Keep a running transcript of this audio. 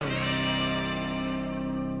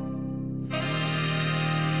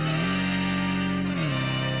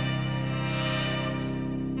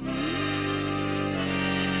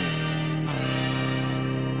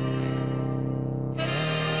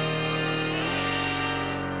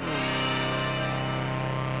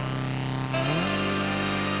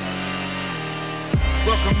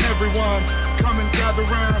everyone, come and gather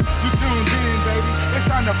round. You tuned in, baby. It's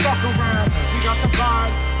time to fuck around. We got the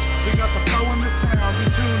vibes, we got the flow and the sound. You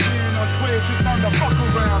tuned in on Twitch. It's time to fuck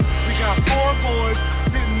around. We got 4 boys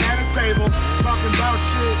sitting at a table talking about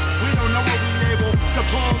shit. We don't know what we able to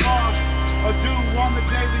pull off or do on the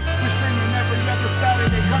daily. We're streaming every other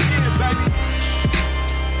Saturday. Come in, baby.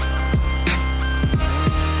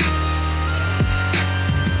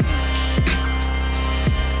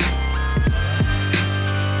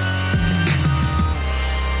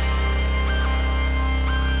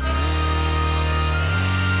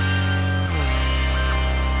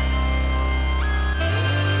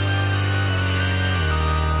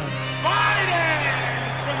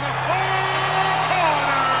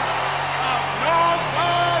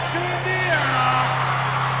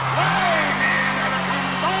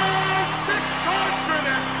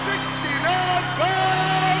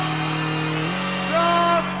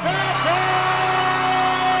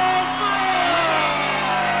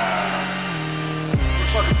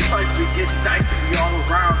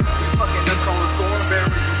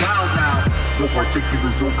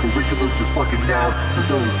 Particulars or curriculums, just fucking now. The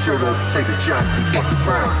don't shut up, take a shot, and fucking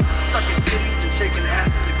round. Sucking titties and shaking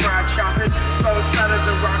asses and crowd shopping. Throwing sliders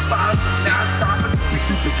and rock bottoms and not stopping. We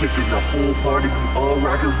super kicking the whole party, we all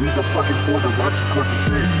rocking. We the fucking for the launching course of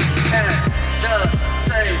shit. And the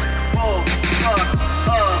table,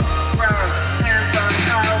 round, and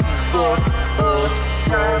find out.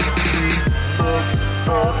 Round, we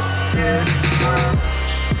up, and round.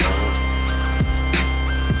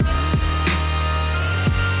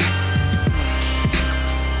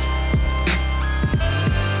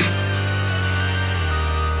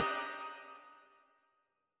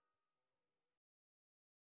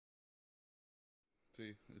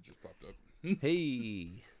 It just popped up.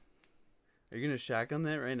 Hey. Are you going to shack on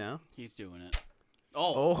that right now? He's doing it.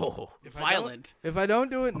 Violent. If I don't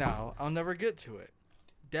do it now, I'll never get to it.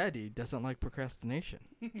 Daddy doesn't like procrastination.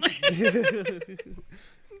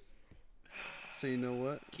 So you know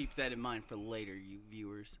what? Keep that in mind for later, you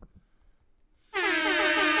viewers.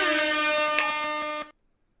 I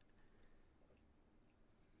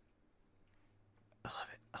love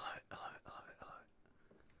it.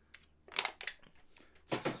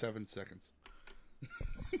 7 seconds.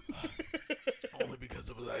 Only because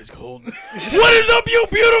it was ice cold. What is up, you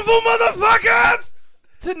beautiful motherfuckers?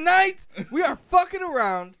 Tonight, we are fucking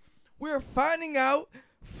around. We are finding out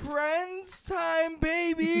Friends time,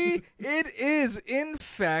 baby. It is, in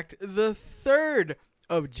fact, the 3rd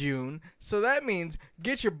of June. So that means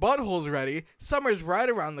get your buttholes ready. Summer's right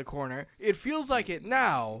around the corner. It feels like it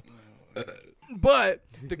now. But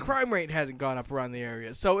the crime rate hasn't gone up around the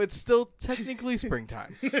area, so it's still technically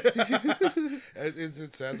springtime. Is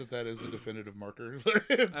it sad that is a definitive marker?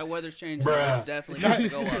 That weather's changing. It's definitely going to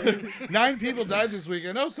go up. 9 people died this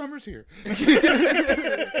weekend. Oh, summer's here.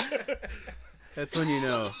 That's when you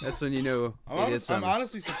know. I'm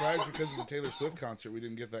honestly surprised because of the Taylor Swift concert we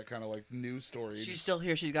didn't get that kind of like news story. She's still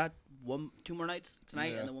here. She's got 2 more nights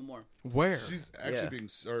tonight and then 1 more. Where? She's actually being...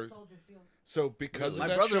 So because of that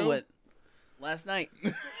my brother show, went last night.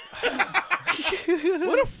 What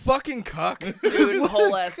a fucking cuck. Dude,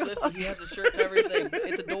 whole ass Swiftie. He has a shirt and everything.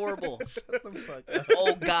 It's adorable. Shut the fuck up.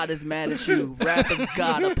 Oh, God is mad at you. Wrath of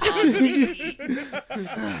God upon thee.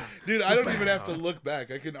 Dude, I don't even have to look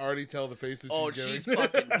back. I can already tell the faces she's giving.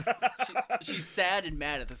 fucking... she's sad and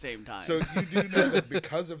mad at the same time. So you do know that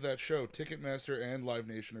because of that show, Ticketmaster and Live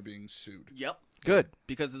Nation are being sued. Yep. Good.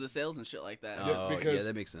 Because of the sales and shit like that. Oh, yeah,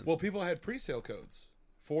 that makes sense. Well, people had pre-sale codes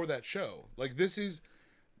for that show. Like, this is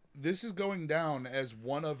going down as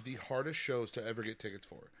one of the hardest shows to ever get tickets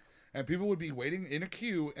for. And people would be waiting in a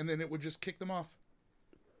queue, and then it would just kick them off.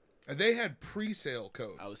 And they had pre-sale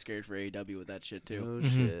codes. I was scared for AEW with that shit, too. Oh,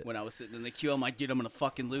 shit. When I was sitting in the queue, I'm like, dude, I'm going to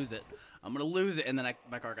fucking lose it. I'm going to lose it. And then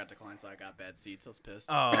my car got declined, so I got bad seats. I was pissed.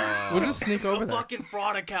 Oh. We'll just sneak over there. Fucking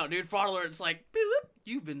fraud account, dude. Fraud alert. It's like, boop,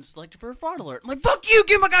 you've been selected for a fraud alert. I'm like, fuck you.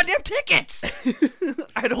 Give me my goddamn tickets.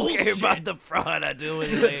 I don't care about the fraud. I'll do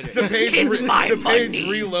it later. The page, It's my the money. page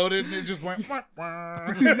reloaded, and it just went...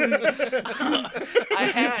 I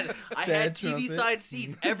had TV side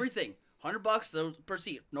seats, everything. $100 per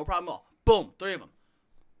seat. No problem at all. Boom. 3 of them.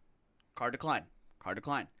 Card decline.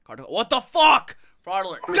 What the fuck? Fraud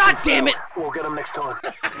alert. God damn it. We'll get them next time.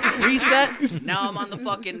 Reset. Now I'm on the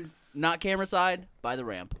fucking not camera side by the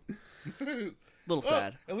ramp. Little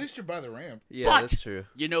sad. At least you're by the ramp. Yeah, But that's true.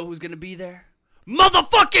 you know who's gonna be there?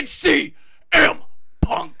 Motherfucking CM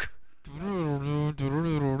Punk.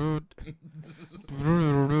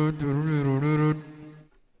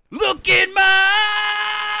 Look in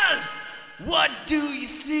my eyes. What do you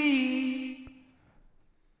see?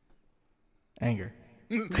 Anger.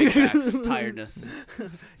 Facts, tiredness.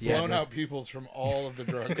 Blown out pupils from all of the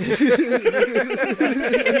drugs. He doesn't do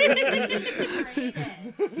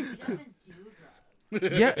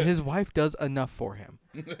drugs. Yeah, his wife does enough for him.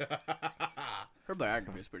 Her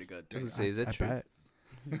biography is pretty good. I was gonna say, is that I true? bet.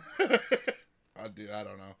 I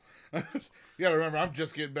don't know. You gotta remember, I'm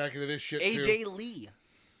just getting back into this shit too. AJ Lee,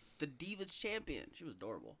 the Divas champion. She was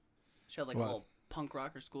adorable. She had like a Was. little punk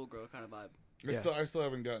rocker schoolgirl kind of vibe. I still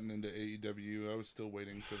haven't gotten into AEW. I was still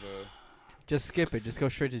waiting for the. Just skip it. Just go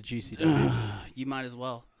straight to GCW. You might as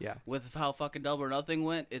well. Yeah. With how fucking Double or Nothing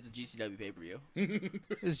went, it's a GCW pay-per-view.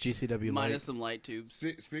 It's GCW Minus light. some light tubes.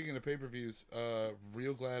 Speaking of pay-per-views,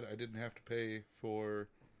 real glad I didn't have to pay for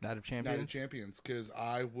Night of Champions. Night of Champions because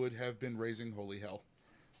I would have been raising holy hell.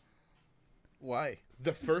 Why?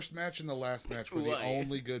 The first match and the last match were the Why?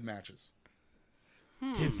 only good matches.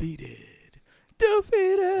 Defeated.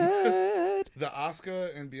 The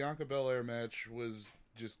Asuka and Bianca Belair match was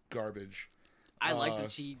just garbage. I like that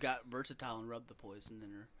she got versatile and rubbed the poison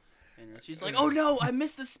in her. And she's like, "Oh no, I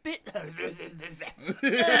missed the spit."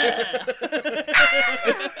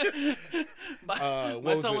 My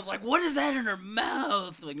son was like, "What is that in her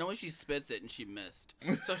mouth?" Like, no, she spits it and she missed.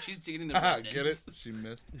 So she's eating the remnants. Get it? She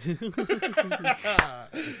missed.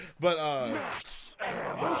 But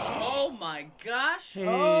Oh my gosh! One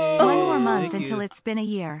more month Thank until you. it's been a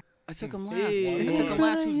year. I took him last. I took him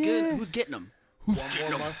last. Who's good? Who's getting him? one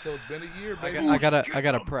more month till it's been a year, baby. I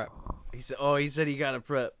gotta prep. He said he got to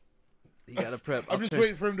prep. He got to prep. I'm just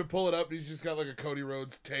waiting for him to pull it up. And he's just got like a Cody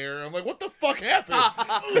Rhodes tear. I'm like, what the fuck happened?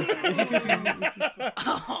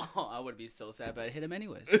 Oh, I would be so sad, but I hit him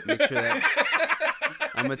anyways. Make sure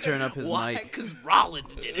that I'm gonna turn up his Why? mic. Because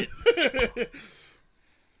Rollins did it.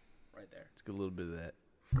 Right there. Let's get a little bit of that.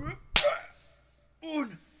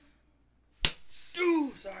 One,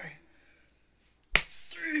 two, sorry.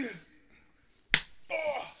 Three,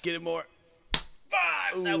 Get it more.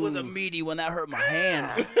 five. That was a meaty one. That hurt my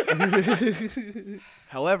hand.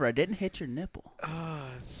 However, I didn't hit your nipple. Oh,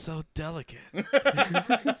 it's so delicate.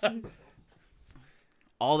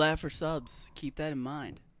 All that for subs. Keep that in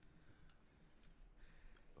mind.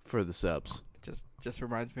 For the subs. Just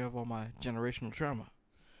reminds me of all my generational trauma.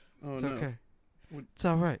 Oh It's okay. It's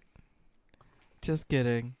all right. Just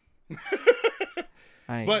kidding.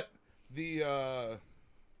 But the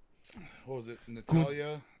what was it?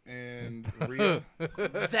 Natalia and Rhea.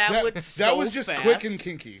 That was just quick and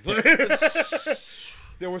kinky.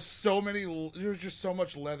 There was so many. There was just so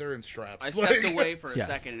much leather and straps. I stepped away for a Yes.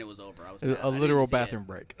 second and it was over. I was It was mad. a I didn't literal see bathroom it.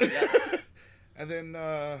 break. Yes. And then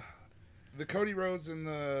the Cody Rhodes and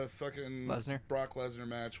the fucking Lesnar? Brock Lesnar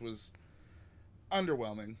match was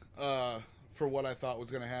underwhelming for what I thought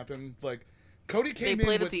was going to happen. Like, Cody They came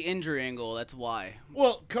played in at with the injury angle. That's why.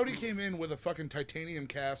 well, Cody came in with a fucking titanium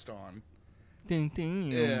cast on. Ding,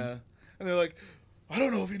 ding. Yeah, and they're like, I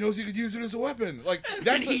don't know if he knows he could use it as a weapon. Like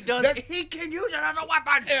that's He does. He can use it as a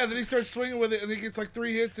weapon. Yeah, then he starts swinging with it, and he gets like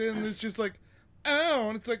 3 hits in, and it's just like, oh,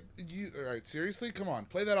 and it's like, you all right? Seriously, come on,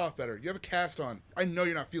 play that off better. You have a cast on. I know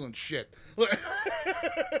you're not feeling shit.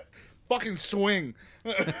 Fucking swing.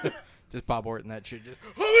 Just Bob Orton that shit. Just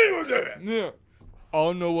Yeah. I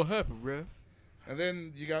don't know what happened, ref. And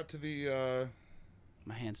then you got to the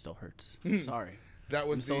My hand still hurts. Sorry. that I'm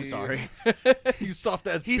was so the, sorry. You soft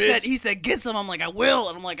ass He bitch. said get some. I'm like, I will.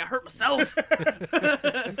 And I'm like, I hurt myself.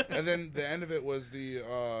 And then the end of it was the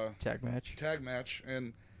Tag match. tag match,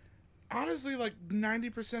 and honestly, like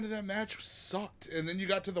 90% of that match sucked. And then you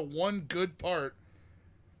got to the one good part,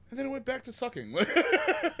 and then it went back to sucking.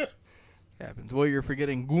 Happens. Well, you're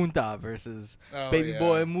forgetting Gunther versus Oh, baby yeah.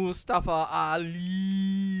 boy Mustafa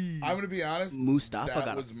Ali. I'm gonna be honest. Mustafa that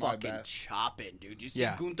got a was my fucking bad. chopping, dude. You see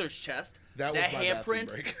Yeah. Gunther's chest? That was my bathroom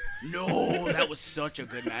handprint? break. No, that was such a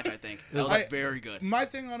good match, I think. That was very good. My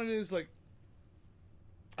thing on it is like,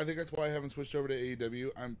 I think that's why I haven't switched over to AEW.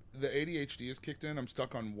 The ADHD is kicked in. I'm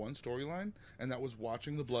stuck on one storyline, and that was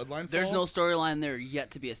watching the Bloodline. There's fall. no storyline there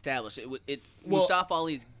yet to be established. Well- Mustafa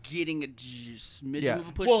Ali's getting a smidgen Yeah. of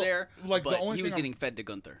a push Well, there, like, the but only he was thing getting fed to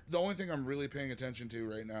Gunther. The only thing I'm really paying attention to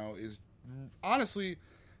right now is honestly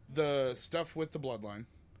the stuff with the Bloodline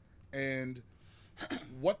and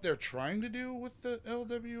what they're trying to do with the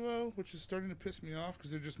LWO, which is starting to piss me off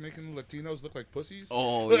because they're just making Latinos look like pussies.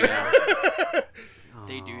 Oh, yeah.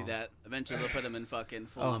 They do that. Eventually they'll put them in fucking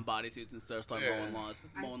full-on bodysuits and start mowing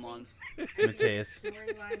lawns. Mateus.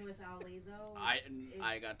 Storyline with Ali though.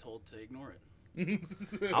 I got told to ignore it.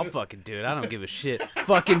 I'll fucking do it. I don't give a shit.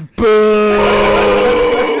 Fucking boo!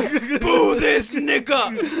 Boo this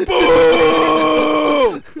nigga!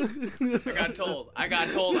 Boo! I got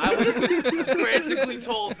told. I was frantically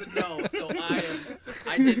told to no. So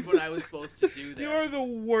I did what I was supposed to do there. You're the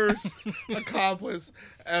worst accomplice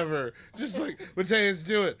ever. Just like, Mateus,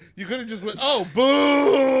 do it. You could have just went, oh,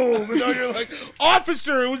 boom! But no, you're like,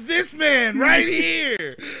 officer, it was this man right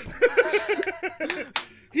here.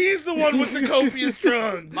 He's the one with the copious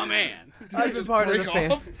drugs. My man. I've been part of the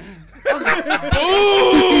family.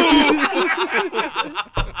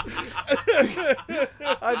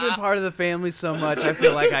 I've been part of the family so much, I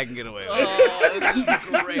feel like I can get away with it. Oh,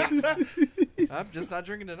 this is great. I'm just not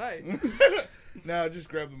drinking tonight. Now just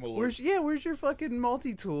grab the Malort. Where's your fucking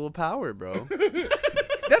multi-tool power, bro?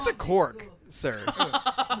 That's a cork, sir.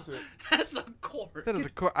 That's a cork. That is a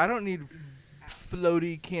cork. I don't need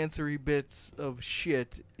floaty, cancery bits of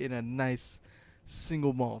shit in a nice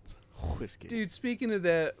single malt whiskey. Dude, speaking of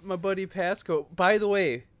that, my buddy Pasco. By the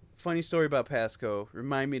way, funny story about Pasco.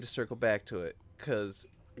 Remind me to circle back to it, because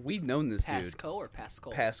we've known this dude. Pasco or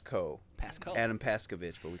Pascal? Pasco. Pasco. Adam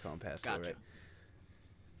Pascovich, but we call him Pasco, Gotcha. right?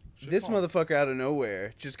 This motherfucker out of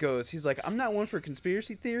nowhere just goes, he's like, I'm not one for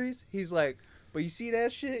conspiracy theories. He's like, but you see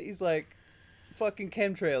that shit? He's like, fucking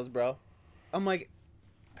chemtrails, bro. I'm like,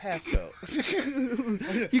 Pasco.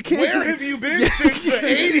 You can't. Where have you been since the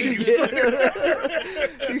 80s?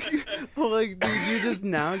 I'm like, dude, you're just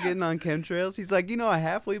now getting on chemtrails? He's like, I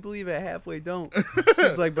halfway believe it, halfway don't.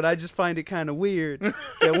 He's like, but I just find it kind of weird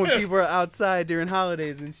that when people are outside during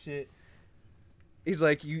holidays and shit, he's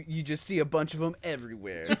like, you just see a bunch of them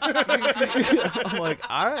everywhere. I'm like,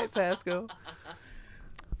 all right, Pasco.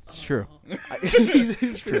 It's true.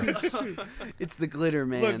 It's true. It's the glitter,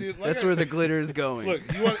 man. Look, dude, That's where the glitter is going. Look,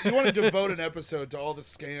 you want to devote an episode to all the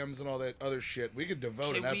scams and all that other shit. We could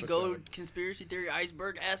devote Can an we episode. go conspiracy theory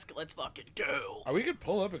iceberg-esque? Let's fucking do. We could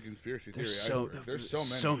pull up a conspiracy theory iceberg. There's so many.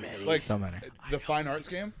 so many. Like, So many. the fine art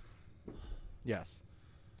scam, Yes.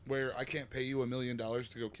 where I can't pay you $1 million to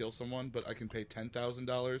go kill someone, but I can pay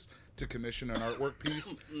 $10,000 to commission an artwork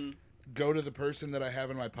piece. Go to the person that I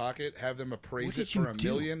have in my pocket, have them appraise it for $1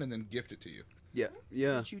 million, and then gift it to you. Yeah.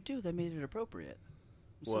 What did you do that made it appropriate?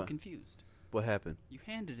 I'm so What? confused. What happened? You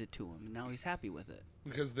handed it to him, and now he's happy with it.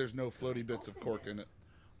 Because there's no floaty bits of cork in it.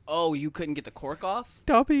 Oh, you couldn't get the cork off?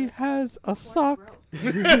 Dobby has a sock.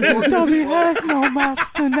 Dobby has no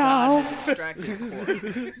master now. God has extracted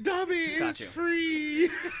cork. Dobby Got is you. free!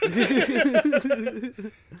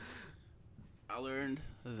 I learned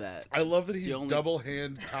that. I love that he's The only- double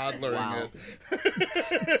hand toddlering Wow.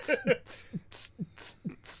 it.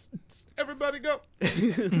 Everybody go!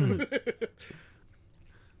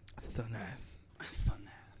 So nice.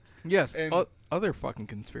 Yes. And- Other fucking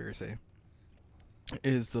conspiracy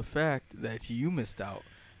is the fact that you missed out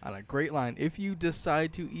on a great line if you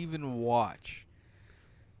decide to even watch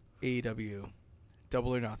AEW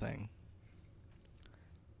Double or Nothing.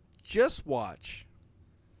 Just watch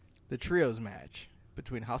the trios match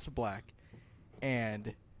between House of Black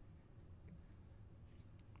and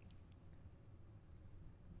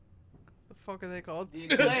the fuck are they called? The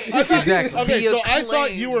acclaim. Exactly. Okay, The so I thought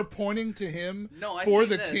acclaimed. you were pointing to him No, I for see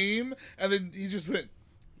the this. team, and then you just went,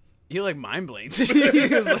 You like mind blinked. he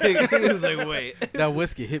was like, wait. That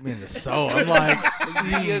whiskey hit me in the soul. I'm like,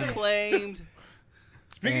 The acclaimed.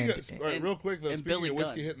 Speaking And- of, all right, real quick though, and speaking Billy of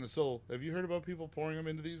whiskey Gunn. hitting the soul, have you heard about people pouring them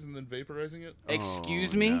into these and then vaporizing it?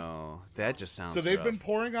 Excuse Oh, me? No, that just sounds. So they've rough. been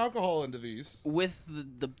pouring alcohol into these With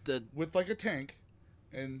the with like a tank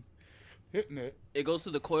and hitting it. it goes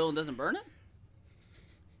through the coil and doesn't burn it?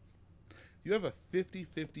 You have a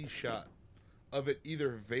 50-50 shot of it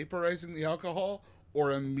either vaporizing the alcohol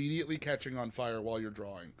or immediately catching on fire while you're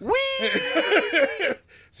drawing.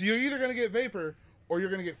 So you're either going to get vapor or you're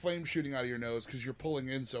going to get flame shooting out of your nose because you're pulling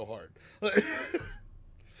in so hard.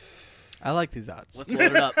 I like these odds. Let's load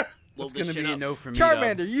it up. Load It's this gonna shit be a up. no for me.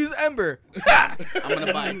 Charmander, use Ember. I'm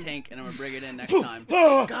gonna buy a tank and I'm gonna bring it in next time.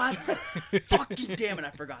 God fucking damn it,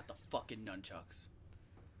 I forgot the fucking nunchucks.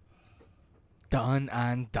 Done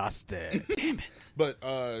and dusted. Damn it. But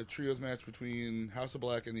trios match between House of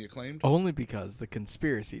Black and the Acclaimed. Only because the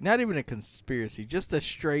conspiracy, not even a conspiracy, just a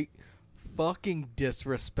straight fucking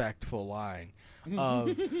disrespectful line of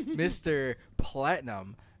Mr.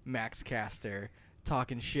 Platinum Max Caster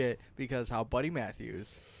talking shit because how Buddy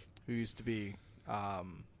Matthews, who used to be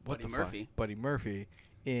Buddy Murphy. Buddy Murphy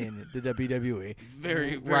in the WWE,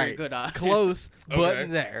 Very right, good eye. close, but Okay.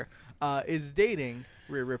 there, is dating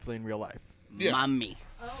Rhea Ripley in real life. Yeah. Mommy.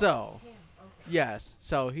 So, yes.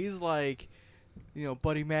 So he's like,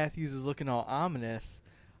 Buddy Matthews is looking all ominous.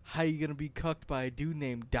 How you gonna be cucked by a dude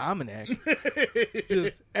named Dominic?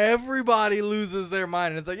 Just everybody loses their mind,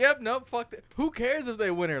 and it's like, yep, nope, fuck that. Who cares if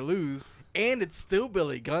they win or lose? And it's still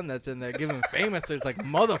Billy Gunn that's in there giving famous. There's like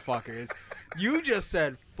motherfuckers. You just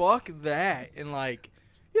said fuck that, and like,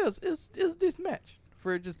 yeah, it's this match.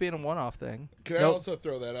 for it just being a one-off thing. Can I Nope. also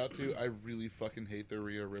throw that out too? I really fucking hate the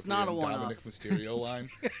Rhea Ripley not a and one-off. Dominic Mysterio line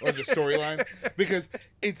or the storyline because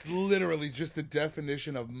it's literally just the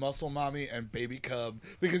definition of muscle mommy and baby cub.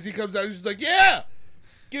 Because he comes out and he's just like, "Yeah,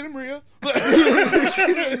 get him, Rhea."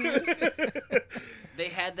 They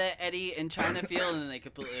had that Eddie and China feel, and then they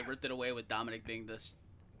completely ripped it away with Dominic being this,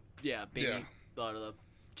 baby, the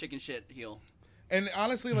chicken shit heel. And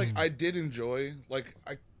honestly, like I did enjoy, like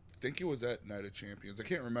I think it was at Night of Champions. I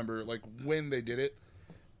can't remember like when they did it,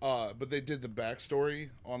 but they did the backstory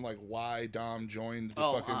on like why Dom joined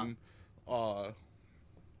the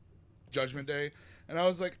Judgment Day, and I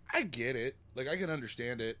was like, I get it, like I can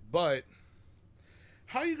understand it, but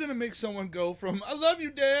how are you gonna make someone go from "I love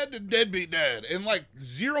you, Dad" to "deadbeat dad" in like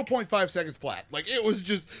 0.5 seconds flat? Like it was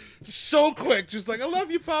just so quick, just like "I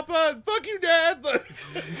love you, Papa," "fuck you, Dad."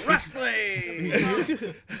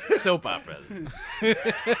 Wrestling! Soap operas.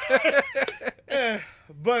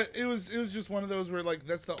 But it was just one of those where like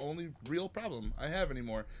that's the only real problem I have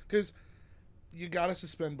anymore, because you gotta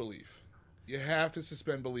suspend belief. You have to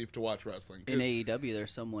suspend belief to watch wrestling. In AEW,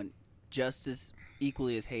 there's someone just as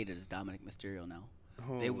equally as hated as Dominic Mysterio now.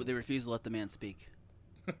 They refuse to let the man speak.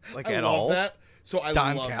 Like I at love all? that. So I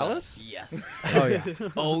Don love Callis? Yes. Oh yeah.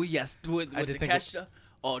 Oh yes. With I did think Takeshita.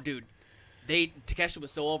 Oh dude, Takeshita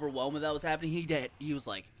was so overwhelmed with that was happening. He was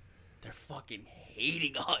like, they're fucking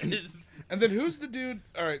hating us. And then who's the dude?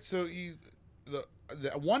 All right, so the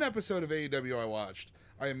one episode of AEW I watched,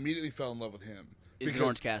 I immediately fell in love with him. Is it because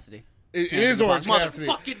Orange Cassidy? It is Orange Cassidy.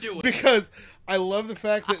 Motherfucking do it. Because I love the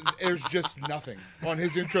fact that there's just nothing on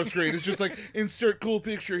his intro screen. It's just like, insert cool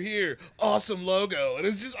picture here, awesome logo. And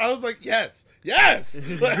it's just, I was like, yes. But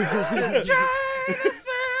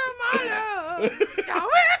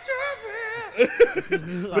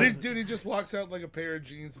he just walks out like a pair of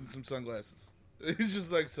jeans and some sunglasses. He's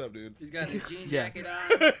just like, sup, dude. He's got his jean Yeah. jacket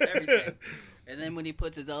on, everything. And then when he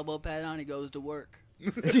puts his elbow pad on, he goes to work. Yeah.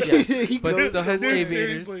 But still has Dude,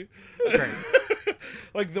 aviators. seriously. Great.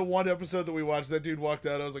 Like the one episode that we watched, that dude walked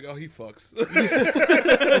out. I was like, oh, he fucks.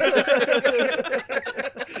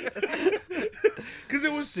 Because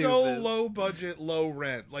it was so Stupid. low budget, low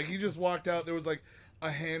rent. Like he just walked out. There was like a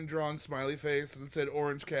hand drawn smiley face and it said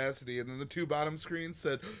Orange Cassidy, and then the two bottom screens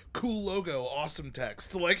said cool logo, awesome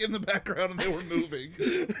text, like in the background, and they were moving.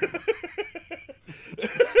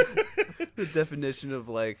 The definition of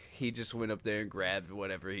like he just went up there and grabbed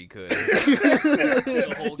whatever he could.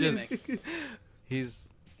 The whole gimmick. He's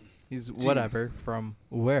whatever from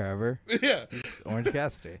wherever. Yeah. It's Orange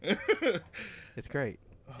Cassidy. It's great.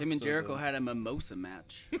 Him and so Jericho good. had a mimosa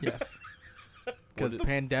match. Yes. Because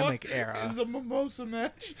pandemic Fuck era. is a mimosa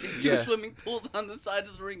match. Two Yeah. swimming pools on the sides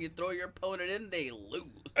of the ring. You throw your opponent in, they lose.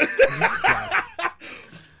 Yes.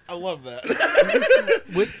 I love that.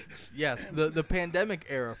 Yes, the pandemic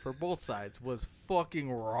era for both sides was fucking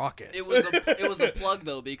raucous. It was a plug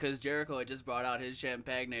though, because Jericho had just brought out his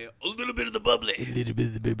champagne, a little bit of the bubbly. little bit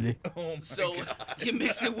of the bubbly. Oh my So God. you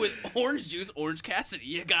mix it with orange juice, Orange Cassidy.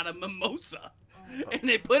 You got a mimosa, and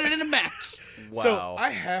they put it in a match. Wow. So I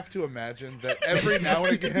have to imagine that every now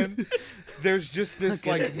and again, there's just this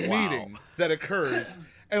like Wow. meeting that occurs,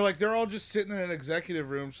 and like they're all just sitting in an executive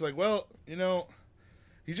room. It's like, well, you know,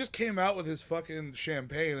 he just came out with his fucking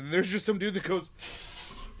champagne, and there's just some dude that goes,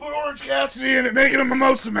 "Put Orange Cassidy in it, make it a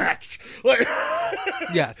mimosa match." Like,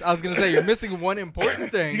 Yes, I was gonna say you're missing one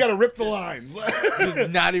important thing. you got to rip the line. Just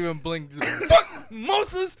not even blink. Just fuck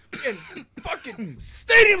Moses and fucking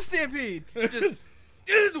Stadium Stampede. Just.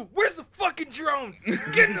 Where's the fucking drone?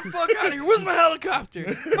 Get the fuck out of here. Where's my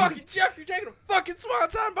helicopter? Fucking Jeff, you're taking a fucking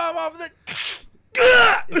swanton bomb off of that.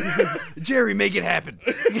 Jerry, make it happen.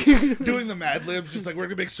 Doing the Mad Libs, just like, we're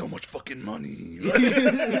gonna make so much fucking money.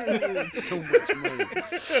 So much money.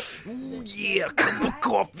 Yeah, cup of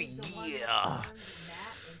coffee. Yeah.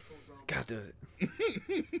 God, dude.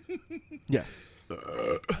 Yes.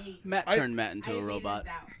 Matt turned Matt into a robot.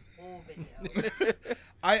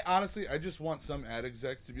 I just want some ad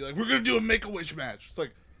execs to be like, we're gonna do a Make-A-Wish match. It's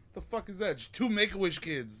like, the fuck is that? Just two Make-A-Wish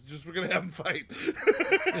kids. Just we're gonna have them fight.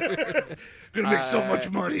 Gonna make so much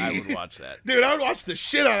money. I would watch that. Dude, I would watch the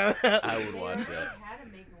shit out of that. I would watch that. Had a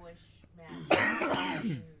Make-A-Wish match.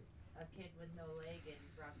 A kid with no leg and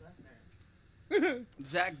Brock Lesnar.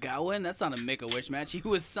 Zach Gowen, that's not a Make-A-Wish match. He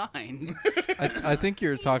was signed. I think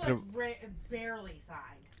you're talking He of. was barely signed.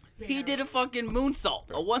 He did a fucking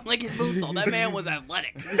moonsault, a one-legged moonsault. That man was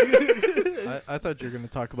athletic. I thought you were going to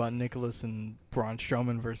talk about Nicholas and Braun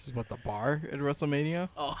Strowman versus the Bar at WrestleMania.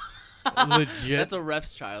 Oh, Legit. that's a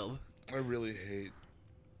ref's child. I really hate.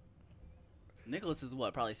 Nicholas is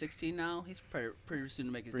what, probably 16 now? He's pretty soon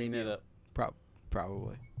to make his Bring debut. that up.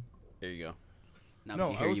 Probably. There you go. Now we No,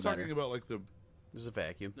 can I hear was you talking better. about like the. There's a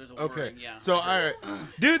vacuum. There's a Okay, whirring, yeah. so all right,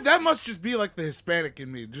 dude, that must just be like the Hispanic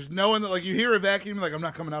in me, just knowing that like you hear a vacuum, like I'm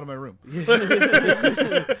not coming out of my room.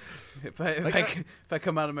 If I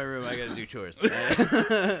come out of my room, I gotta do chores. Dude,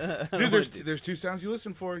 there's two sounds you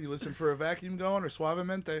listen for. You listen for a vacuum going or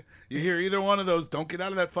suavemente. You hear either one of those, don't get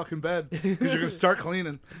out of that fucking bed because you're gonna start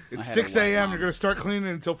cleaning. It's I had a 6 white a.m. mom. You're gonna start cleaning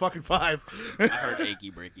until fucking 5. I heard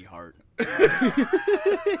achy breaky heart.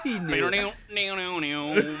 He knew it.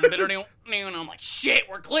 I'm like, shit,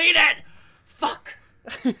 we're cleaning. Fuck.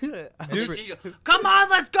 Dude, She goes, come on,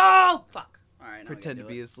 let's go. Fuck. All right, now we pretend gotta to do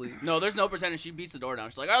be it. asleep. No, there's no pretending. She beats the door down.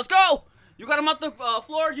 She's like, all right, let's go. You got him off the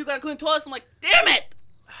floor. You got to clean toilets. I'm like, damn it.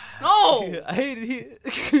 No. I hate it here.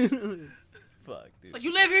 Fuck, dude. It's like,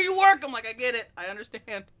 you live here, you work. I'm like, I get it. I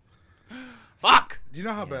understand. Fuck. Do you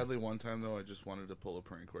know how badly one time though I just wanted to pull a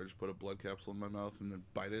prank where I just put a blood capsule in my mouth and then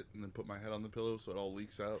bite it and then put my head on the pillow so it all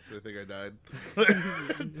leaks out so they think I died.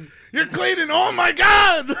 You're cleaning! Oh my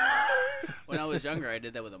god! When I was younger, I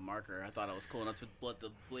did that with a marker. I thought I was cool enough to let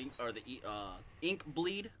the ink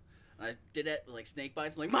bleed. And I did it with like snake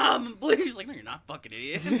bites. I'm like, Mom, I'm bleeding. She's like, no, you're not, fucking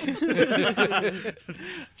idiot.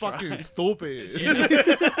 Fucking stupid. Good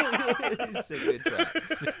try.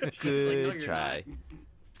 Good you're try.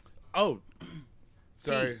 Oh,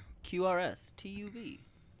 sorry. QRS TUV.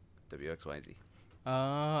 WXYZ.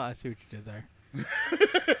 I see what you did there.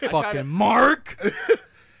 tried Fucking to- Mark.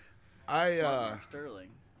 I Sterling.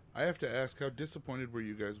 I have to ask, how disappointed were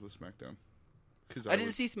you guys with SmackDown? Because I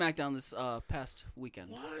didn't see SmackDown this past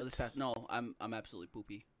weekend. What? Or this past, no, I'm absolutely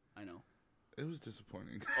poopy. I know. It was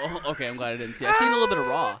disappointing. Oh, okay. I'm glad I didn't see. I seen a little bit of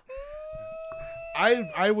Raw.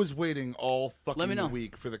 I was waiting all Let me know. fucking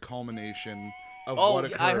week for the culmination of Oh, what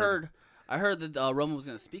occurred. I heard that Roman was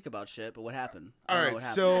gonna speak about shit, but what happened? I All don't know right, what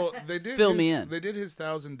happened. so they did. Fill me in. They did his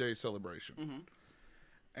 1,000-day celebration, Mhm.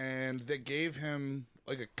 and they gave him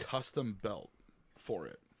like a custom belt for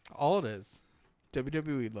it. All it is,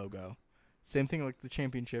 WWE logo. Same thing like the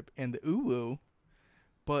championship and the uwu,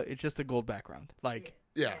 but it's just a gold background. Like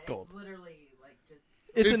Yeah, gold. It's literally like just.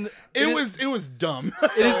 It was dumb.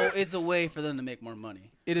 So it's a way for them to make more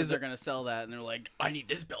money. It is They're a- gonna sell that, and they're like, I need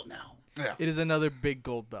this belt now. Yeah. It is another big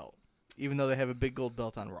gold belt, even though they have a big gold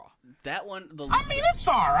belt on Raw. That one, Facts,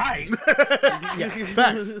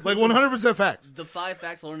 like 100% facts. the 5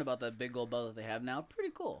 facts I learned about that big gold belt that they have now,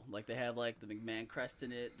 pretty cool. Like they have like the McMahon crest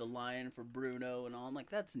in it, the lion for Bruno, and all. I'm like,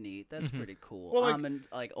 that's neat. That's pretty cool. Well, like- I'm in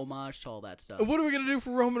like homage to all that stuff. What are we gonna do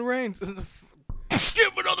for Roman Reigns?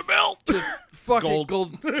 Give him another belt. Just fucking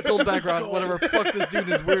Gold. gold background. Whatever. Fuck this dude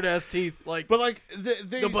and his weird ass teeth. Like, But like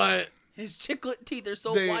they but His chiclet teeth are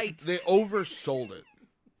so they, white. they oversold it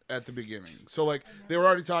at the beginning. So like they were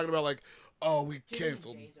already talking about like, oh, we Jimmy and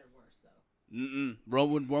canceled. Jay's are worse though.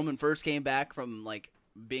 When Roman first came back from like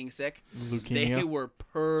being sick, leukemia. they were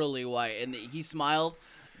pearly white, and he smiled.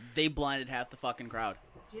 They blinded half the fucking crowd.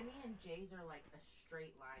 Jimmy and Jay's are like a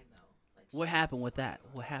straight line though. Like What happened with that?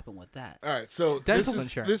 What happened with that? All right, so Dental this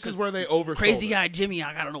insurance. is where they oversold Crazy it. eyed Jimmy,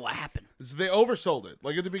 I gotta know what happened. So they oversold it.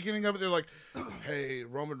 Like at the beginning of it, they're like, "Hey,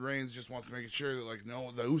 Roman Reigns just wants to make sure that like,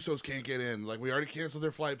 no, the Usos can't get in. Like we already canceled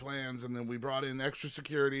their flight plans, and then we brought in extra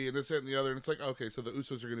security and this, that, and the other." And it's like, okay, so the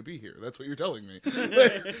Usos are going to be here. That's what you're telling me.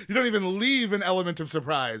 You don't even leave an element of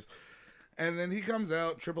surprise. And then he comes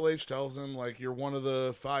out. Triple H tells him like, "You're one of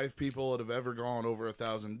the 5 people that have ever gone over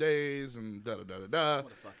 1,000 days," and da da da da da.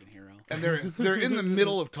 What a fucking hero. And they're in the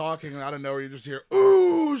middle of talking, and out of nowhere you just hear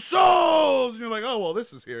Usos, and you're like, "Oh well,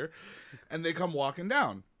 this is here." And they come walking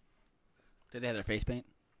down. Did they have their face paint?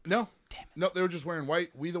 No, no, they were just wearing white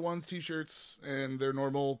We the Ones t-shirts and their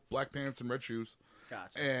normal black pants and red shoes.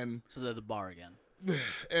 Gotcha. And So they're the bar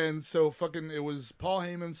again. so fucking it was Paul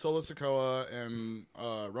Heyman, Solo Sikoa, and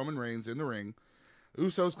Roman Reigns in the ring.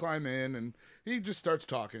 Usos climb in, and he just starts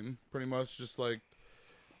talking, pretty much just like,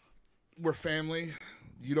 "We're family.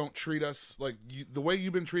 You don't treat us like the way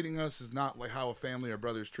you've been treating us is not like how a family or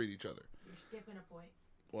brothers treat each other." you're skipping a point.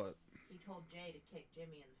 What? He told Jay to kick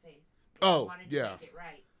Jimmy in the face. If Oh, he wanted yeah. to make it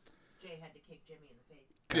right, Jay had to kick Jimmy in the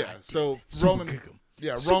face. Yeah, so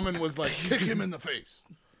Roman was like, "Kick him in the face,"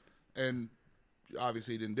 and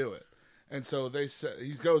obviously he didn't do it. And so they said,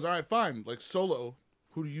 he goes, "All right, fine. Like Solo,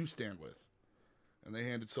 who do you stand with?" And they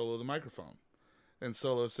handed Solo the microphone, and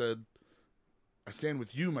Solo said, "I stand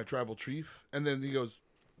with you, my tribal chief." And then he goes,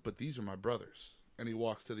 "But these are my brothers," and he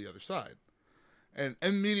walks to the other side. And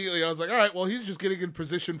immediately I was like, all right, well, he's just getting in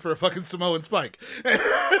position for a fucking Samoan spike.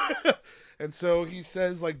 And so he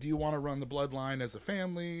says, like, "Do you want to run the bloodline as a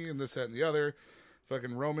family?" And this, that, and the other.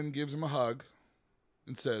 Fucking Roman gives him a hug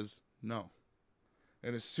and says, "No."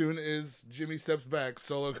 And as soon as Jimmy steps back,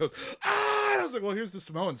 Solo goes, "Ah!" I was like, well, here's the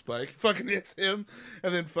Samoan spike. Fucking hits him,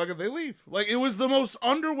 and then fucking they leave. Like, it was the most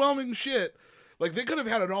underwhelming shit. Like, they could have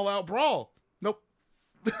had an all-out brawl. Nope.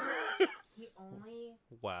 He only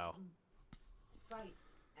Wow. fights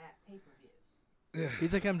at pay-per-views.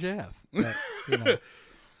 He's like MJF. But, you know,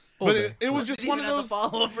 But older. it was just Didn't one even of have to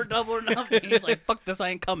those. follow up for Double or Nothing. He's like, fuck this, I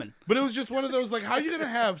ain't coming. But it was just one of those, like, how are you going to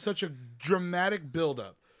have such a dramatic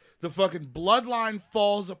buildup? The fucking bloodline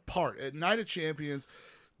falls apart at Night of Champions.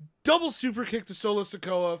 Double super kick to Solo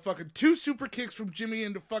Sikoa. Fucking 2 super kicks from Jimmy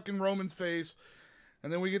into fucking Roman's face.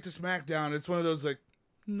 And then we get to SmackDown. It's one of those, like,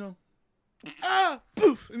 no. Ah,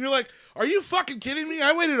 poof. And you're like, are you fucking kidding me?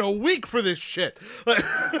 I waited a week for this shit. He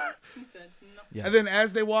said, no. Yeah. And then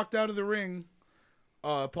as they walked out of the ring,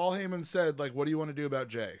 Paul Heyman said, like, what do you want to do about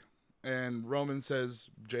Jay? And Roman says,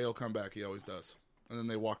 Jay will come back. He always does. And then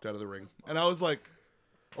they walked out of the ring. And I was like,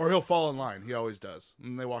 or he'll fall in line. He always does.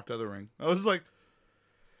 And they walked out of the ring. I was like,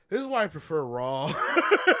 this is why I prefer Raw.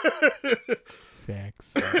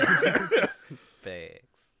 Facts.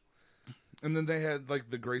 Facts. And then they had, like,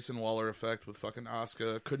 the Grayson Waller effect with fucking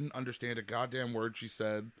Asuka. Couldn't understand a goddamn word she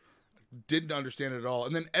said. Didn't understand it at all.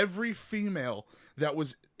 And then every female that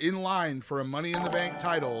was in line for a Money in the Bank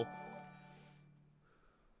title.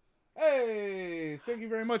 Hey, thank you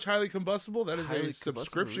very much, Highly Combustible. That is Highly a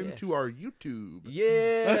subscription Combustible, to our YouTube.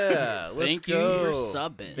 Yeah. Let's Thank you go. for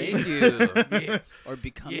subbing. Thank you. Yes. Or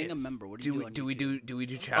becoming a member. What do you do we on YouTube? do we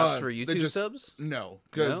do chops for They YouTube just- subs? No,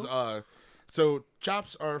 because so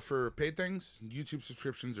chops are for paid things. YouTube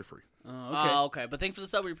subscriptions are free. Oh, Okay. But thanks for the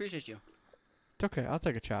sub. We appreciate you. It's okay. I'll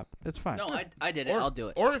take a chop. It's fine. No, I did it. I'll do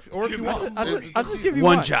it. Or if you want, I'll just give you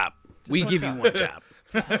one one. chop. We one give chop. you one chop.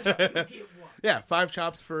 yeah, 5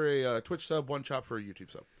 chops for a Twitch sub, 1 chop for a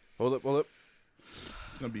YouTube sub. Hold up.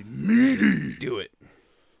 It's gonna be meaty. Do it.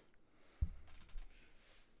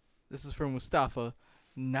 This is from Mustafa,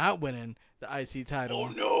 not winning the IC title.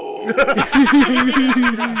 No.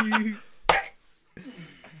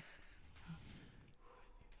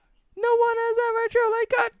 No one has ever truly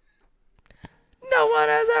got. No one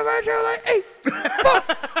has ever truly.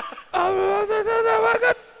 Hey,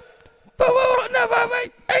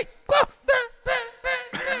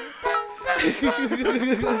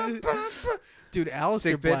 dude,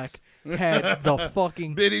 Alistair Sick bits. Black had the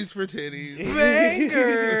fucking Biddies for titties.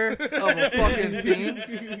 banger of a fucking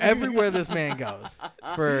theme everywhere this man goes.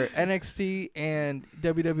 For NXT and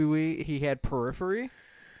WWE, he had Periphery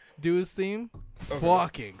do his theme.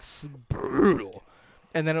 Fucking brutal.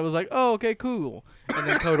 And then it was like, oh, okay, cool. And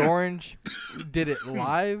then Code Orange did it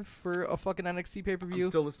live for a fucking NXT I'm pay-per-view.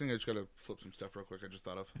 still listening. I just gotta flip some stuff real quick. I just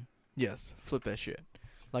thought of. Yes, flip that shit.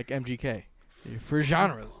 Like MGK. For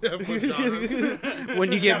genres. Yeah, flip genres.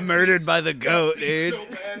 When you get murdered by the goat, dude. So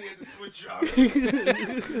bad he had to switch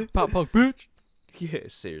genres. Pop punk, bitch. Yeah,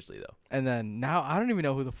 seriously though. And then now I don't even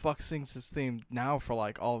know who the fuck sings his theme now for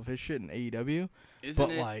like all of his shit in AEW.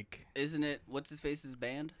 Isn't it what's his face's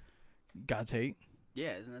band? God's Hate.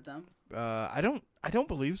 Yeah, isn't it them? I don't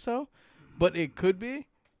believe so, but it could be.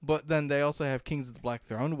 But then they also have Kings of the Black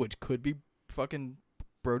Throne, which could be fucking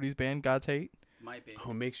Brody's band, God's Hate, Might be.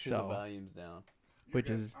 Oh, make sure So- the volume's down. which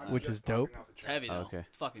is dope. It's heavy though. Okay.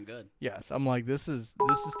 It's fucking good. Yes, I'm like this is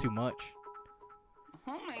too much.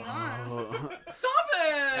 Oh my god. Oh. Stop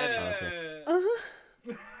it!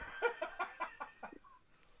 Okay.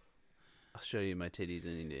 I'll show you my titties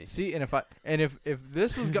any day. See, and if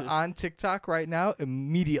this was on TikTok right now,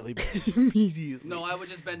 immediately banned. Immediately. No, I would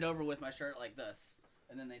just bend over with my shirt like this,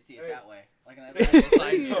 and then they'd see it that way, like an actual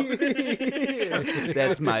side view.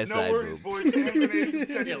 That's my No side worries, boob. boys. Hand grenades and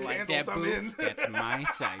send You you like candles. that I'm in. boob? That's my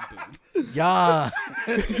side boob. Yeah,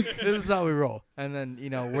 this is how we roll. And then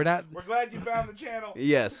we're not. We're glad you found the channel.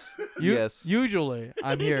 Yes. Yes. Usually,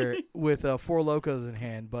 I'm here with 4 locos in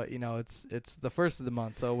hand, but it's the first of the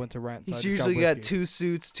month, so I went to rent. So I He's just usually got whiskey. 2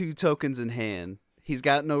 suits, 2 tokens in hand. He's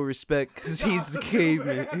got no respect because he's the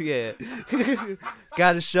caveman. Yeah.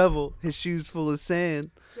 Got a shovel. His shoes full of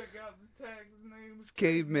sand. Check out the tag. His name is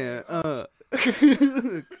Caveman.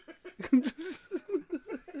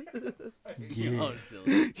 Yeah. Oh,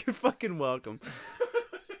 silly. You're fucking welcome.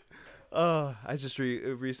 I just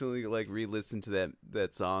recently re-listened to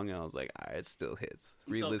that song and I was like, alright, it still hits.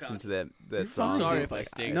 I'm Re-listen to You're that song. I'm sorry and if I like,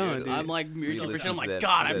 stink. No, dude. dude. I'm like reaching for shit. I'm Re-listen to like, that-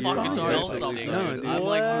 God, I that fucking song. smell Sorry, something. no, dude. dude. I'm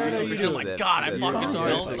like reaching for shit. I'm like, That- God, I that fucking song.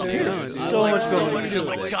 smell Sorry, something. no, I'm dude. like, So much so going much shit. I'm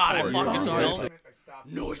on. like, God, I fucking smell.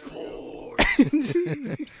 Noise porn.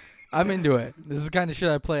 I'm into it. This is the kind of shit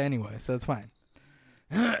I play anyway, so it's fine.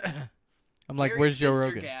 I'm like, where's Joe Harry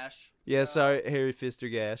Rogan? Fister Gash. Yeah, sorry, Harry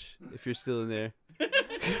Fister Gash, if you're still in there.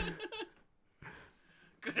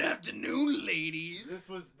 Good afternoon, ladies. This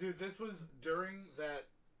was during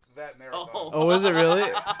that marathon. Oh, was it really?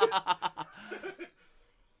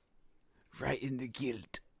 Right in the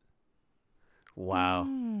guilt. Wow.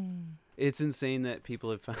 It's insane that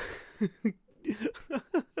people have found...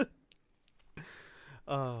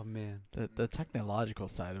 Oh, man. The technological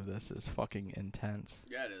side of this is fucking intense.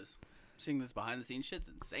 Yeah, it is. Seeing this behind the scenes shit's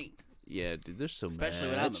insane. Yeah, dude, there's so much. Especially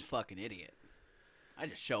when I'm a fucking idiot. I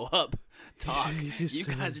just show up, talk. You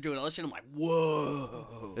guys are doing all this shit. I'm like,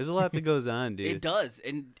 whoa. There's a lot that goes on, dude. It does,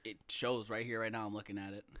 and it shows right here, right now. I'm looking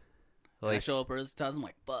at it. Like, I show up early times. I'm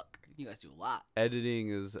like, fuck. You guys do a lot. Editing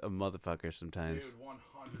is a motherfucker sometimes. Dude,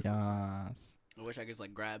 100. Yes. I wish I could just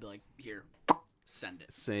like grab, like, here, send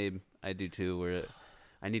it. Same. I do too.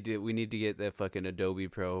 We need to get that fucking Adobe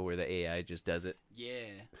Pro where the AI just does it. Yeah.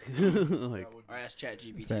 Like, Or ask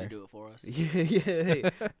ChatGPT Fair. to do it for us. yeah.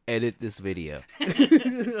 Hey, edit this video.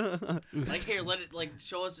 Like, here, let it, like,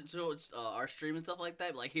 show us our stream and stuff like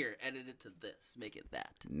that. Like, here, edit it to this. Make it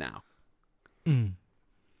that. Now.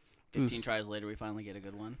 15 tries later, we finally get a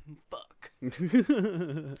good one. Fuck.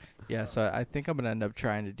 Yeah, so I think I'm going to end up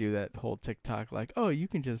trying to do that whole TikTok, like, oh, you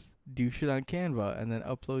can just do shit on Canva and then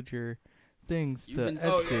upload your things You've to been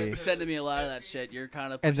Etsy. sending me a lot of that shit. You're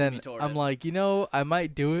kind of And pushing me then toward I'm it. like, I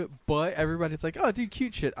might do it, but everybody's like, oh, do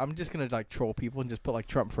cute shit. I'm just going to, like, troll people and just put, like,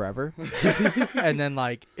 Trump forever. And then,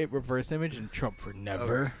 like, it reverse image and Trump for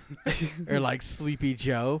never. Or, like, Sleepy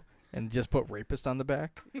Joe and just put rapist on the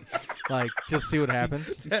back. Like, just see what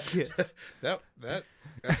happens. Yes. That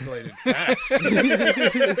escalated fast.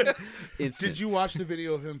 Instant. Did you watch the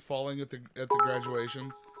video of him falling at the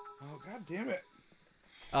graduations? Oh, god damn it.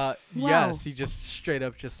 Yes, he just straight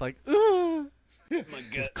up just like, ugh. Just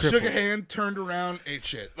Shook crippled. a hand, turned around, ate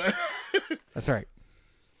shit. That's right.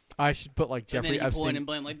 I should put like and Jeffrey then he point Epstein. and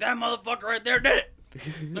blame like that motherfucker right there did it.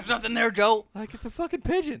 There's nothing there, Joe. Like it's a fucking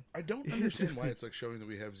pigeon. I don't understand why it's like showing that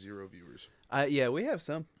we have 0 viewers. Yeah, we have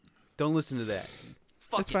some. Don't listen to that.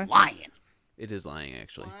 Fucking fine. lying. It is lying,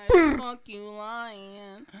 actually. Why the fuck you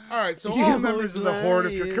lying? All right, so You all members of the Horde,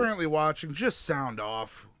 if you're lying. currently watching, just sound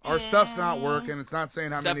off. Our stuff's not working. It's not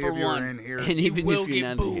saying how Except many of for you one. are in here. And even will if you're get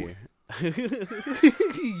not booed. here.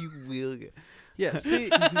 You will get... Yeah, see,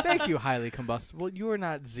 thank you, highly combustible. You are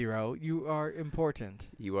not 0. You are important.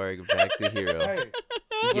 You are in fact the hero. Hey,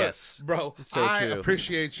 Yes. bro, So I true.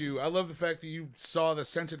 appreciate you. I love the fact that you saw the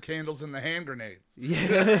scented candles and the hand grenades.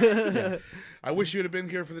 Yeah. I wish you'd have been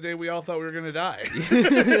here for the day we all thought we were going to die.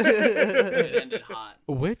 It ended hot.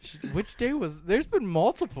 Which day was? There's been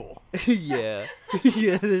multiple. Yeah.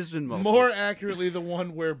 Yeah, there's been multiple. More accurately, the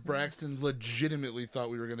one where Braxton legitimately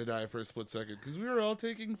thought we were going to die for a split second because we were all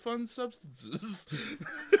taking fun substances.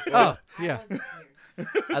 Oh yeah. I wasn't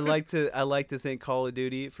here. I like to thank Call of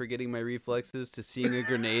Duty for getting my reflexes to seeing a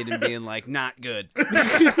grenade and being like, not good. Kick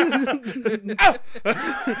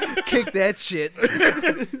that shit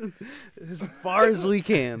as far as we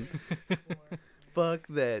can. Fuck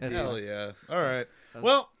that. Dude. Hell yeah. All right.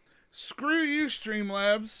 Well, screw you,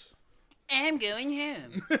 Streamlabs. I'm going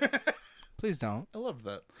home. Please don't. I love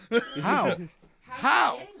that. How?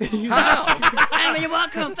 How? I'm gonna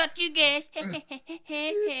walk home. Fuck you guys.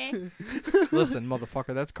 Listen,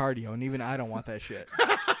 motherfucker, that's cardio, and even I don't want that shit.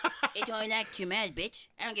 It's only like 2 miles, bitch.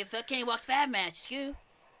 I don't give a fuck. Kenny walks 5 miles to school.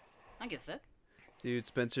 I don't give a fuck. Dude,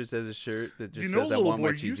 Spencer says a shirt that just You know, says, I little want boy,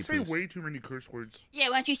 my you cheesy say poos. way too many curse words. Yeah,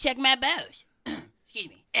 why don't you suck my balls? Excuse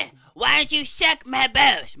me. Why don't you suck my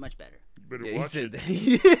balls? Much better. You better Yeah, he watch said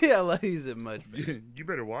it. that. Yeah, like he said much better. You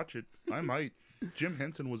better watch it. I might. Jim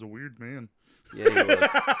Henson was a weird man. Yeah, he was.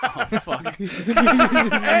 Oh, fuck.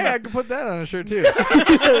 Hey, I can put that on a shirt too.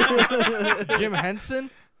 Jim Henson,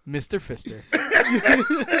 Mr. Fister.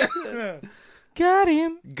 Got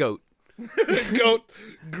him. Goat. Goat,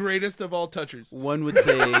 greatest of all touchers. One would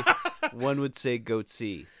say goat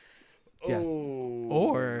C. Yes. Oh.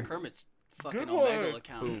 Or Kermit's fucking Good one. Omegle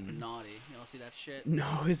account is naughty. You don't see that shit?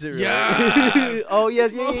 No, is it really? Yes! Oh,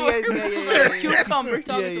 yes, yeah. Cucumber. He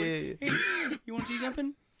talks Yeah, to yeah, me. Hey, you want to see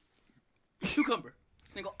something? Cucumber.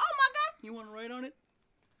 And they go, oh my god. You want to write on it?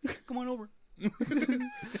 Come on over.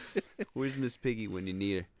 Where's Miss Piggy when you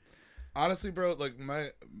need her? Honestly, bro, like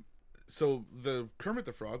so the Kermit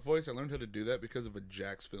the Frog voice, I learned how to do that because of a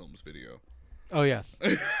Jax Films video. oh yes,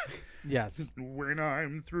 yes. When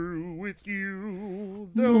I'm through with you,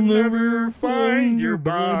 they'll never find your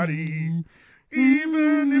body.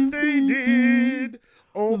 Even if they did,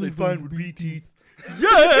 all they'd find would be teeth.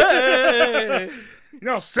 Yeah! You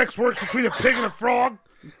know how sex works between a pig and a frog?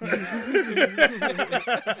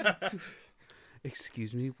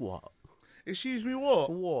 Excuse me, what? Excuse me, what?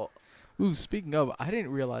 What? Ooh, speaking of, I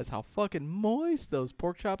didn't realize how fucking moist those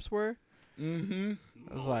pork chops were. Mm-hmm.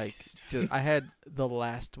 I was like, I had the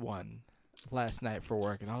last one. last night for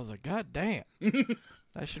work, and I was like, God damn,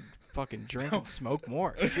 I should fucking drink and smoke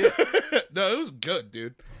more. Shit. No, it was good,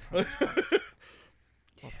 dude.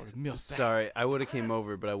 Motherfucker's meal fat. Sorry, I would have came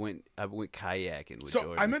over, but I went kayaking with So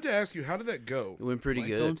Jordan. I meant to ask you, how did that go? It went pretty What are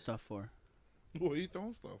you throwing good. stuff for? What are you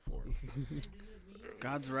throwing stuff for?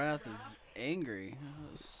 God's wrath is angry.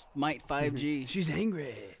 Smite 5G. She's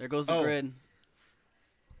angry. There goes the Oh. grid.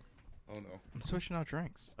 Oh no. I'm switching out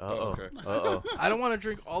drinks. Uh-oh. okay. Uh-oh. I don't want to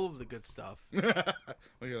drink all of the good stuff. Okay,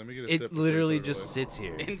 let me get a sip. It before literally you throw it just away. sits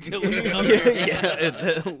here. Until we come yeah,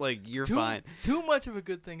 here. yeah, like you're Too, fine. too much of a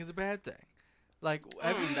good thing is a bad thing. Like,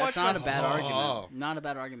 have you That's watched not a my- bad Oh. argument. Not a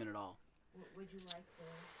bad argument at all. Would you like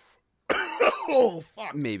to? Oh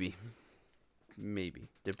fuck. Maybe,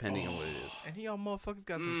 depending on what it is. Any of y'all motherfuckers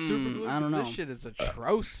got some super glue? I don't 'Cause know. This shit is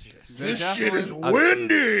atrocious. This There's shit is definitely-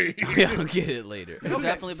 windy. I'll get it later. There's Okay,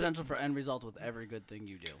 definitely so- potential for end result with every good thing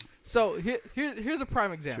you do. So here's a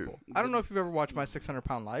prime example. True. I don't know if you've ever watched My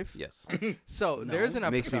 600-Pound Life. Yes, So there's an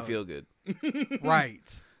episode. makes me feel good.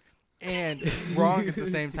 Right. And wrong at the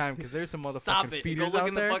same time because there's some Stop motherfucking it. Go feeders look out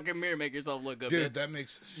in there. the fucking mirror. Make yourself look good, Dude, bitch. that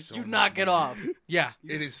makes so You much knock it money. off. Yeah.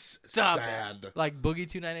 It is Stop it. sad. Like Boogie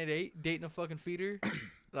 2988 dating a fucking feeder.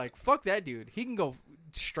 Like, fuck that dude. He can go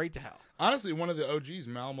straight to hell. Honestly, one of the OGs,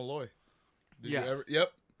 Mal Malloy. Did Yes. you ever?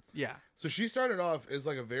 Yep. Yeah. So she started off as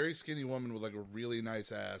like a very skinny woman with like a really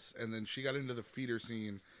nice ass, and then she got into the feeder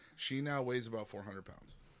scene. She now weighs about 400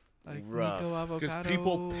 pounds Like Rough. Nico because Avocado.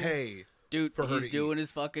 people pay. Dude, For her he's to doing his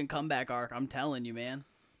fucking comeback arc. I'm telling you, man.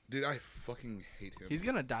 Dude, I fucking hate him. He's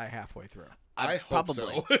gonna die halfway through. I hope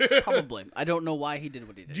probably, so. probably. I don't know why he did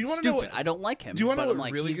what he did. Do you wanna Stupid. know what- I don't like him. do you wanna but know I'm what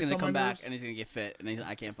like, really he's gets gonna on come my back nerves? and he's gonna get fit, and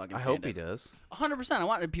I can't fucking. I stand hope he it. does. 100%. I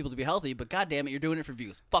want people to be healthy, but goddamn it, you're doing it for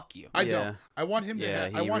views. Fuck you. I Yeah. don't. I want him to.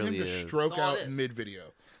 Yeah, I he want him really to is. stroke That's all out it is. mid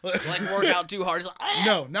video. Like work out too hard. He's like, "Ah!"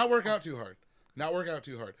 No, not work out too hard. Not work out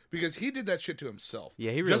too hard. Because he did that shit to himself.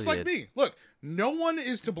 Yeah, he Just really like did. me. Look, no one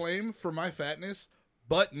is to blame for my fatness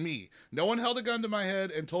but me. No one held a gun to my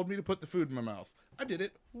head and told me to put the food in my mouth. I did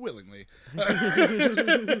it willingly.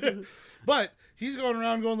 But he's going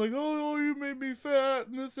around going like, oh, you made me fat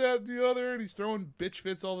and this, that, and the other. And he's throwing bitch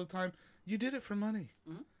fits all the time. You did it for money.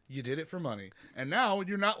 Mm-hmm. You did it for money. And now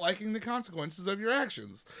you're not liking the consequences of your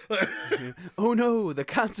actions. Oh no, the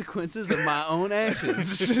consequences of my own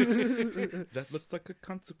actions. That looks like a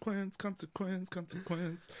consequence.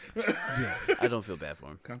 Yes. I don't feel bad for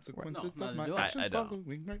him. Consequences No, of neither my do I. actions I don't.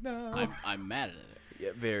 following right now. I'm mad at it. Yeah,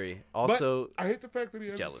 very. But Also, I hate the fact that he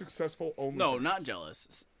has jealous. a successful OnlyFans. No, not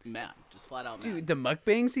jealous. Mad. Just flat out mad. dude, the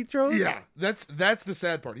mukbangs he throws. Yeah, that's the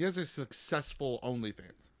sad part. He has a successful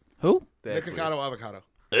OnlyFans. Who? That's weird. Nikocado avocado.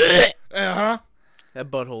 Uh-huh. That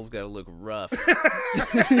butthole's got to look rough.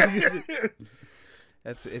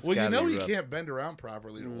 It's Well, you gotta know be he rough. can't bend around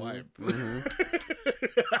properly to wipe.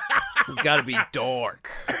 It's got to be dark.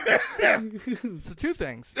 So two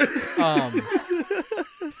things.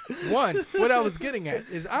 One, what I was getting at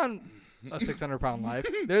is on a 600-pound life,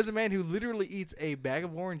 there's a man who literally eats a bag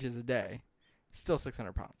of oranges a day, still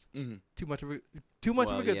 600 pounds. Mhm. Too much of a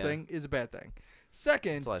Well, good yeah. thing is a bad thing.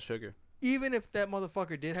 Second, It's a lot of sugar. even if that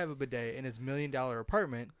motherfucker did have a bidet in his $1 million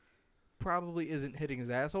apartment, probably isn't hitting his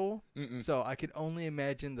asshole. Mm-mm. So I can only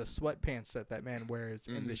imagine the sweatpants that man wears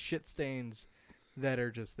and the shit stains that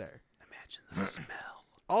are just there. Imagine the smell.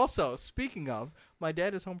 Also, speaking of, my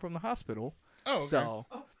dad is home from the hospital. Oh, okay. So,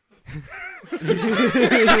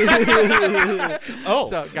 Oh,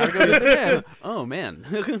 so gotta go visit him. Oh man,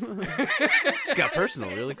 it's got personal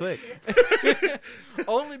really quick.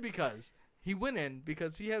 Only because he went in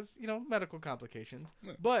because he has, medical complications,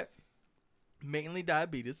 but mainly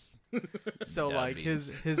diabetes. So like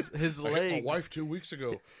his I hit legs. my wife 2 weeks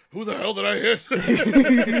ago. Who the hell did I hit?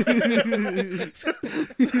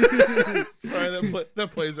 Sorry, that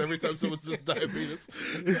plays every time someone says diabetes.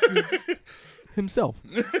 Himself.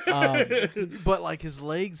 But like his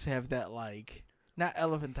legs have that like not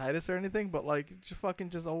elephantitis or anything, but like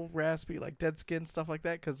just old raspy like dead skin stuff like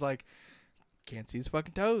that because like can't see his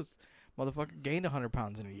fucking toes. Motherfucker gained 100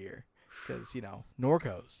 pounds in a year because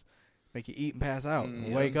Norcos make you eat and pass out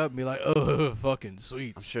and wake up and be like, oh, fucking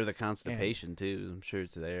sweet. I'm sure the constipation too. I'm sure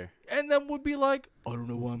it's there. And then would be like, I don't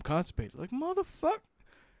know why I'm constipated. Like, motherfucker.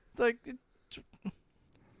 Like,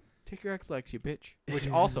 take your ex legs, you bitch. Which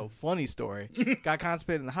also, funny story. Got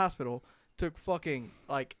constipated in the hospital. Took fucking,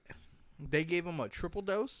 like, they gave him a triple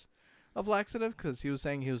dose of laxative because he was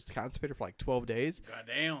saying he was constipated for like 12 days.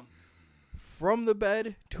 Goddamn. From the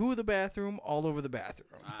bed to the bathroom, all over the bathroom.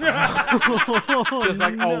 Just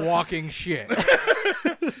like a walking shit.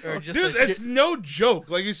 Or just Dude, a that's shit. no joke.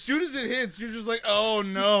 Like, as soon as it hits, you're just like, oh,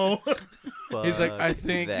 no. He's like, I Fuck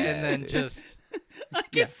think, and that. then just... I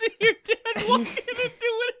can see your dad walking and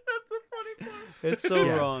do it. That's the funny part. It's so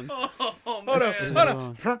Yes. wrong. Oh, Hold man.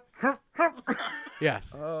 up.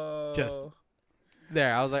 Yes. Oh. Just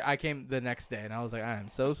there. I was like, I came the next day, and I was like, I am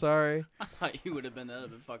so sorry. I thought you would have been. That would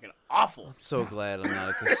have been fucking awful. So glad I'm not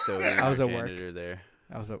a custodian I was or at work. janitor there.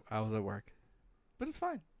 I was at work, but it's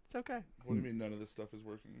fine. It's okay. What do you mean none of this stuff is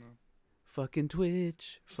working now? Fucking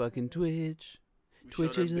Twitch. Fucking Twitch. We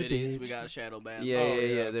Twitch showed our is a biddies, bitch. We got a shadow ban. Yeah, Oh, yeah,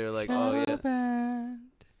 yeah. yeah. They're like, oh, yeah.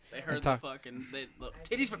 They heard And talk- the fucking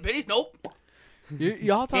titties for biddies. Nope.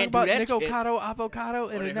 Y'all talk Can't do about that shit. Nicocado avocado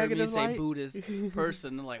Or in they a heard me negative say light. Buddhist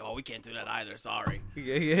person. And like, oh, we can't do that either. Sorry.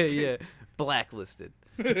 Yeah, yeah, yeah. Blacklisted.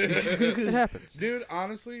 It happens. Dude,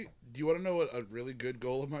 honestly, do you want to know what a really good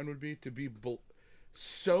goal of mine would be? To be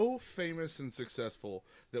so famous and successful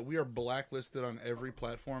that we are blacklisted on every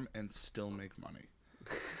platform and still make money.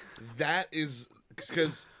 That is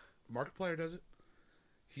because Markiplier does it.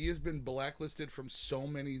 He has been blacklisted from so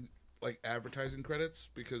many like advertising credits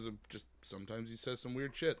because of just sometimes he says some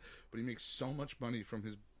weird shit, but he makes so much money from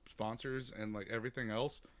his sponsors and like everything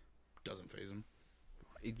else. Doesn't faze him.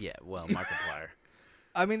 Yeah, well, Markiplier.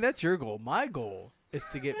 I mean, that's your goal. My goal is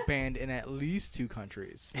to get banned in at least 2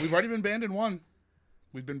 countries. We've already been banned in one.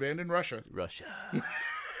 We've been banned in Russia. Russia.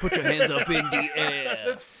 Put your hands up in the air.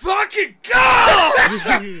 Let's fucking go!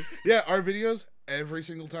 Yeah, our videos every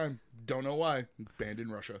single time. Don't know why. Banned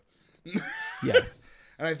in Russia. Yes.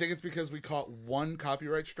 And I think it's because we caught one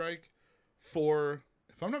copyright strike for,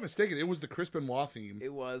 if I'm not mistaken, it was the Chris Benoit theme.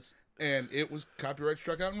 It was. And it was copyright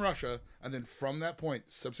struck out in Russia. And then from that point,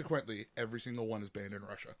 subsequently, every single one is banned in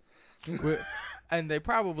Russia. And they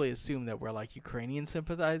probably assume that we're like Ukrainian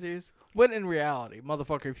sympathizers. When in reality,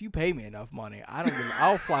 motherfucker, if you pay me enough money,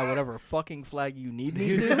 I'll fly whatever fucking flag you need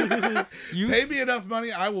me to. Pay me enough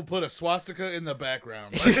money, I will put a swastika in the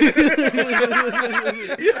background.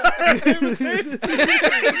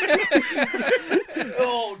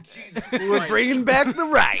 Oh, Jesus Christ. We're bringing back the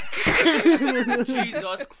Reich.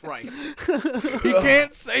 Jesus Christ. He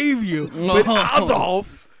can't save you, but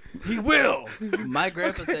Adolf, he will. My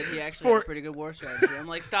grandpa said he actually had a pretty good war strategy. I'm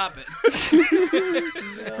like, stop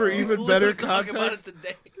it. For even We'll better talk about it context,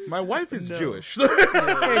 today. my wife is Jewish.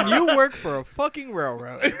 And you work for a fucking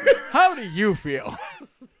railroad. How do you feel?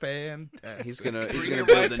 Fantastic. He's gonna Bring build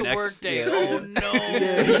it right the to next work day. yeah. Oh, no.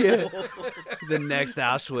 The next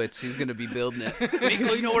Auschwitz. He's gonna be building it.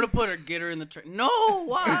 Miko, you know where to put her. Get her in the train. No,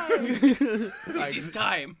 why? It's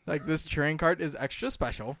time. Like, this train cart is extra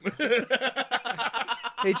special.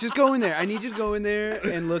 Hey, just go in there. I need you to go in there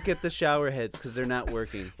and look at the shower heads because they're not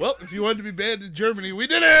working. Well, if you wanted to be banned in Germany, we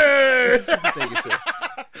did it! Thank you, sir.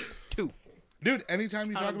 2. Dude, anytime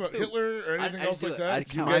you talk about two. Hitler or anything I else do like it. that, I you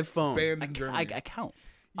count. get My phone. banned I in Germany. count.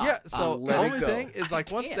 Yeah, so let the it only go. thing is, like,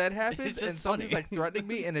 once can't. that happens It's and just somebody's, funny. like, threatening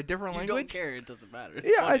me in a different You language, don't care. It doesn't matter. It's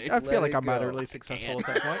yeah, funny. I feel Let like it I'm go. utterly successful at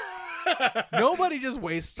that point. Nobody just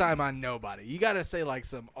wastes time on nobody. You gotta say, like,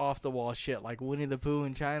 some off-the-wall shit, like Winnie the Pooh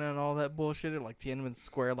in China and all that bullshit, or, like, Tiananmen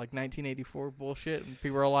Square, like, 1984 bullshit, and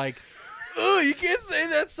people are like, oh, you can't say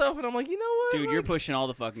that stuff, and I'm like, you know what? Dude, you're pushing all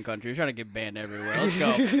the fucking countries. You're trying to get banned everywhere. Let's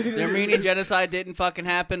go. The Armenian genocide didn't fucking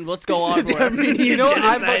happen. Let's go on. You know,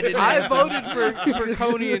 Genocide didn't I voted for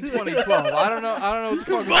Coney in 2012. I don't know what the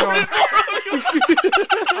fuck is going on.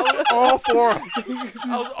 I was all for him.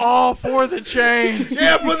 I was all for the change.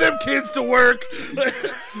 Yeah, put them kids to work.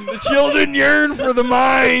 The children yearn for the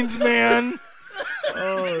mines, man.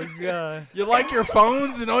 Oh god. You like your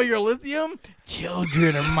phones and all your lithium?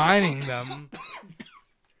 Children are mining them.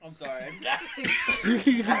 I'm sorry.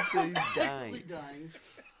 He's dying.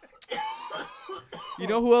 You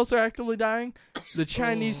know who else are actively dying? The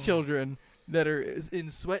Chinese children that are in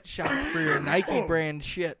sweatshops for your Nike brand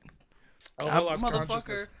shit. Oh, I lost Motherfucker.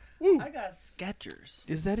 consciousness. I got Skechers.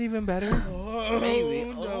 Is that even better? Oh, Maybe.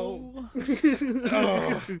 no.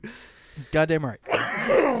 Oh. Goddamn right.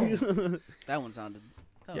 That one sounded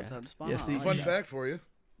spot Yeah, on. see, Fun fact for you.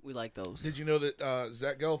 We like those. Did you know that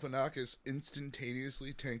Zach Galifianakis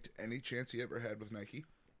instantaneously tanked any chance he ever had with Nike?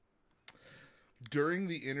 During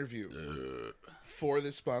the interview for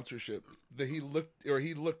this sponsorship, that he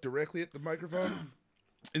looked directly at the microphone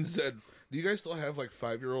and said, "Do you guys still have like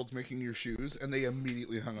 5-year-olds making your shoes?" And they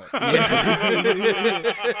immediately hung up.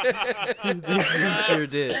 He sure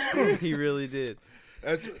did. He really did.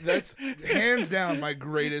 That's hands down my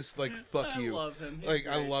greatest like fuck you. I love him. He's Like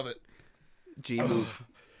I great. love it. G move.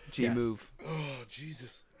 G Yes. move. Oh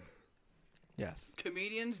Jesus. Yes.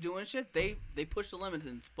 Comedians doing shit, they push the limits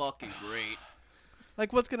and it's fucking great.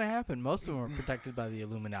 Like, what's gonna happen? Most of them are protected by the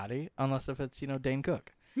Illuminati, unless if it's, Dane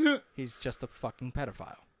Cook. He's just a fucking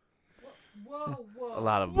pedophile. Whoa, whoa. A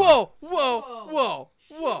lot of Whoa, whoa, whoa,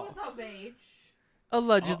 She whoa. was of age.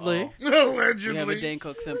 Allegedly. We have a Allegedly. Dane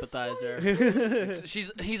Cook sympathizer.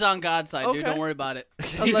 He's on God's side, dude. Okay. Don't worry about it.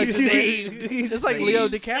 Allegedly. Saved. It's like Leo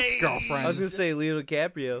He's DiCaprio's saved. girlfriend. I was gonna say Leo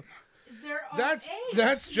DiCaprio. They're all That's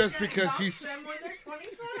age. just You because knock he's. them when they're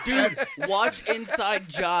 25. Dude, watch Inside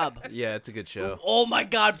Job. Yeah, it's a good show. Oh my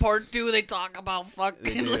God, part 2. They talk about fucking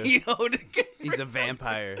They do. Leo DiCaprio. He's a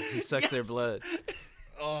vampire. He sucks their blood.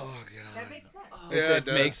 Oh That god. makes sense. Yeah, it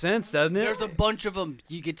That makes does. sense, doesn't it? There's a bunch of them.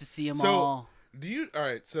 You get to see them So, all. do you? All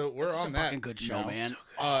right. So we're It's on a that. fucking good show, now.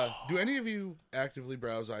 man. Do any of you actively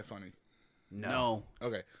browse iFunny? No.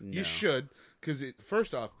 Okay, No. you should, because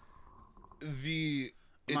first off,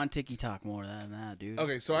 I'm on TikTok more than that, dude.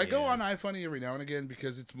 okay. So I go Yeah. on iFunny every now and again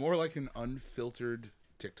because it's more like an unfiltered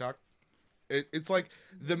TikTok. It's like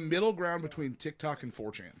the middle ground between TikTok and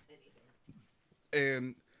 4chan,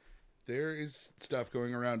 and there is stuff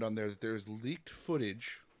going around on there that there's leaked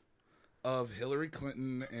footage of Hillary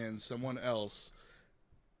Clinton and someone else.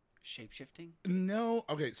 Shape-shifting? No,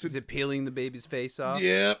 okay. So Is it peeling the baby's face off?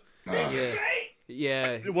 yep. Yeah.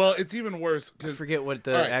 Yeah. Well, it's even worse. I 'Cause- forget what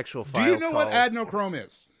the all right, actual Do file's you know what called. adrenochrome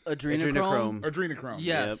is? Adrenochrome? Adrenochrome. Adrenochrome.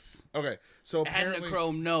 Yes. Okay, so apparently,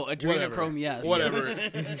 Adrenochrome, no. Adrenochrome, yes. whatever,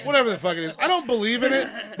 whatever the fuck it is. I don't believe in it,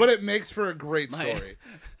 but it makes for a great My- story.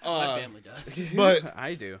 My family does. But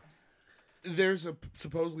I do. there's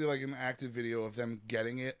supposedly like an active video of them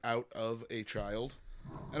getting it out of a child,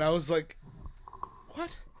 and I was like,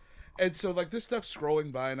 what? And so like this stuff's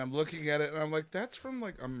scrolling by, and I'm looking at it, and I'm like, that's from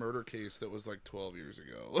like a murder case that was like 12 years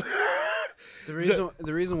ago. The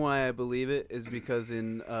reason why I believe it is because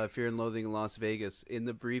in Fear and Loathing in Las Vegas, in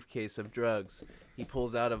the briefcase of drugs, he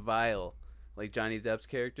pulls out a vial, like Johnny Depp's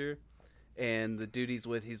character, and the dude he's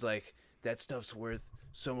with, he's like, that stuff's worth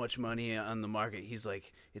so much money on the market. He's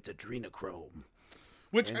like, it's adrenochrome.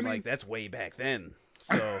 Which And I mean, like that's way back then.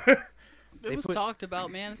 So It was put- talked about,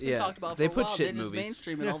 man. It's been Yeah, talked about for they a put while. shit They in just movies.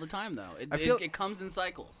 mainstream it all the time, though. I feel- It comes in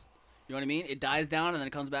cycles. You know what I mean? It dies down and then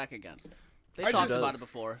it comes back again. They I talked just- about it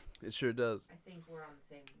before. it sure does. I think we're on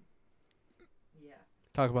the same. Yeah.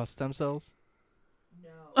 Talk about stem cells.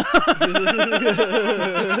 No.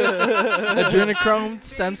 Adrenochrome,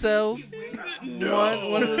 stem cells. No.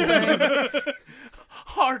 One of the same.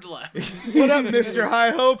 Hard left. what up, Mr.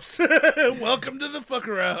 High Hopes? Welcome to the fuck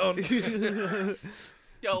around.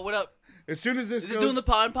 Yo, what up? As soon as this Is goes, it doing the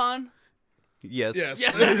pon? Yes. yes.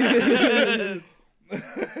 Yeah.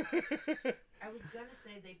 I was gonna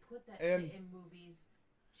say they put that And- shit in movies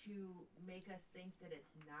to make us think that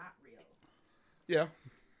it's not real. Yeah.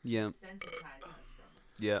 Yeah. Sensitize us from it.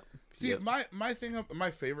 Yeah. See, Yep. my thing,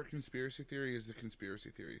 my favorite conspiracy theory is the conspiracy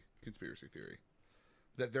theory.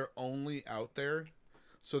 That they're only out there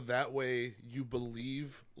so that way you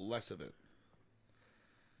believe less of it.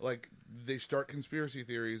 Like they start conspiracy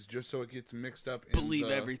theories just so it gets mixed up in Believe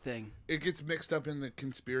everything. It gets mixed up in the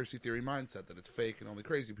conspiracy theory mindset that it's fake and only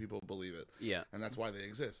crazy people believe it. Yeah. And that's why they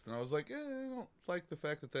exist. And I was like, I don't like the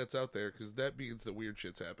fact that that's out there because that means that weird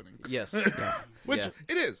shit's happening. Yes. Which Yeah.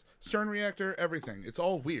 it is. CERN reactor, everything. It's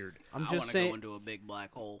all weird. I'm I just want to saying. go into a big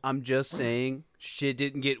black hole. I'm just saying, shit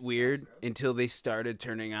didn't get weird until they started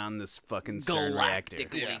turning on this fucking CERN reactor.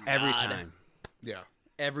 Galactically Yeah. Every God. time. Yeah.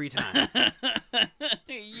 Every time.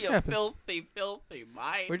 You Happens. filthy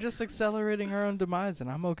mind. We're just accelerating our own demise,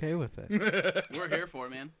 and I'm okay with it. We're here for it,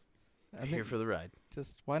 man. I mean, Here for the ride.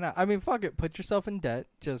 just why not? I mean, fuck it. Put yourself in debt.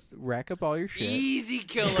 Just rack up all your shit. Easy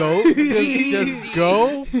killer. Go. Just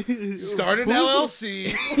go. Start an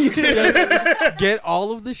LLC. Get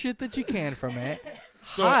all of the shit that you can from it.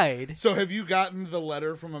 So- Hide. So have you gotten the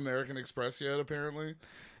letter from American Express yet, apparently?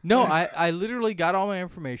 No, I literally got all my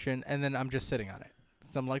information, and then I'm just sitting on it.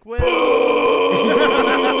 So I'm like, well.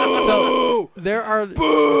 So there are.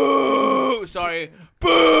 Boo! Sorry.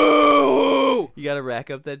 Boo! You gotta rack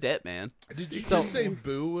up that debt, man. Did you So- just say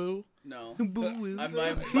boo-woo? No. Boo. My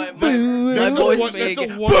That's a voice one- may that's a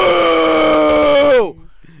get- one- Boo!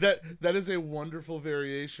 That is a wonderful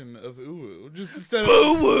variation of ooh-woo. Just instead of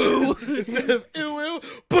Boo-woo! instead of ooh-woo,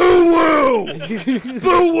 boo-woo!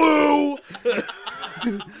 Boo-woo!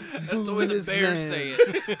 That's the way the This bears man. say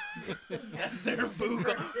it. That's their boo.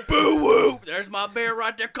 Boo-woo! There's my bear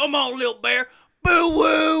right there. Come on, little bear.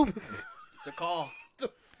 Boo-woo! It's the call.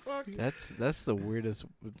 That's the weirdest.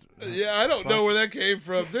 Yeah, I don't know where that came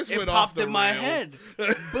from. This It went off popped the in my rails.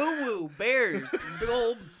 head. Boo-woo, bears. Big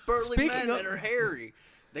old burly Speaking men of- that are hairy.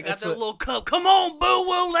 They got That's their what- little cub. Come on,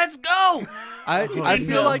 boo-woo, let's go! I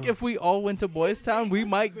feel no. like if we all went to Boys Town, we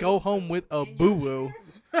might go home with a boo woo.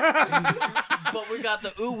 But we got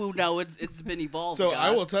the ooh-woo now. It's been evolved. So God.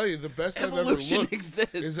 I will tell you, the best I've ever Evolution looked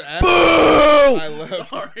exists. is after I left.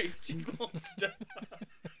 Sorry, she won't stop.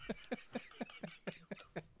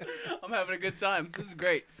 I'm I'm having a good time. This is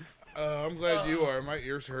great. I'm glad you are. My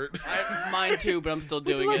ears hurt. Mine too, but I'm still Would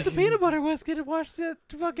doing you like it. some peanut butter whiskey to wash the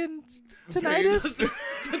fucking tinnitus?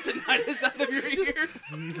 The tinnitus out of your ears.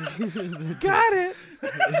 Got it.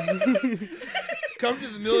 Come to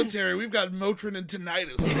the military. We've got Motrin and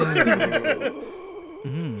tinnitus.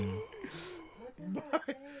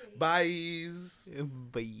 Byes.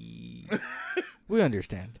 Bye. We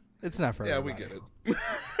understand. It's not for Yeah, we everybody. get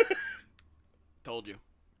it. Told you.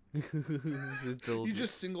 You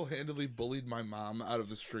just single-handedly bullied my mom out of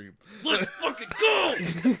the stream. Let's fucking go!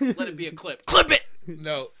 Let it be a clip. Clip it!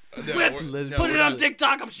 No. Whips! Let it Put be. it on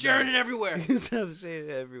TikTok. I'm sharing it everywhere. Stop saying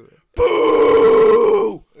it everywhere.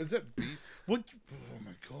 Boo! Is that beast? What? Oh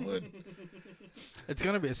my god! It's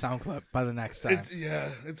gonna be a sound clip by the next time.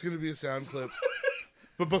 It's gonna be a sound clip.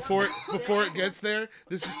 But before it gets there,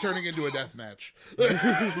 this is turning into a death match.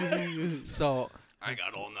 So I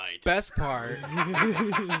got all night. best part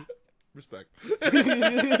Respect.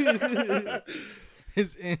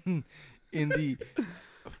 is in the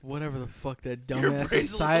whatever the fuck that Your dumbass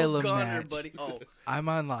brain's a little asylum gone match. there, buddy. Oh, I'm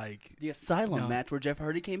on like the asylum No. match where Jeff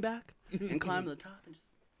Hardy came back and climbed to the top. And just...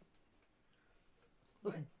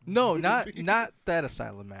 no, not that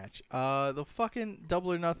asylum match. The fucking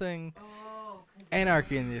Double or Nothing,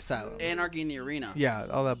 Anarchy in the Asylum. Anarchy in the Arena. Yeah,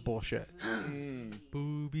 all that bullshit.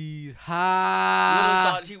 Boobies, Little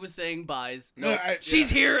ha. thought he was saying buys. No, No, she's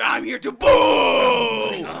here. I'm here to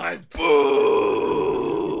boo.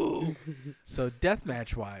 Boo. So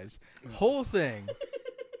deathmatch wise, whole thing,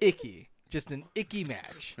 icky. Just an icky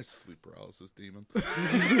match. My sleep paralysis demon.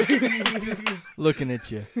 Looking at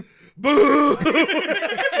you. Boo!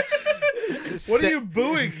 What Se- are you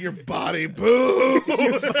booing? Your body. Boo!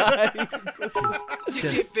 You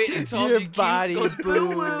keep fitting until Your you keep body's goes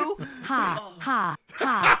boo. boo. Ha, ha,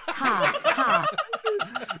 ha, ha, ha.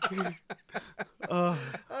 Oh,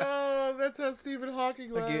 that's how Stephen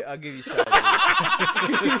Hawking laughed. I'll give you side.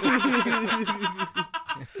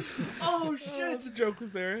 Oh shit! The joke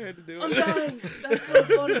was there. I had to do I'm it. dying. That's so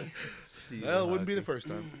funny. Well, it wouldn't be the first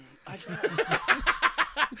time. I tried.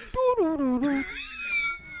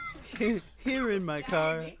 Here in my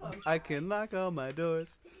car, I can lock all my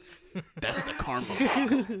doors. That's the carnival.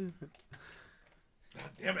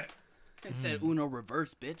 Damn it. It said Uno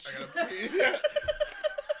reverse, bitch.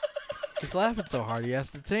 He's laughing so hard he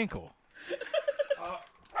has to tinkle.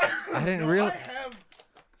 I didn't realize.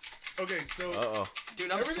 Okay, so Uh-oh. Dude,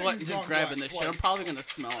 I'm Everything's sweating just gone grabbing black this shit. I'm twice. probably gonna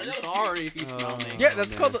smell it. I'm sorry if you smell me. Yeah,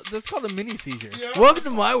 that's man. called a mini seizure. Yeah. Welcome to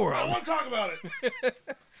my I world. want to talk about it.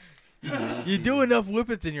 You do enough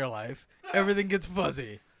whippets in your life, everything gets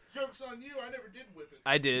fuzzy. Joke's on you. I never did whip it.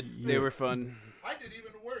 I did. They were fun. I did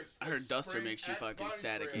even worse. I heard Duster makes you fucking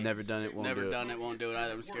staticky. Never done it. Won't Never do it. done it, won't do it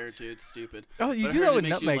either. I'm scared too. It's stupid. Oh, you But I do heard that it with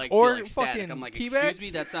makes you, nutmeg like, or feel like static. fucking I'm like, tea excuse bags. me,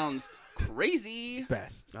 that sounds crazy.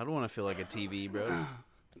 Best. I don't want to feel like a TV, bro.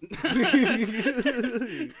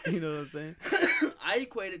 You know what I'm saying? I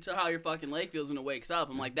equate it to how your fucking leg feels when it wakes up.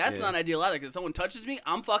 I'm like, that's Yeah. not ideal either. Because if someone touches me,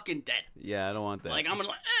 I'm fucking dead. Yeah, I don't want that. Like I'm gonna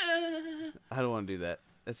like. I don't want to do that.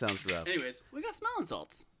 That sounds rough. Anyways, we got smelling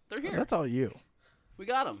salts. They're here. That's all you. We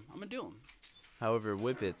got them. I'm gonna do them. However,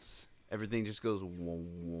 whippets, everything just goes.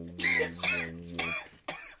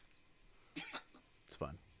 It's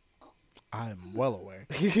fun. I'm well aware.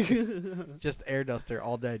 Just air duster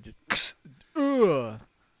all day. Just. Ugh.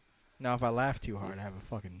 Now, if I laugh too hard, I have a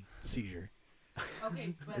fucking seizure.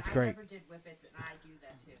 Okay, but It's I great. never did whippets, and I do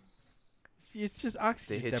that too. It's just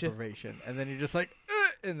oxygen hit ya? deprivation, and then you're just like,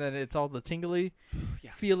 and then it's all the tingly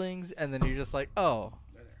Yeah. feelings, and then you're just like, oh,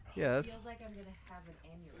 yeah, It that's, feels like I'm gonna have an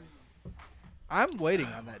aneurysm. I'm waiting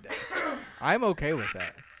on that day. I'm okay with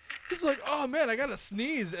that. It's like, oh man, I gotta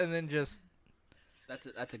sneeze, and then just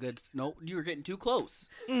That's a good. No, you were getting too close.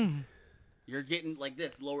 mm. You're getting like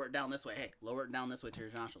this. Lower it down this way. Hey, lower it down this way to your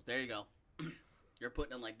nostrils. There you go. You're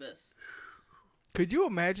putting it like this. Could you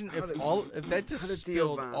imagine if that just how did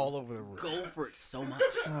spilled Theo all over the room? Go for it so much.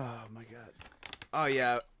 Oh my god. Oh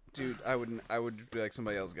yeah, dude. I would be like,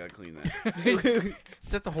 somebody else got to clean that.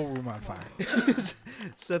 Set the whole room on fire.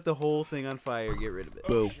 Set the whole thing on fire. Get rid of it.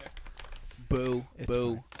 Boo. Boo. It's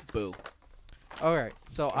Boo. Boo. All right,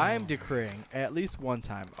 so I am decreeing at least one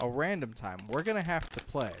time, a random time, we're gonna have to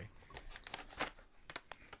play.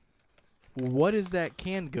 What is that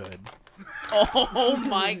canned good? Oh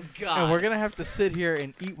my god. And we're gonna have to sit here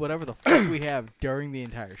and eat whatever the fuck we have during the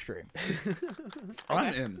entire stream.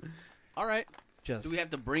 I'm in. All right. Just Do we have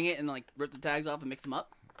to bring it and like rip the tags off and mix them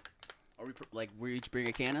up? Or we each bring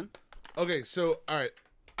a cannon? Okay, so, alright.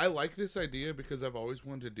 I like this idea because I've always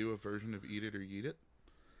wanted to do a version of Eat It or Yeet It.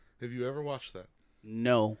 Have you ever watched that?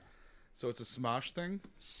 No. So it's a Smosh thing?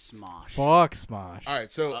 Smosh. Fuck Smosh. All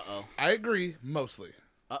right, so Uh-oh. I agree mostly.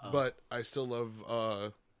 Uh-oh. But I still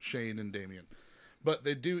love Shane and Damien. But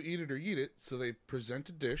they do eat it or eat it, so they present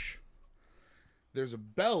a dish. There's a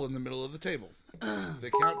bell in the middle of the table.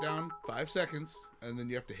 They count down 5 seconds, and then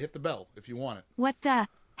you have to hit the bell if you want it. What the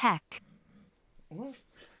heck?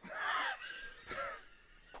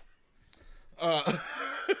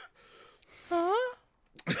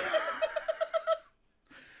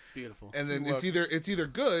 Beautiful. And then it's either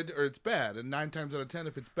good or it's bad. And 9 times out of 10,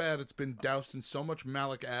 if it's bad, it's been doused in so much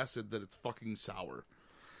malic acid that it's fucking sour.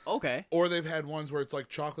 Okay. Or they've had ones where it's like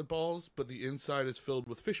chocolate balls, but the inside is filled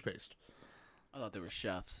with fish paste. I thought they were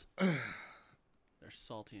chefs. They're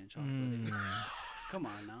salty and chocolatey. Come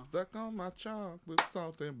on now. Suck on my chocolate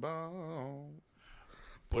salty balls.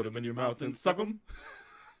 Put them in your mouth and suck them.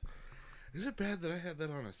 Is it bad that I had that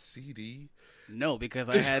on a CD? No, because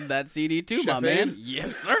I had that CD too, my Chef man. Abe?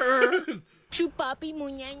 Yes, sir. Chupapi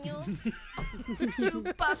muñeño.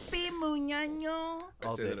 Chupapi muñeño.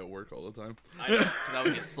 I say that at work all the time. I know, because I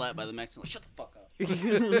would get slapped by the Mexicans. Like, shut the fuck up.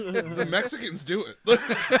 The Mexicans do it.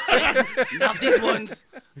 Not these ones.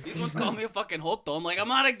 These ones call me a fucking joto. I'm like, I'm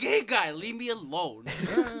not a gay guy. Leave me alone.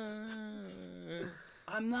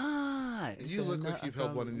 I'm not. You look like you've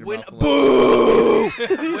held one in your When mouth.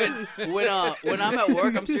 when I'm at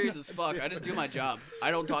work, I'm serious as fuck. I just do my job.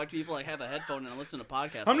 I don't talk to people. I have a headphone and I listen to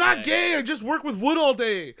podcasts. I'm all not day. gay. I just work with wood all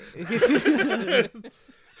day. He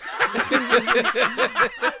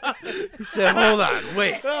said, "Hold on,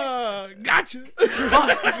 wait." Gotcha.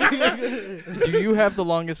 Do you have the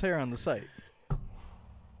longest hair on the site?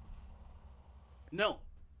 No,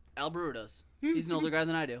 Al Brewer does. He's an older guy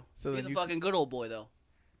than I do. So He's then a fucking good old boy though.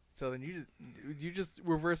 So then you just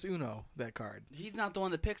reverse Uno that card. He's not the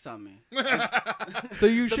one that picks on me. So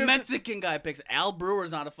you The should. Mexican guy picks. Al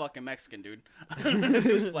Brewer's not a fucking Mexican, dude. He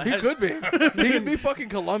could be. He could be fucking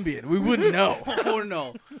Colombian. We wouldn't know. Oh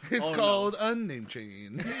no. It's Oh, called unnamed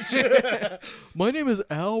change. My name is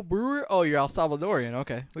Al Brewer. Oh, you're El Salvadorian.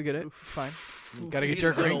 Okay, we get it. Fine. Gotta get He's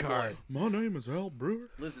your a good green old card. My name is Al Brewer.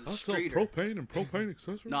 Listen, I sell streeter. propane and propane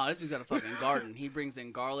accessories. No, this dude's got a fucking garden. He brings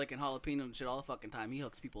in garlic and jalapeno and shit all the fucking time. He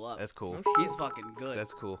hooks people up. That's cool. He's fucking good.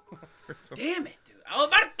 That's cool. Damn it, dude.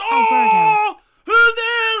 Alberto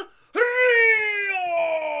del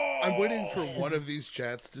Rio! I'm waiting for one of these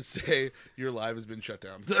chats to say your live has been shut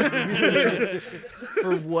down.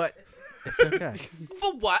 For what? It's okay.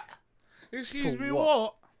 For what? Excuse For me,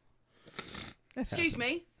 what? Excuse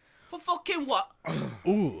me? For fucking what?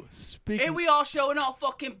 Ooh, speaking. Here we are showing our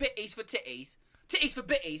fucking bitties for titties. Titties for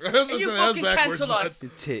bitties. That's And you what sounds fucking backwards, cancel us.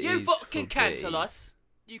 Titties You fucking for cancel bitties. us.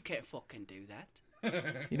 You can't fucking do that.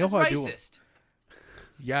 You know That's how I do. racist.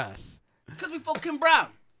 Yes. Because we fucking brown.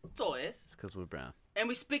 That's all it is. It's because we're brown. And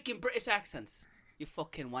we speak in British accents. You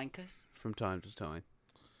fucking wankers. From time to time.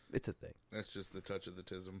 It's a thing. That's just the touch of the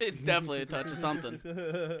tism. It's definitely a touch of something.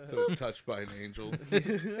 So touched by an angel.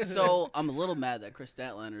 So I'm a little mad that Chris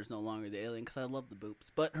Statlander is no longer the alien because I love the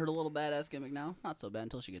boops. But her little badass gimmick now, not so bad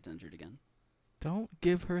until she gets injured again. Don't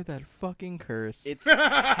give her that fucking curse. It's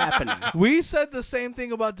happening. We said the same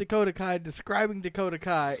thing about Dakota Kai, describing Dakota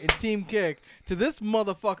Kai in Team Kick to this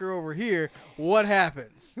motherfucker over here. What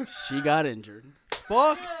happens? She got injured.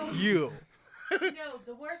 Fuck you. No,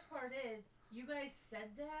 the worst part is you guys said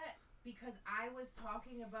that because I was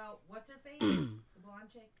talking about what's her face, the blonde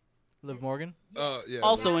chick. Liv Morgan? Yeah.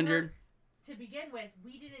 Also Never- injured. To begin with,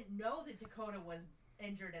 we didn't know that Dakota was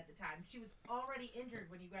injured at the time. She was already injured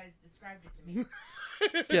when you guys described it to me.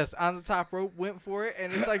 Just on the top rope, went for it,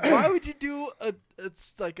 and it's like, why would you do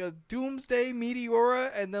it's like a Doomsday Meteora,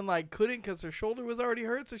 and then like couldn't because her shoulder was already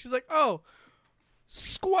hurt, so she's like, oh,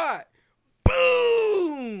 squat,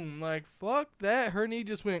 boom, like fuck that, her knee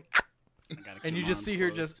just went, and you just see her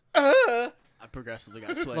just, I progressively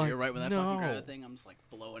got sweatier Like, right when that no. fucking grabbed the thing. I'm just like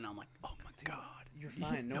blowing. I'm like, oh my god. You're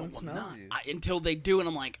fine. No, one I'm smells not. you. Until they do, and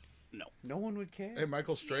I'm like, no. No one would care. Hey,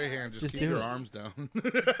 Michael Strahan, just Just keep do your it. arms down.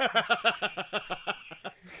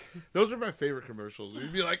 Those are my favorite commercials.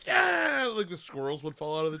 You'd be like, yeah, like the squirrels would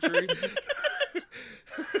fall out of the tree.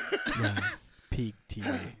 yes, peak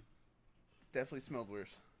TV. Definitely smelled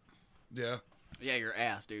worse. Yeah. Yeah, your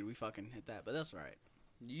ass, dude. We fucking hit that, but that's all right.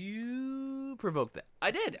 You provoked that.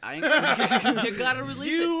 I did. You gotta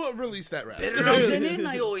release it. You released that rap. Better out than in,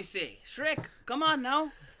 I always say. Shrek, come on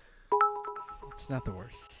now. It's not the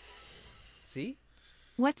worst. See?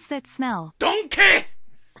 What's that smell? Donkey!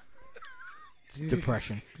 It's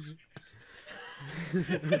depression.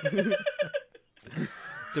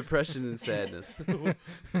 Depression and sadness.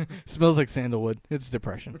 Smells like sandalwood. It's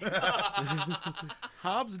depression.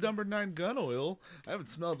 Hobbs number 9 gun oil. I haven't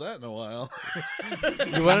smelled that in a while.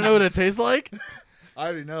 You want to know what it tastes like? I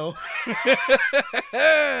already know.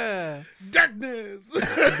 Darkness.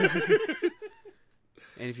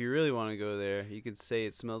 And if you really want to go there, you could say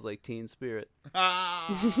it smells like Teen Spirit. Boom.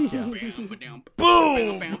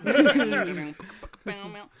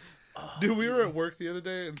 Dude, we were at work the other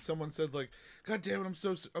day, and someone said, like, "God damn it, I'm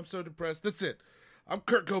so depressed." That's it. I'm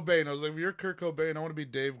Kurt Cobain. I was like, if you're Kurt Cobain, I want to be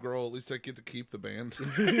Dave Grohl. At least I get to keep the band.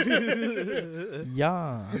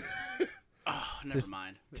 Yeah. Oh, never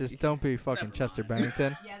mind. Just don't be fucking Never Chester mind.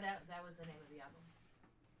 Bennington. Yeah, that was the name of the album.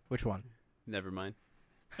 Which one? Never mind.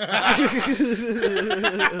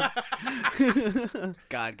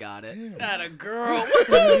 God got it. Not a girl.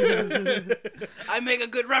 I make a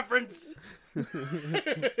good reference. On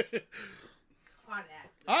accident.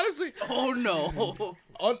 Honestly, Oh no.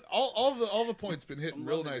 all the points been hitting I'm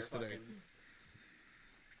real loving nice your today. fucking-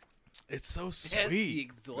 It's so That's the sweet.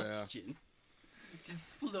 exhaustion. Just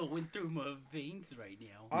flowing through my veins right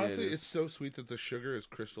now. Honestly, Yeah, it is. it's so sweet that the sugar is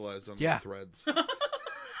crystallized on Yeah. the threads.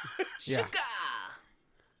 Yeah. Sugar.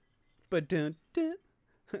 But dun, dun.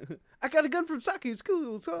 I got a gun from Saki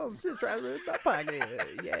School, so I was just right in my pocket.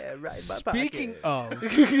 Yeah, right in my Speaking pocket.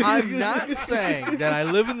 of, I'm not saying that I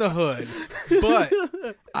live in the hood, but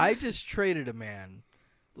I just traded a man.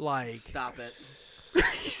 Like, Stop it.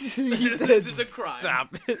 He said, This is a crime.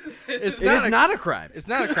 Stop it. it's It is not a crime. It's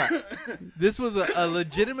not a crime. This was a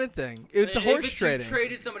legitimate thing. It's a If horse you trading.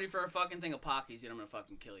 traded somebody for a fucking thing of Pockies, I'm gonna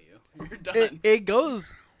fucking kill you. You're done. It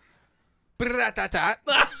goes.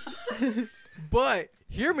 But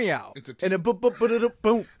hear me out. It's a And a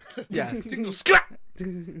boom. Yes. tingle sklat.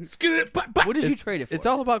 Skit, pop, pop. What did you trade it for? It's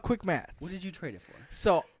all about quick math. What did you trade it for?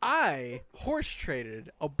 So I horse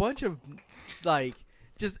traded a bunch of like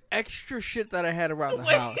just extra shit that I had around the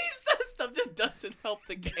Wait, house. he says stuff just doesn't help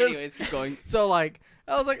the game. Anyways, keep going. So like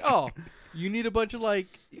I was like, oh, you need a bunch of like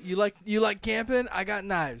you like camping? I got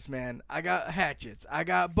knives, man. I got hatchets. I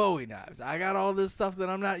got Bowie knives. I got all this stuff that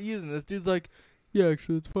I'm not using. This dude's like, yeah,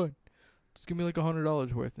 actually, it's fine. Just give me like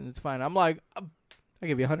 $100 worth, and it's fine. I'm like, I'll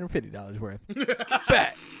give you $150 worth.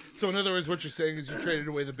 Bet. So in other words, what you're saying is you traded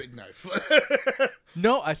away the big knife.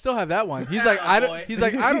 No, I still have that one. He's like, I Attaboy. don't. He's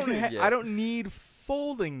like, I don't. Yeah. I don't need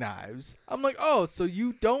folding knives. I'm like, oh, so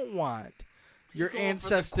you don't want your going for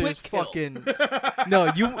the ancestors quick kill. fucking?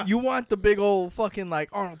 No, you want the big old fucking like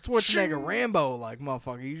Arnold Schwarzenegger Rambo like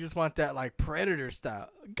motherfucker. You just want that like Predator style.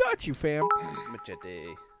 Got you, fam.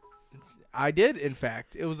 Machete. I did, in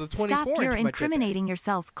fact. It was a 24 Stop, you're inch machete. incriminating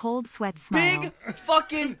yourself. Cold sweat smile. Big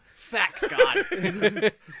fucking facts, God.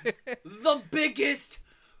 The biggest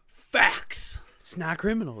facts. It's not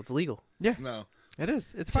criminal. It's legal. Yeah, No. it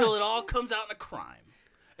is. It's fine. Till it all comes out in a crime.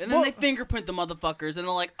 And then Well- they fingerprint the motherfuckers and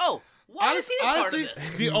they're like, oh, why is he a Honestly, part of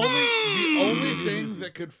this? the only thing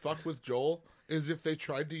that could fuck with Joel is if they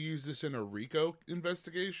tried to use this in a RICO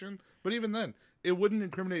investigation. But even then, it wouldn't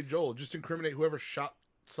incriminate Joel. Just incriminate whoever shot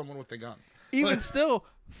someone with a gun. Even still,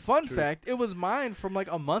 fun fact, it was mine from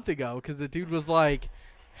like a month ago because the dude was like,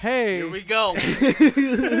 hey. Here we go.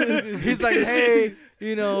 He's like, hey,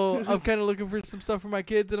 you know, I'm kind of looking for some stuff for my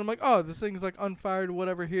kids. And I'm like, oh, this thing's like unfired,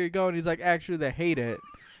 whatever. Here you go. And he's like, actually, they hate it.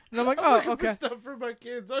 And I'm like, I'm oh, looking okay. for stuff for my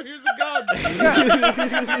kids. Oh, here's a gun.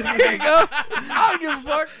 Here you go. I don't give a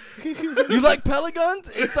fuck. You like pellet guns?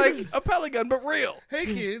 It's like a pellet gun, but real. Hey,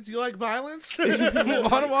 kids, you like violence? Want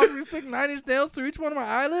to watch me stick 9-inch nails through each one of my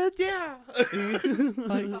eyelids? Yeah.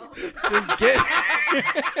 Like, just get.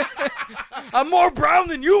 I'm more brown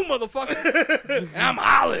than you, motherfucker. And I'm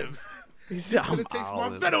olive. I'm Gonna taste more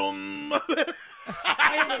olive. venom.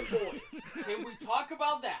 Island Boys. Can we talk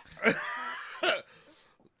about that?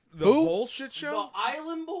 The Who? whole shit The show?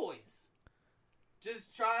 Island Boys.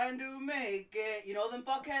 Just trying to make it. You know them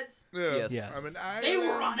fuckheads? Yeah. Yes. I'm an They island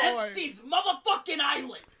were on boy. Epstein's motherfucking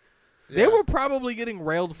island. They were probably getting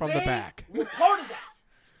railed from the They back. were part of that.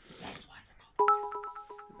 That's why they're called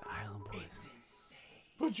Island Boys. It's insane.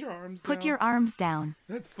 Put your arms Put down. your arms down.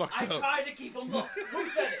 That's fucked I up. tried to keep them low. Who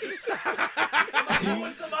said it? Am I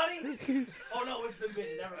fooling somebody? Oh no, it's been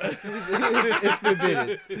bitten. Never mind. It's been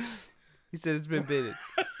bidded. He said it's been bidded.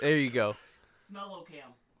 There you go. Smell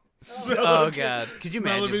cam. Oh god. Could you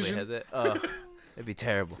imagine if we Smell-o-vision. had that? Oh, it'd be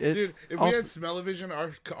terrible. Dude, if we Also- had smell-o-vision,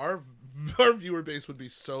 our viewer base would be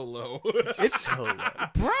so low. It's so low.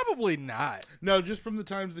 Probably not. No, just from the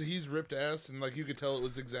times that he's ripped ass and like you could tell it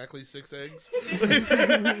was exactly 6 eggs.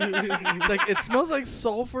 It's like it smells like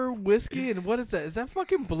sulfur whiskey, and what is that? Is that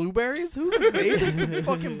fucking blueberries? Who's vaping some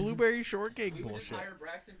fucking blueberry shortcake We would just bullshit? hire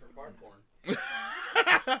Braxton for fart porn.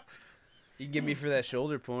 You can get me for that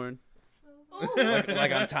shoulder porn.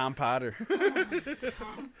 like I'm Tom Potter.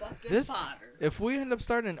 This, Potter. if we end up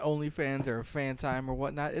starting an OnlyFans or a fan time or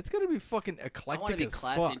whatnot, it's gonna be fucking I want eclectic to be as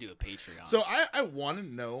classy fuck. and do a Patreon. So I want to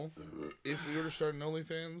know if we were to start an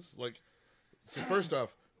OnlyFans. Like, so first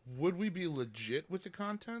off, would we be legit with the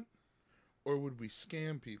content, or would we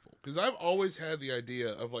scam people? Because I've always had the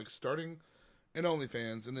idea of like starting an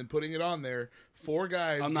OnlyFans and then putting it on there. 4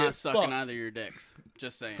 guys. I'm get not sucking fucked. either of your dicks.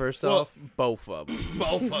 Just saying. First Well- off, both of them.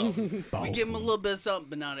 Both of them. we give him a little bit of something,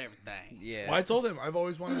 but not everything. Yeah. Well, I told him I've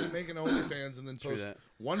always wanted to make an OnlyFans and then True post that.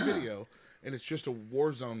 one video, and it's just a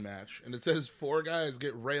Warzone match, and it says 4 guys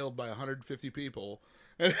get railed by 150 people.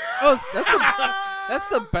 Oh, that's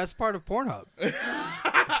the best part of Pornhub.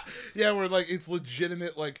 Yeah, where like it's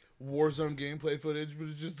legitimate like Warzone gameplay footage, but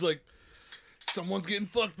it's just like someone's getting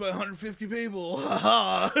fucked by 150 people.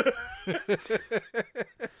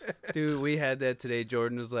 Dude, we had that today.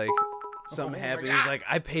 Jordan was like, something happened. He's like,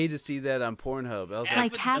 I paid to see that on Pornhub. I was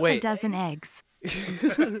Like half a wait. dozen eggs.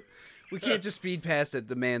 We can't just speed past it.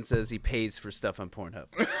 The man says he pays for stuff on Pornhub.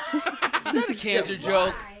 Is that a cancer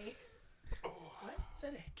joke? Why? Is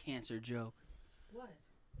that a cancer joke? What?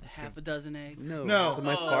 Half a dozen eggs? No. It's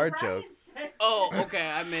my Oh. fart Ryan joke. said- Oh, okay.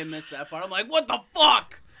 I may have missed that part. I'm like, what the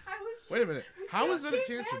fuck? I was Wait a minute. How is that a can't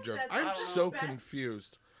cancer ask joke? that. I'm I don't so know.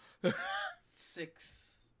 confused. 6,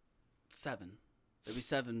 7. There'd be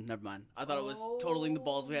 7. Never mind. I thought it was totaling the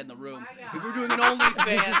balls we had in the room. my If we were doing an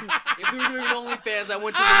OnlyFans, I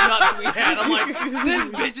went to the nuts we had. I'm like, this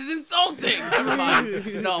bitch is insulting. Never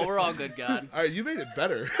mind. No, we're all good, God. All right, you made it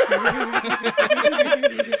better.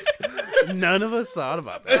 None of us thought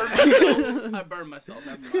about that. I burned myself.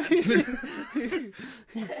 Never mind.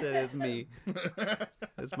 He said it's me.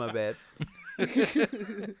 That's my bad.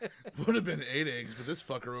 Would have been 8 eggs, but this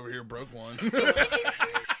fucker over here broke one.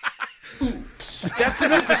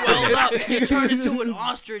 Swelled up. It turned into an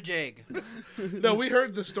ostrich egg. No, we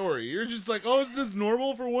heard the story. You're just like, oh, isn't this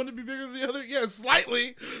normal for one to be bigger than the other? Yeah,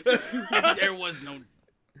 slightly. There was no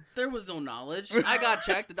knowledge. I got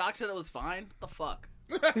checked. The doctor said it was fine. What the fuck?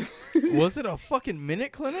 Was it a fucking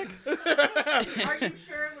minute clinic? Are you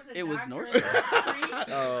sure it was a It was doctor North and Shore. not a priest?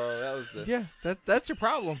 Oh, that was the. Yeah, that's your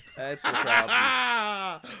problem. That's the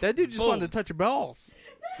problem. That dude just wanted to touch your balls.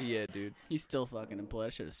 Yeah, dude. He's still fucking employed. I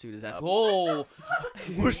should have sued his ass. Whoa,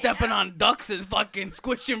 we're stepping on ducks and fucking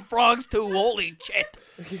squishing frogs too. Holy shit!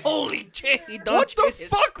 Holy shit! He done What the shit.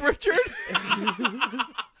 fuck, Richard?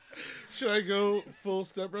 Should I go full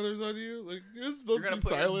Step Brothers on you? Like, you're supposed You're to gonna be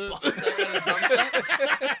put silent. your balls in a drum set?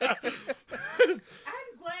 I'm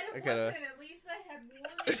glad it I gotta- wasn't. At least I had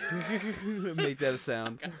warning. Make that a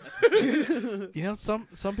sound. You know, some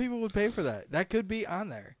people would pay for that. That could be on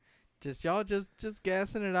there. Just y'all just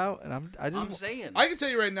gassing it out, and I'm saying. I can tell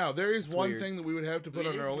you right now, there is one weird. thing that we would have to put It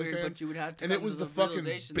on our is weird, OnlyFans, but you would have to and it come was to the the fucking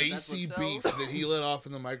realization that that's bassy what beat sells. that he let off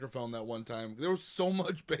in the microphone that one time. There was so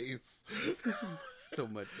much bass. So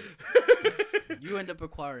much. You end up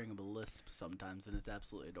acquiring a lisp sometimes, and it's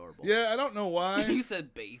absolutely adorable. Yeah, I don't know why. You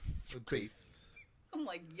said beef. Bass. I'm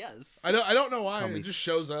like, yes. I don't know why. Call me It just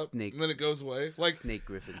shows up Snake. and then it goes away. Like, Snake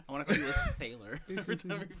Griffin. I want to call you a Thaler. Every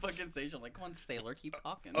time you fucking say shit, I'm like, come on, Thaler, keep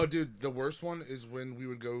talking. oh, dude, the worst one is when we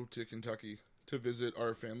would go to Kentucky to visit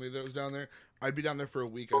our family that was down there. I'd be down there for a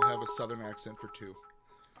week. I'd have a southern accent for 2.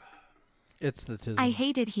 It's the tism. I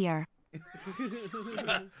hate it here.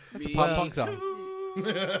 That's a pop punk song.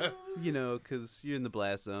 You know, because you're in the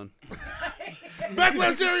blast zone.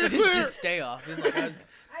 Backlash area It's clear. just stay off. He's like, I was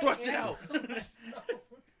thrust it am out. so much so.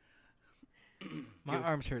 My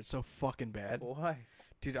arms hurt so fucking bad. Why?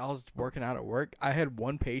 Dude, I was working out at work. I had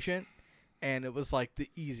one patient, and it was like the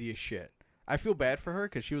easiest shit. I feel bad for her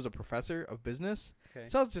because she was a professor of business. Okay.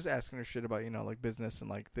 So I was just asking her shit about, like business and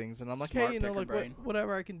like things. And I'm like, Smart, hey, pick her like brain.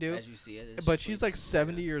 whatever I can do. As you see it. it's But just she's like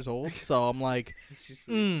 70 years old. So I'm like, It's just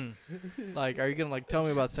like, are you going to like tell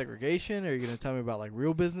me about segregation? Or are you going to tell me about like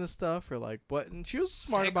real business stuff? Or like what? And she was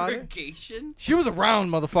smart about it. Segregation? She was around,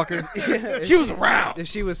 motherfucker. Yeah, She was around. If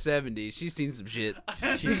she was 70, she's seen some shit.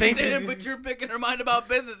 She's saying saying, but you're picking her mind about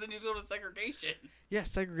business and you go to segregation. Yeah,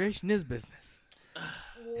 segregation is business.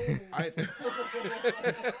 I,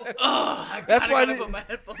 I That's why gotta the- put my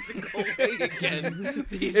headphones and go away again.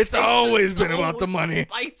 These It's things are always been so about the money.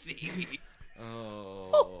 Spicy.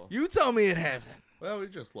 oh. You tell me it hasn't. Well, we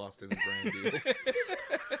just lost any brand deals.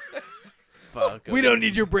 Fuck. We don't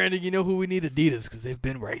need your branding. You know who we need? Adidas, because they've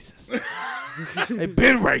been racist. They've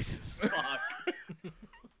been racist. Fuck.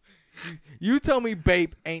 You tell me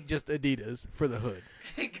Bape ain't just Adidas for the hood.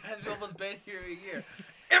 Hey guys, we've almost been here a year.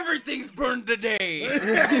 Everything's burned today.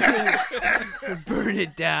 Burn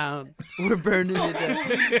it down. We're burning it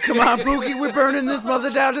down. Come on, Pookie, we're burning this mother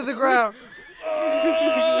down to the ground.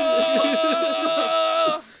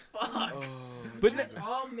 But You guys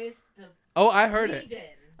all missed the I heard it. lead-in.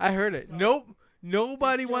 I heard it. Nope.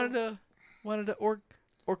 Nobody wanted to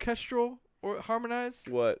orchestral or harmonize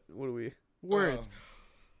What do we? words.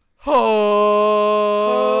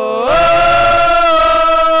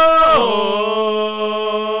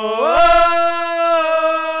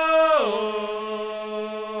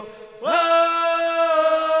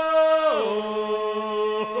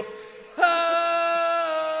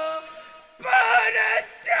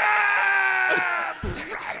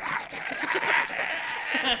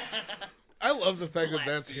 I love the fact that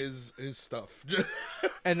that's his stuff.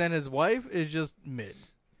 And then his wife is just mid.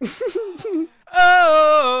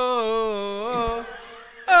 Oh.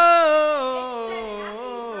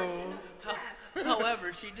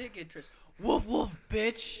 However, she did get Trish. Woof woof,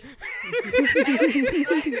 bitch.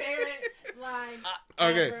 My favorite line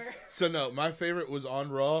Okay, ever. so no, my favorite was on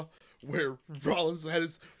Raw where Rollins had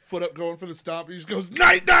his foot up going for the stomp. He just goes,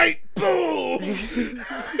 night, night, boom!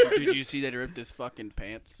 Did you see that he ripped his fucking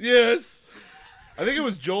pants? Yes. I think it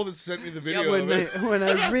was Joel that sent me the video of it. When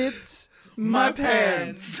I ripped my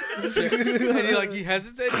pants. And he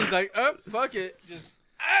hesitates. He's like, oh, fuck it. Just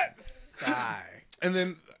sigh. And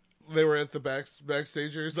then they were at the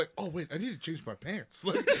backstage here. He's like, oh, wait, I need to change my pants.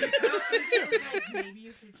 Like, Maybe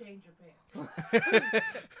you should change your pants.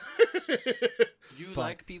 You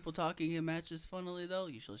like people talking in matches, funnily, though?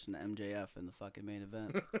 You should listen to MJF in the fucking main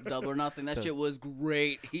event. Double or Nothing. That shit was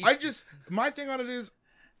great. my thing on it is,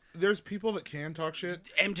 there's people that can talk shit.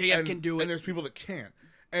 MJF can do it. And there's people that can't.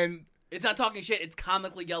 And It's not talking shit. It's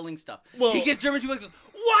comically yelling stuff. Well- He gets German people and goes,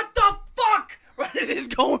 what the fuck? Right as he's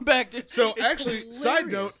going back to... so, It's actually, side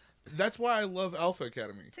note, hilarious. that's why I love Alpha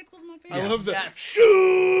Academy. Tickles my face. I love the Yes.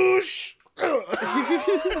 shoosh.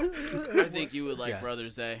 I think you would like Yes. Brother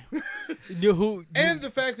Zay. You know who? And the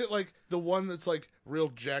fact that, like, the one that's, like, real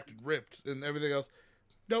jacked and ripped and everything else,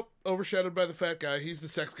 nope, overshadowed by the fat guy. He's the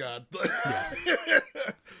sex god.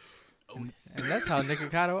 And that's how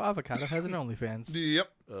Nikocado Avocado has an OnlyFans. Yep.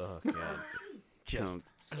 Oh God. Just Don't.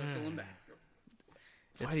 Circling back.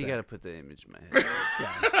 Why do you gotta put the image in my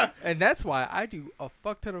head? And that's why I do a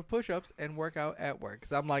fuck ton of push-ups and work out at work.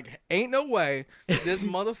 Because I'm like, ain't no way this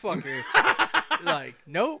motherfucker, like,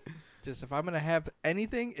 nope. Just if I'm going to have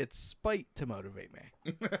anything, it's spite to motivate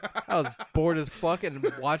me. I was bored as fuck and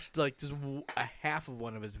watched, like, just a half of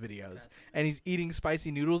one of his videos. And he's eating spicy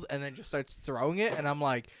noodles and then just starts throwing it. And I'm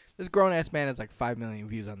like, this grown-ass man has, like, 5 million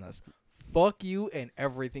views on this. Fuck you and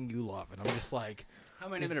everything you love. And I'm just like, How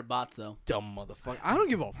many of it are bots, though? dumb motherfucker. I don't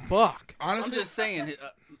give a fuck. I'm Honestly, just saying.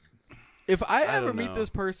 If I ever don't meet know. this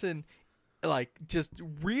person, like, just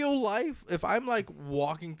real life, if I'm, like,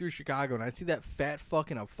 walking through Chicago and I see that fat fuck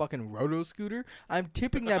in a fucking roto scooter, I'm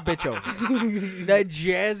tipping that bitch over. That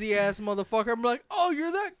jazzy-ass motherfucker. I'm like, oh,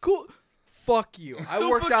 you're that cool. Fuck you. I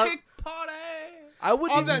worked out. Kick party. I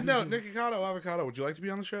wouldn't on that note, Nikocado Avocado, would you like to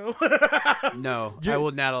be on the show? No, I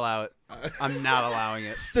will not allow it. I'm not allowing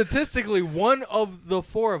it. Statistically, one of the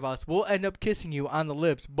 4 of us will end up kissing you on the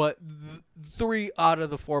lips, but 3 out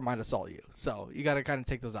of the 4 might assault you. So you got to kind of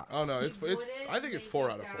take those odds. Oh no, it's. I think it's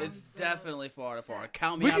 4 out of 4. It's definitely 4 out of 4.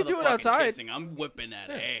 Count me We out can of the do it fucking outside. kissing. I'm whipping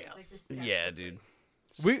that ass. Yeah, dude.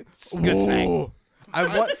 We Good snack. Ooh. I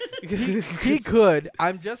want. He could.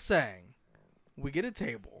 I'm just saying. We get a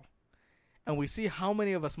table, and we see how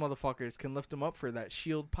many of us motherfuckers can lift him up for that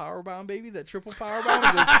shield power bomb, baby. That triple power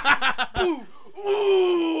bomb. Ooh,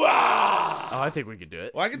 ooh, ah. Oh, I think we could do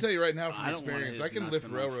it. Well, I can tell you right now from I don't want experience, his I can nuts lift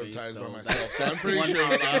in my railroad face, ties by though. myself. So I'm That's pretty one sure.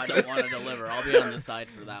 thing I don't want to deliver. I'll be on the side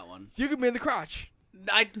for that one. You can be in the crotch.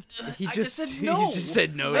 I He I just said he no. just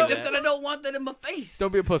said no. I to just that. said I don't want that in my face.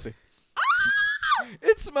 Don't be a pussy.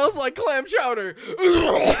 It smells like clam chowder.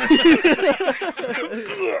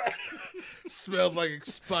 Smelled like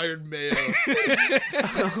expired mayo.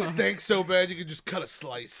 Stank so bad you could just cut a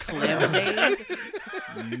slice. Lemonades?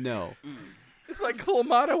 No. It's like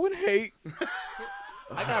clamato and hate.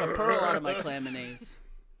 I got a pearl out of my claminaise.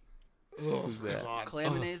 Who's that?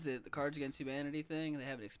 Claminaise, the Cards Against Humanity thing, they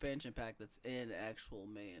have an expansion pack that's in actual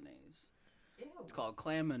mayonnaise. It's called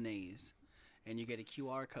Claminaise. And you get a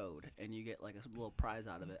QR code, and you get like a little prize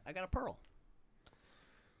out of it. I got a pearl.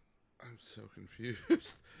 I'm so confused.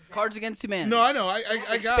 Cards Against Humanity. No, I know. I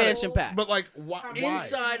got Expansion it. pack. But like, why?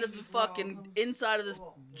 Inside of the inside of this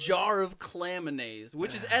jar of Claminaise,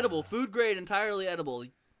 which is edible, food grade, entirely edible,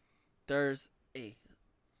 there's a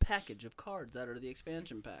package of cards that are the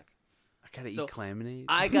expansion pack. I gotta So, eat claminade.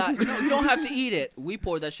 No, you don't have to eat it. We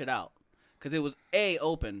poured that shit out. because it was A,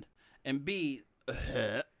 opened, and B,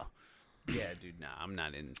 Yeah, dude. Nah, I'm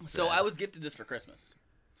not in. so I was gifted this for Christmas.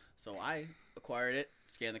 So I acquired it,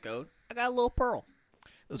 scanned the code. I got a little pearl.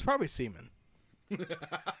 It was probably semen.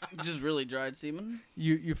 Just really dried semen.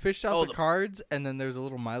 You fished out Oh, the cards, and then there's a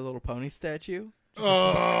little My Little Pony statue.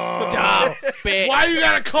 Stop it. Why you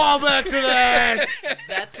gotta call back to that?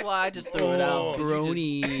 That's why I just threw it out.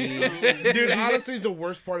 Bronies. Dude, honestly, the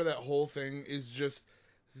worst part of that whole thing is just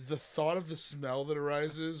the thought of the smell that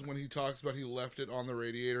arises when he talks about he left it on the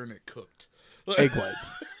radiator and it cooked. Egg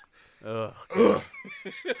whites. Ugh.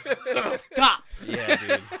 Stop. Yeah,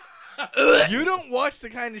 dude. You don't watch the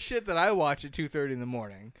kind of shit that I watch at 2:30 in the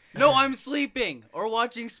morning. No, I'm sleeping or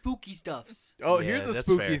watching spooky stuffs. Oh, Yeah, here's the that's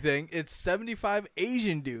spooky fair. thing. It's 75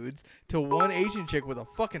 Asian dudes to one Asian chick with a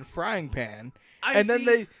fucking frying pan. I And then see.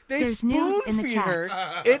 they There's spoon nudes in the feed chat. her.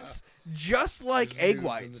 It's just like There's egg nudes in the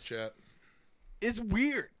whites. chat. It's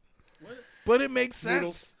weird. But it makes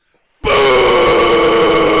sense.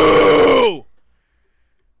 Noodles.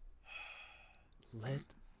 Let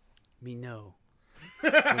me know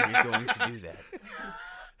when you're going to do that.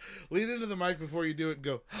 Lean into the mic before you do it and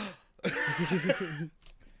go,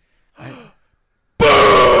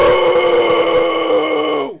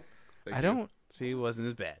 I don't See, it wasn't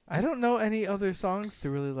as bad. I don't know any other songs to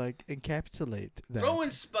really like encapsulate that. Throwing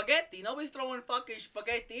spaghetti. Nobody's throwing fucking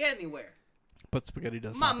spaghetti anywhere. But spaghetti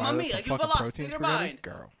does Mamma not mia, some you've fucking lost protein your spaghetti, mind.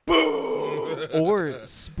 girl. Or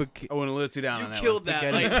spaghetti. I went a little too down You on that killed one. that.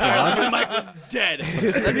 Spaghetti Like, squash. the mic was dead.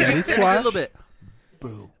 Spaghetti A squash. little bit.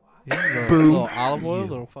 Yeah, little olive oil,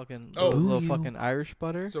 little fucking, Oh. little fucking Irish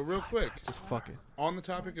butter. so real quick, Just fuck it. on the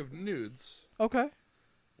topic of nudes, Okay.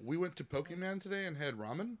 we went to Pokemon today and had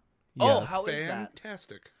ramen. Oh, Yes. how is that?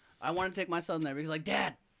 Fantastic. I want to take my son there because like,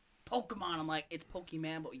 Dad, Pokemon. I'm like, it's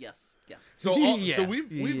Pokemon, but yes. So, Yeah. so we've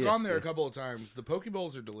Yes, gone there yes. a couple of times. The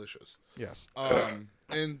Pokeballs are delicious. Yes. And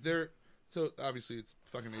they're so obviously it's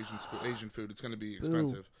fucking Asian food. It's going to be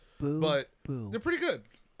expensive, but they're pretty good.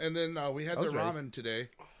 And then we had I the was ready. ramen today.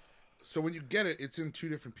 So when you get it, it's in two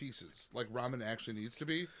different pieces, like ramen actually needs to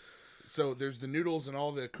be. So there's the noodles and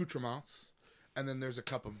all the accoutrements, and then there's a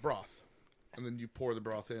cup of broth, and then you pour the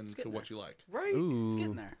broth in to what you like. Right? It's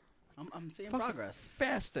getting Ooh. there. I'm seeing Fucking progress.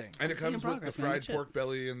 Fasting. And it seeing comes with the progress, man. fried Good pork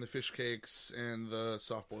belly and the fish cakes and the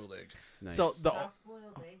soft boiled egg. Nice. So the Soft boiled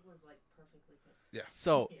egg was like perfectly cooked. Yeah.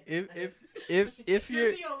 so if You're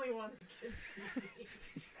you're the only one that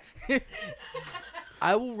can see.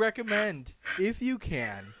 I will recommend, if you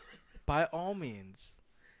can, by all means,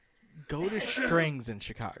 go to Strings in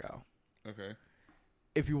Chicago. Okay.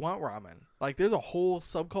 If you want ramen, like there's a whole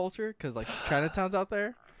subculture because like Chinatown's out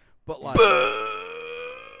there, but like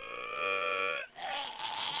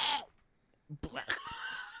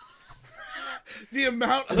The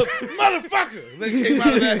amount of motherfucker that came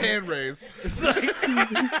out of that hand raise. it's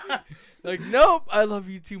like nope, I love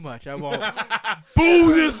you too much. I won't.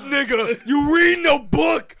 Boo this nigga! You read no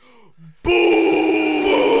book. Boo!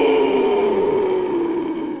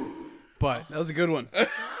 But that was a good one.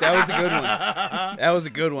 That was a good one. That was a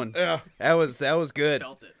good one. Yeah. That was good.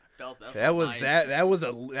 Felt it. Felt that. That was Nice.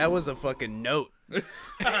 that was a fucking note.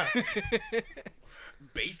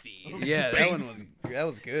 Bassy. Yeah, that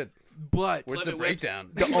was good. but Where's Flip the it whips. breakdown?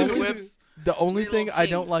 the only whips. the only Little thing I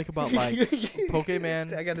ting. don't like about like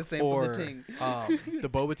Pokemon I got to sample or the ting. the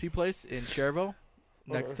boba tea place in Cherville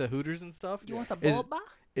next to Hooters and stuff You want the is- boba?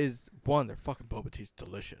 is one, their fucking boba tea's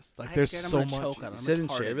delicious. Like I'm there's scared I'm so gonna much. choke on it. You I'm said in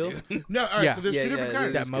retarded, Cherville? dude. No, all right. Yeah. So there's Yeah, two yeah, different it kinds.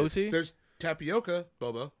 is That mochi. There's tapioca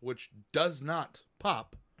boba, which does not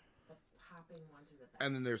pop, Popping ones are the best.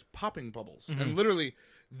 and then there's popping bubbles. Mm-hmm. And literally,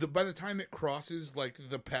 by the time it crosses like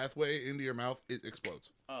the pathway into your mouth, it explodes.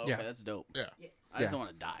 Oh, okay, Yeah. that's dope. Yeah. I just Yeah. don't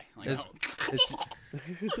want to die. Like, It's- oh.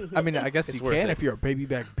 It's, I mean, I guess you worth can it. if you're a baby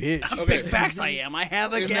back bitch. Okay. Big facts I am. I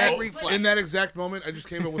have a gag reflex. In that exact moment, I just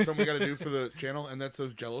came up with something we got to do for the channel, and that's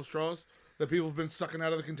those Jello straws that people have been sucking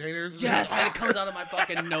out of the containers. Yes, and it comes out of my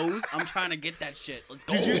fucking nose. I'm trying to get that shit. Let's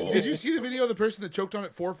go. Did you see the video of the person that choked on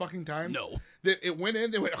it 4 fucking times? No. It went in,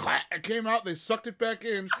 they went, it came out, they sucked it back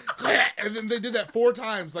in, and then they did that 4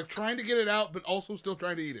 times, like trying to get it out, but also still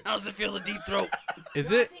trying to eat it. How does it feel in deep throat? Is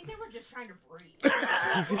No, I it? think they were just trying to breathe.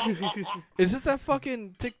 Is it that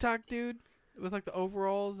fucking TikTok dude with like the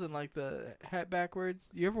overalls and like the hat backwards?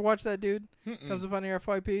 You ever watch that dude? Comes up on your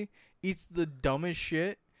FYP, eats the dumbest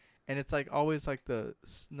shit, and it's like always like the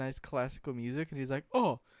nice classical music, and he's like,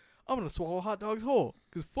 "Oh, I'm gonna swallow a hot dog's whole,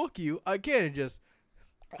 cause fuck you, I can't." And just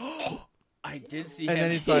I did see And him.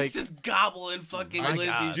 then it's He's like- just gobbling fucking I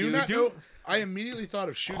Lizzie's, do dude. not know. I immediately thought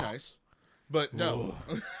of Shoe Nice, but no.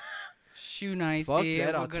 Shoe nice Fuck here.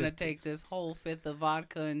 that We're gonna autistic. take this whole fifth of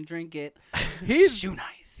vodka and drink it. He's Shoe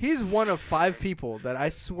nice. He's one of 5 people that I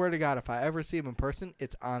swear to God, if I ever see him in person,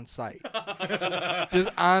 it's on site. Just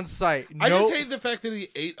on site. I No- just hate the fact that he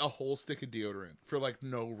ate a whole stick of deodorant for like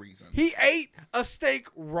no reason. He ate a steak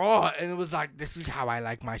raw and it was like, this is how I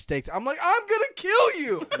like my steaks. I'm like, I'm going to kill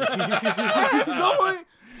you. I'm going,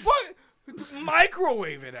 fuck,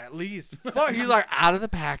 microwave it at least. Fuck. He's like, out of the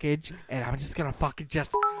package and I'm just going to fucking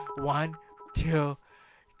just 1, 2,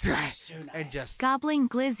 3. And just. Gobbling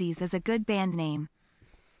Glizzies is a good band name.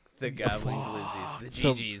 The Gobbling Glizzies. The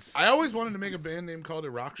So- GGs. I always wanted to make a band name called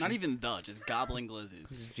Eroction. Not even the, just gobbling glizzies.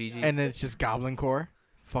 GGs. And then it's just Goblin Core.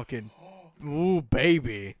 Fucking. Ooh,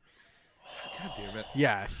 baby. God damn it.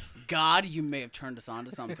 Yes. God, you may have turned us on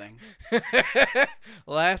to something.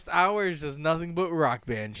 Last hour is just nothing but rock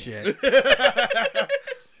band shit.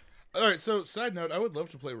 All right, so side note, I would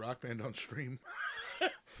love to play Rock Band on stream.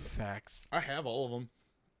 Facts. I have all of them.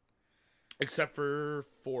 Except for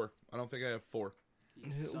 4. I don't think I have 4.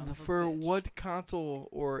 Son of a For bitch. what console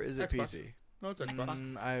or is it Xbox. PC? No, it's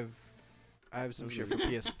Xbox. I have some shit for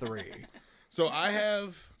PS3. So I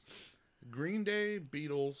have Green Day,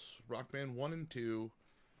 Beatles, Rock Band 1 and 2,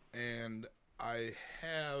 and I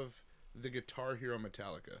have the Guitar Hero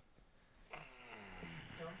Metallica,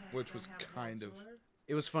 which was kind of...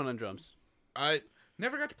 It was fun on drums. I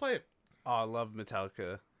never got to play it. Oh, I love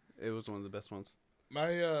Metallica. It was one of the best ones.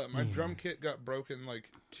 My drum kit got broken like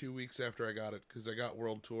 2 weeks after I got it because I got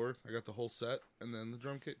World Tour. I got the whole set, and then the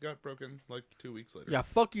drum kit got broken like 2 weeks later. Yeah,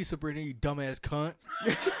 fuck you, Sabrina, you dumbass cunt.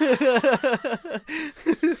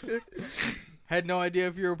 Had no idea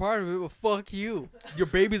if you were a part of it, but fuck you. Your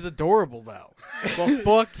baby's adorable, though. But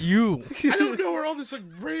fuck you. I don't know where all this like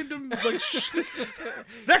random like shit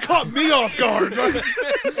that caught me off guard. I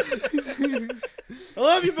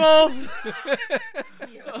love you both.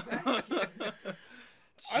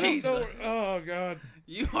 I don't know. Oh god.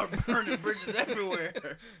 You are burning bridges everywhere.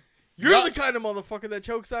 You're the kind of motherfucker that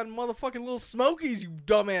chokes on motherfucking little smokies, you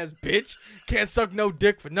dumbass bitch. Can't suck no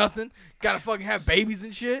dick for nothing. Gotta fucking have babies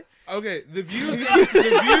and shit. Okay, the views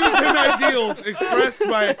and ideals expressed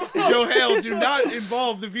by Joe Hale do not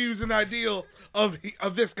involve the views and ideal of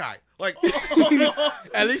this guy. Like,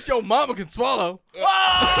 At least your mama can swallow. I'm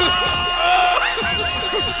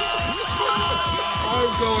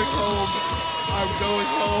going home. I'm going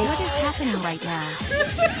home. What is happening right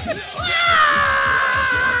now?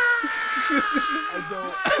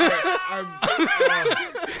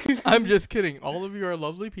 I'm just kidding. All of you are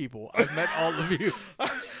lovely people. I've met all of you.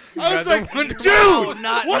 I was like, dude, Oh,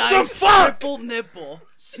 not what nice the fuck? triple nipple.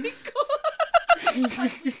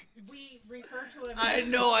 We refer to him. I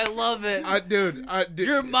know, I love it. Dude.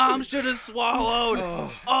 Your mom should have swallowed.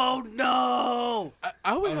 Oh no!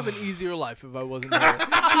 I would have an easier life if I wasn't here.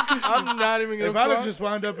 I'm not even gonna. If I'd have front. just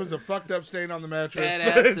wound up as a fucked up stain on the mattress,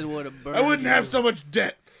 That acid would have burned. I wouldn't you. have so much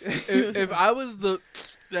debt. if I was the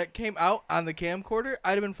that came out on the camcorder,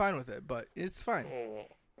 I'd have been fine with it. But it's fine,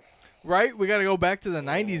 right? We gotta go back to the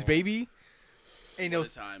 '90s, baby. And What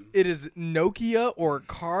a time. it is Nokia or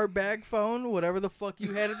car bag phone, whatever the fuck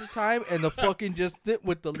you had at the time, and the fucking just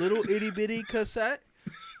with the little itty bitty cassette.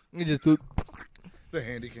 You just do. The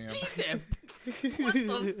handy cam. What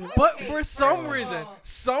the fuck? But for some reason, Part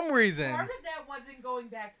of that wasn't going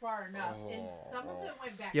back far enough, and some of it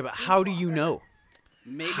went back. Yeah, but how do you know?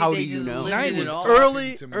 Maybe How they do you just know? lifted it 90s, off.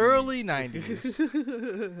 early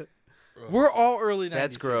 90s. We're all early 90s.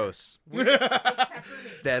 That's here. gross. Except for me.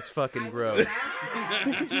 That's fucking I was gross.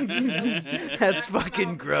 around That's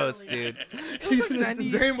fucking gross, dude. His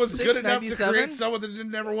name was good enough to create someone that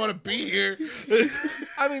didn't ever want to be here.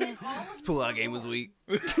 I mean, This pull-out game was weak.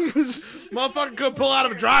 Motherfucker could pull out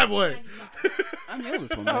of a driveway. I'm the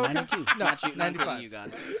oldest one, by 92. No, Not you, not 95. including you,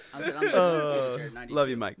 God. I'm 92. Love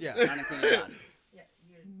you, Mike. yeah. Not including God. Yeah,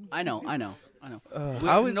 I know.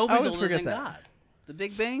 I would Nobody's older forget than that. God. The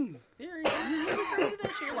Big Bang Theory.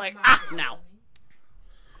 You're like, now.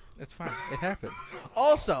 It's fine. It happens.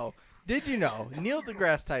 Also, did you know Neil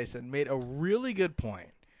deGrasse Tyson made a really good point?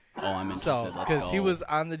 Oh, I'm interested. So, Let's because go. he was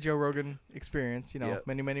on the Joe Rogan Experience, Yep.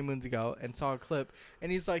 many, many moons ago, and saw a clip,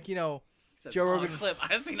 and he's like, Said, Joe "Saw the Rogan- clip.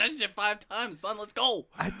 I've seen that shit 5 times, son. Let's go.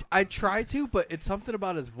 I try to, but it's something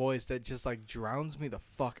about his voice that just like drowns me the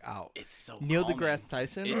fuck out. It's so Neil calming. deGrasse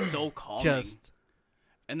Tyson, It's so calming. just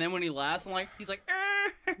And then when he laughs, he's like,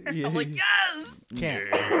 Yeah. I'm like, yes. can't.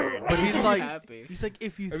 But he's like, Happy. he's like,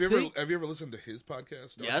 if you Have you think, ever listened to his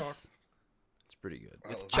podcast? Star Yes. It's pretty good.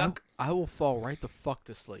 With Chuck. I will fall right the fuck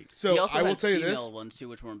to sleep. Talk? So he also I will has tell you female this: ones too,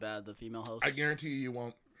 which weren't bad. The female hosts. I guarantee you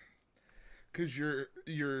won't, because you're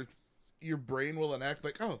your brain will enact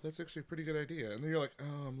like, oh, that's actually a pretty good idea, and then you're like,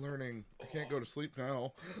 oh, I'm learning. I can't go to sleep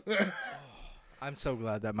now. I'm so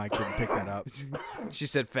glad that Mike didn't pick that up. She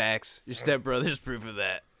said facts. Your stepbrother's proof of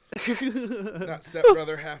that. Not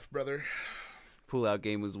stepbrother, half brother. Pull-out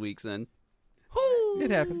game was weak, son. It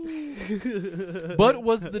happens. But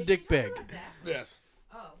was the dick big? Yes.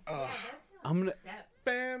 Oh, yeah, that's I'm gonna. that.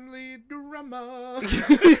 Family drama.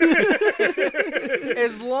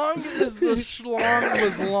 As long as the schlong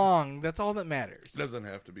was long, that's all that matters. Doesn't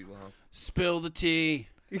have to be long. Spill the tea.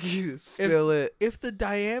 Spill it. If the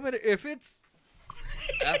diameter, if it's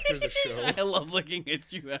After the show. I love looking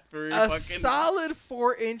at you after a fucking. solid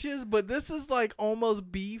 4 inches, but this is like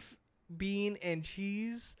almost beef, bean, and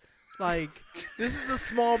cheese. Like, this is a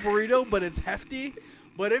small burrito, but it's hefty.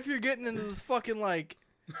 But if you're getting into this fucking like,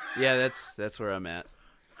 Yeah, that's where I'm at.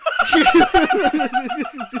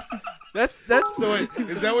 that's So wait,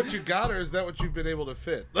 is that what you got, or is that what you've been able to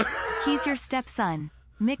fit? He's your stepson,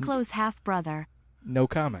 Miklo's half-brother. no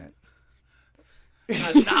comment.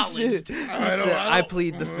 Acknowledged. I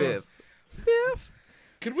plead the fifth.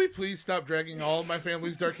 Could we please stop dragging all of my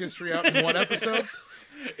family's dark history out in one episode?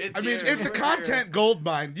 I mean, it's a content gold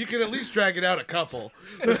mine. You can at least drag it out a couple.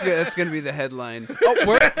 That's gonna be the headline.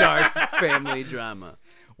 Oh, Dark family drama.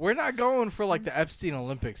 we're not going for like the Epstein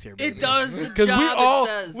Olympics here, baby. It does the job Because it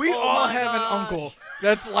says. we Oh all my have an gosh. uncle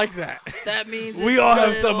that's like that. That means We it's all have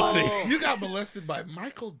little. somebody. You got molested by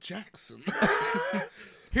Michael Jackson.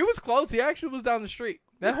 He was close. He actually was down the street.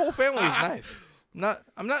 That whole family was nice.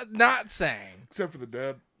 I'm not saying Except for the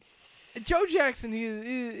dad. Joe Jackson.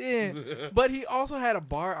 But he also had a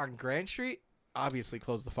bar on Grand Street. Obviously,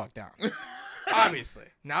 closed the fuck down. Obviously,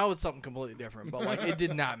 now it's something completely different. But like, it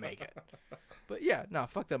did not make it. But yeah, no,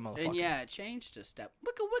 fuck that motherfucker. And yeah, it changed to step.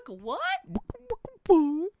 Wicka wicka what?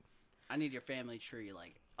 I need your family tree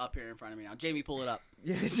like up here in front of me now. Jamie, pull it up.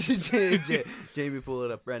 Yeah, Jamie, pull it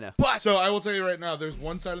up right now. So I will tell you right now, there's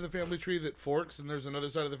one side of the family tree that forks, and there's another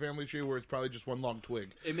side of the family tree where it's probably just one long twig.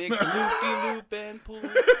 It makes a loopy loop and pull.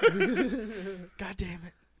 God damn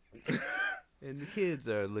it. And the kids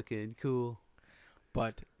are looking cool.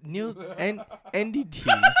 But NDT,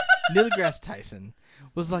 Neil deGrasse Tyson,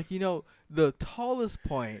 was like, the tallest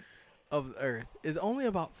point of the Earth is only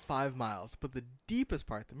about 5 miles, but the deepest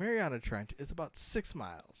part, the Mariana Trench, is about 6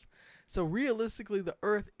 miles. So realistically, the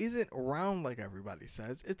Earth isn't round like everybody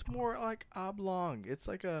says. It's more like oblong. It's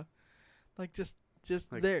like just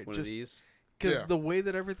Like there, one just of these. because Yeah. the way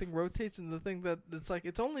that everything rotates and the thing that it's like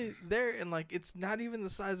it's only there and like it's not even the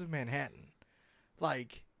size of Manhattan.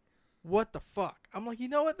 Like, what the fuck? I'm like, you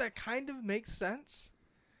know what? That kind of makes sense.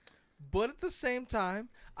 But at the same time,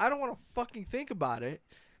 I don't want to fucking think about it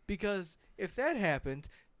because if that happens,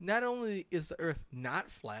 not only is the Earth not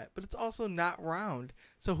flat, but it's also not round.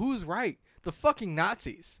 So who's right? The fucking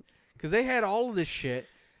Nazis. Because they had all of this shit.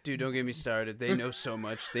 Dude, don't get me started. They know so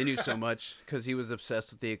much. They knew so much because he was obsessed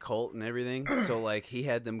with the occult and everything. So, like, he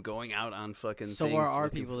had them going out on fucking So things. are our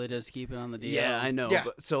looking people. They just keep it on the DL. Yeah, I know. Yeah.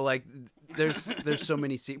 But, so, like, there's so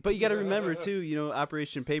many but you got to remember, too,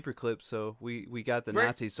 Operation Paperclip. So we got the Right.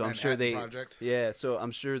 Nazis. So I'm Manhattan sure they... Project. Yeah, so I'm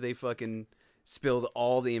sure they fucking spilled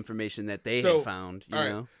all the information that they So, had found, you all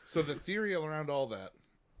right. know? So the theory around all that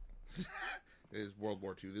is World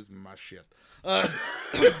War II. This is my shit.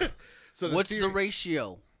 So What's theory, the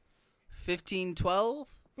ratio? 15-12?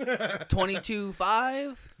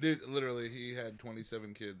 22-5? Dude, literally, he had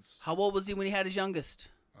 27 kids. How old was he when he had his youngest?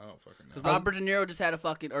 I don't fucking know. Because Robert De Niro just had a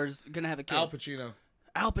fucking, or is gonna have a kid. Al Pacino.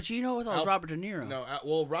 Al Pacino? I thought it was Robert De Niro. No,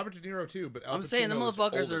 well, Robert De Niro too, but Al I'm saying the Pacino is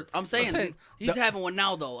motherfuckers older. are. I'm saying saying he's the- having one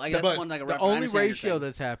now though. I guess but one like a The rapper. I only understand what you're ratio saying.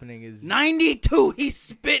 that's happening is 92. He's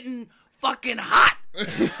spitting fucking hot.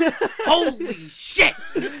 Holy shit!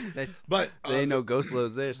 But There ain't no ghost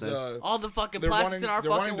loads there, son. the, All the fucking They're plastics wanting- in our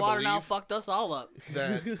they're fucking wanting to water now believe- fucked us all up.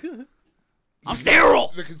 that I'm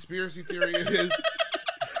sterile. the conspiracy theory is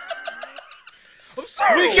I'm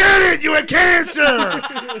sorry. we get it. You had cancer. I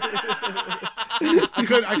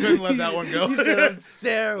couldn't let that one go. He said I'm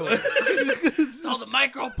sterile. It's all the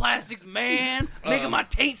microplastics, man, making my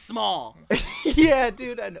taint small. Yeah,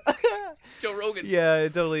 dude, I know. Joe Rogan. Yeah,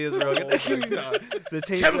 it totally is Rogan. The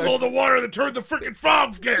taint- Chemical in the water that turned the freaking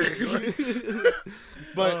frogs gay.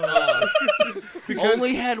 But because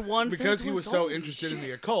Only had one. because he since was we're so going. interested in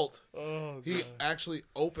the occult, he actually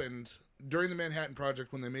opened during the Manhattan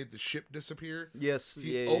Project when they made the ship disappear. Yes,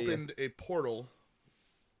 He opened a portal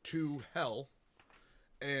to hell,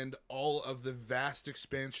 and all of the vast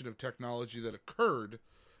expansion of technology that occurred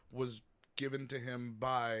was given to him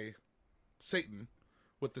by Satan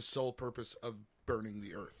with the sole purpose of burning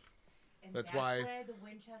the earth. And That's why the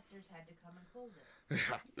Winchesters had to come and close it.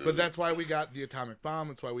 Yeah, but that's why we got the atomic bomb.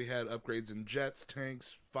 That's why we had upgrades in jets,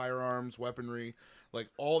 tanks, firearms, weaponry. Like,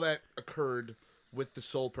 all that occurred with the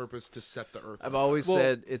sole purpose to set the Earth. I've always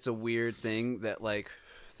said it's a weird thing that, like,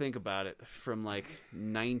 think about it. From, like,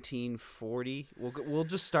 1940, we'll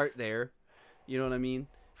just start there. You know what I mean?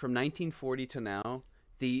 From 1940 to now,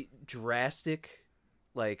 the drastic,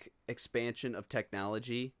 like, expansion of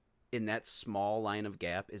technology in that small line of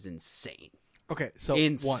gap is insane. Okay, so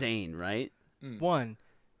insane, right? One,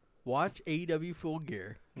 watch AEW Full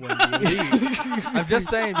Gear when you leave. I'm just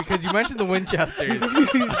saying because you mentioned the Winchesters.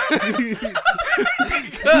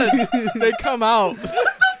 Because they come out.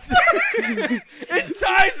 It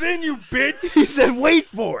ties in, you bitch. He said, "Wait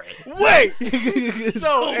for it." Wait.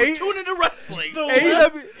 So tune into wrestling. The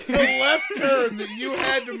left turn that you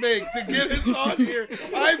had to make to get us on here.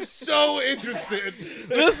 I'm so interested.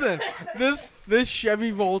 Listen, this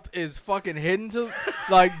Chevy Volt is fucking hidden to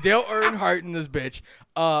like Dale Earnhardt in this bitch.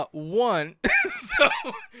 One, so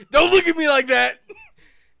don't look at me like that.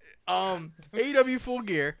 AEW Full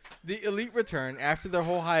Gear, the Elite return after their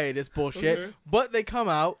whole hiatus bullshit, Okay. but they come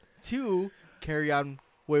out to carry on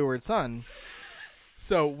Wayward Son.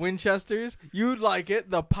 So Winchesters, you'd like it.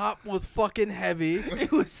 The pop was fucking heavy.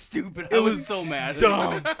 It was stupid. I was so mad.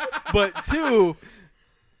 Dumb. But two,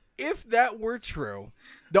 if that were true,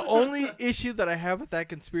 the only issue that I have with that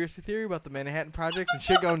conspiracy theory about the Manhattan Project and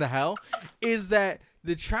shit going to hell is that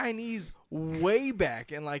the Chinese way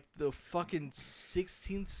back in like the fucking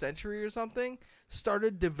 16th century or something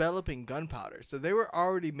started developing gunpowder. So they were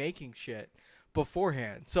already making shit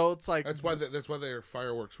beforehand. So it's like That's why their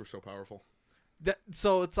fireworks were so powerful.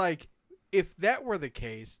 so it's like if that were the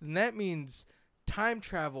case, then that means time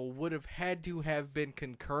travel would have had to have been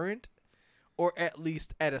concurrent or at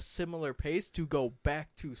least at a similar pace to go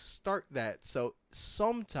back to start that. So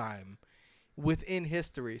sometime within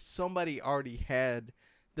history, somebody already had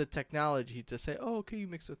the technology to say, oh, okay, you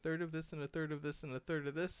mix a third of this and a third of this and a third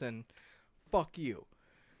of this and fuck you.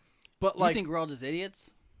 But You like, think we're all just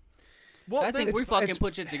idiots? well, I think then- we fucking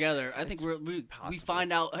put shit together. I think we possible.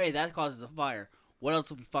 find out, hey, that causes a fire. What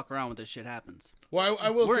else if we fuck around with this shit happens? Well,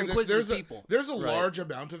 I will We're say that inquisitive there's people. there's a Right. large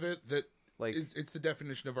amount of it that Like- it's the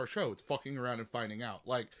definition of our show. It's fucking around and finding out.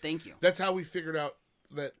 Like, Thank you. that's how we figured out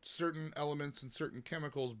that certain elements and certain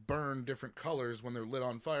chemicals burn different colors when they're lit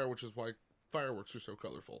on fire, which is why fireworks are so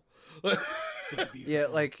colorful. Yeah,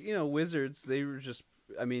 like, you know, wizards, they were just,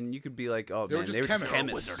 I mean, you could be like, oh, They were man, just they were just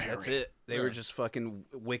chemists. chemists. That's it. They Yeah. were just fucking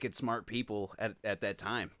wicked smart people at that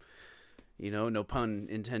time. You know, no pun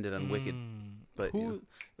intended on wicked. But, you know.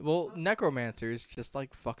 Well, necromancers just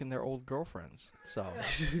like fucking their old girlfriends. So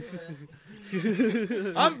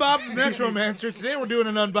I'm Bob the Necromancer. Today we're doing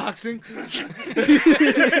an unboxing.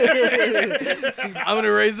 I'm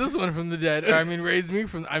gonna raise this one from the dead. Or, raise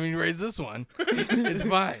this one. It's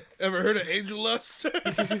fine. Ever heard of angel lust?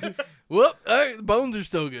 Whoop! All right, the bones are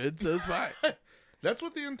still good, so it's fine. That's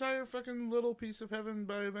what the entire fucking little piece of heaven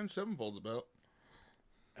by Avenged Sevenfold's about.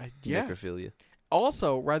 Yeah. Necrophilia.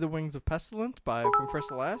 Also, Ride the Wings of Pestilence by From First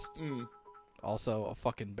to Last. Mm. Also a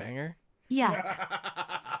fucking banger. Yeah.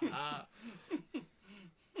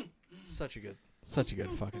 Such a good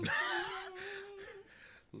fucking.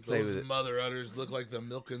 Play with Those it. mother udders look like the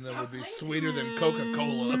milk in them would be sweeter than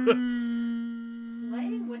Coca-Cola.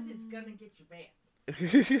 Playing with it's gonna get you banned.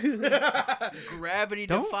 Gravity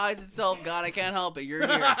Don't- defies itself. God, I can't help it. You're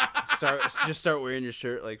here. Start wearing your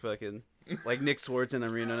shirt like fucking, like Nick Swartz in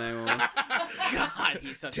Arena 911. God,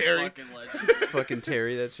 he's such Terry. a fucking legend. Fucking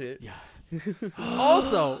Terry, that shit. Yes.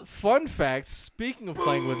 Also, fun fact. Speaking of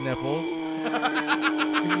playing with nipples,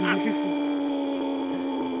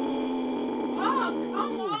 Oh,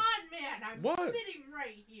 come on, man! I'm What? sitting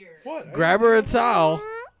right here. What? grab her a towel.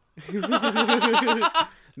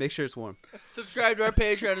 Make sure it's warm. Subscribe to our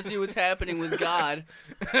Patreon to see what's happening with God.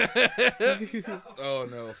 Oh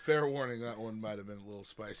no! Fair warning, that one might have been a little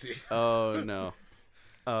spicy. Oh, no.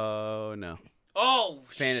 Oh, no. Oh,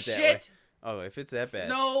 Fan it shit. that way. Oh, if it's that bad.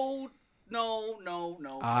 No.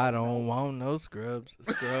 I don't want no scrubs. A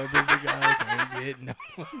scrub is the guy who can't get no.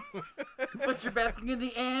 But you're basking in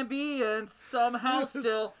the ambience somehow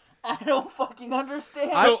still. I don't fucking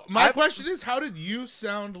understand. So my question is, how did you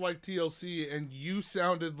sound like TLC and you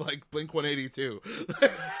sounded like Blink-182?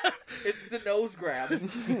 It's the nose grab.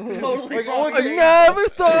 Totally Like, wrong. I never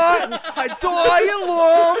thought I'd die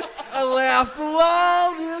alone. I laughed the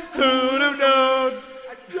loudest. Who'd have known?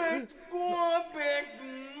 I drank the going back.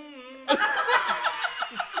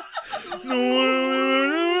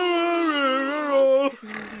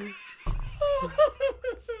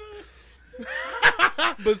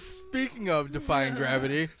 But speaking Speaking of defying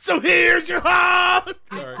gravity, So here's your heart.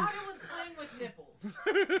 I thought it was playing with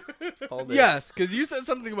nipples. All day. yes, because you said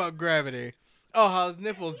something about gravity. Oh, how his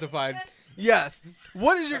nipples defied. Yes.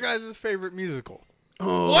 What is your guys' favorite musical?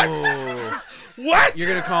 What? What? You're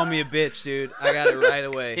gonna call me a bitch, dude. I got it right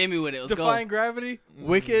away. Hit me with it. Let's Defying go. Gravity,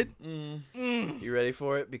 Wicked. You ready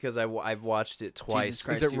for it? Because I've watched it twice. Jesus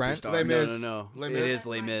Christ, Is it Rent? Superstar. Les No, Mis. no, no. Les It Mis. is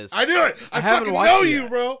Les Mis. I knew it. I haven't fucking watched know it you, yet.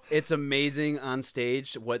 bro. It's amazing on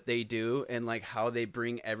stage what they do and like how they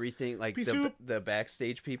bring everything, like Pea the soup.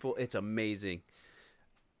 backstage people. It's amazing,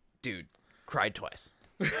 dude. Cried twice.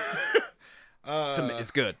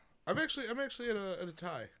 It's good. I'm actually at a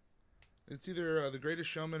tie. It's either The Greatest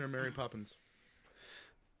Showman or Mary Poppins.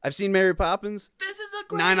 I've seen Mary Poppins. This is a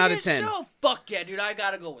great 9 out of 10. show. Fuck yeah, dude. I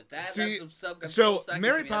gotta go with that. See, That's some so second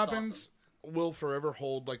Mary to me. That's Poppins awesome. will forever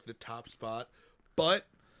hold like the top spot, but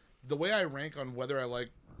the way I rank on whether I like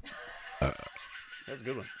That's a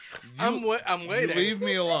good one. I'm waiting. leave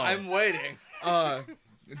me alone. I'm waiting.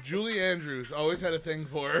 Julie Andrews always had a thing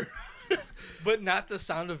for her. But not The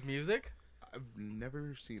Sound of Music? I've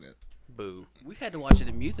never seen it. Boo. We had to watch it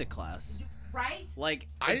in music class. Right? Like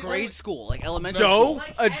I grade only- school, like elementary Joe, school.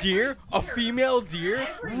 Like a every deer, a year. female deer.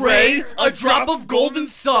 Every Ray, a drop of golden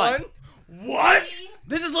sun. What?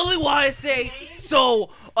 This is literally why I say so.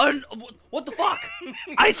 What the fuck?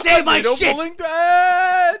 I say my Little shit. pulling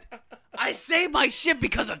thread. I say my shit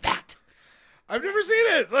because of that. I've never seen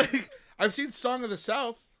it. Like I've seen Song of the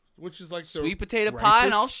South, which is like the Sweet potato pie,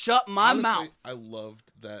 and Racist? I'll shut my honestly, mouth. I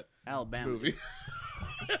loved that Alabama. movie.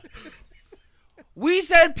 We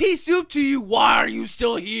said pea soup to you. Why are you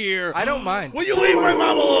still here? I don't mind. Will you leave my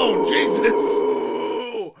mom alone, Jesus?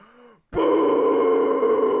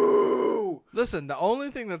 Listen, the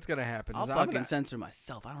only thing that's gonna happen I'll is fucking censor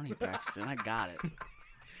myself. I don't need Braxton. I got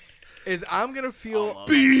it. I'm gonna feel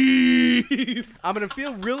Beep. I'm gonna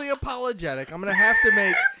feel really apologetic. I'm gonna have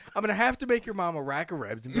to make your mom a rack of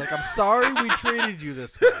ribs and be like, I'm sorry we treated you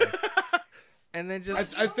this way. And then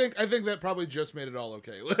just I think that probably just made it all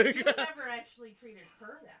okay. Like, You never actually treated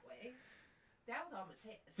her that way. That was all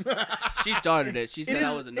Mateus. She started it. She said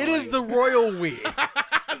I was annoying. it is the royal we.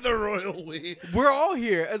 the royal we. We're all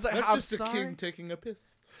here. It's like That's I'm just a sorry. king taking a piss.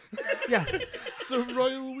 Yes. It's a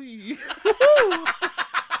royal we.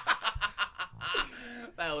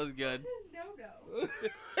 That was good. No.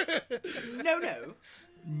 No, no.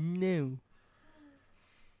 No.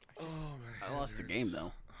 Oh my I lost the game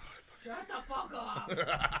though. Shut the fuck up.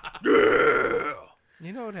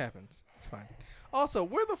 You know what happens. It's fine. Also,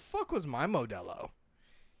 where the fuck was my Modelo?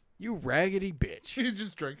 You raggedy bitch. You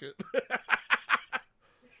just drink it.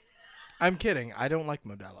 I'm kidding. I don't like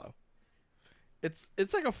Modelo. It's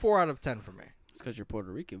like a 4 out of 10 for me. It's because you're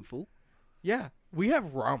Puerto Rican, fool. Yeah, we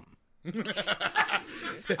have rum.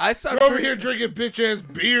 I stopped You're over drink- here drinking bitch ass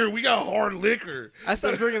beer. We got hard liquor. I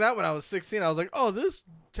stopped drinking that when I was 16. I was like, oh, this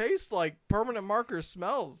tastes like permanent marker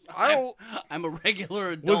smells. I don't. I'm a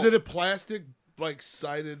regular adult. Was it a plastic like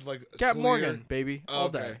sided like Cap clear? Morgan, baby, all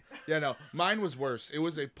Okay. day. Yeah, no, mine was worse. It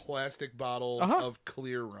was a plastic bottle Uh-huh. of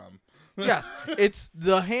clear rum. Yes, it's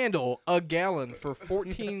the handle, a gallon for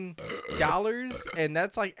 $14, and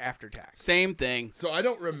that's like after tax. Same thing. So I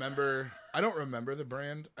don't remember the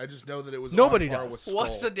brand. I just know that it was Nobody on par does. with Skull.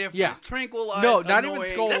 What's the difference? Yeah. Tranquilize. No, not even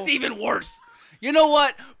annoying. Skull. That's even worse. You know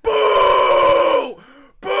what? Boo!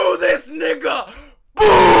 Boo this nigga!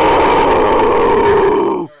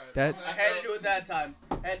 Boo! That I had to do it that time.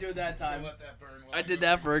 Let that burn. I did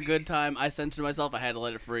that for a good time. I censored myself. I had to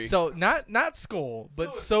let it free. so not Skull,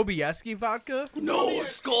 but Sobieski vodka. No,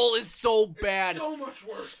 Skull is so bad. So much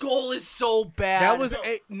worse. Skull is so bad. That was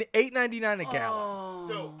 $8.99 a gallon. Oh.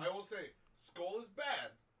 So I will say, Skull is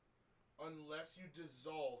bad unless you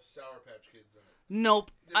dissolve Sour Patch Kids in it.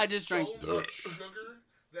 Nope. I There's just drank. so much sugar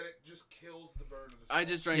that it just kills the burn of the. I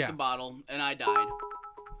just drank Yeah. the bottle and I died.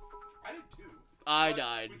 I did too. I But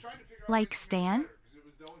died. we tried to figure out Like ways to make it Stan? better, 'cause it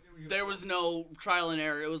was the only thing we could There afford. was no trial and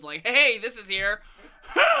error. It was like, hey, this is here.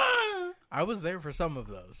 I was there for some of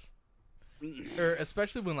those. Or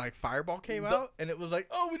especially when like Fireball came out, and it was like,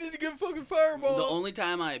 oh, we need to get fucking Fireball. The only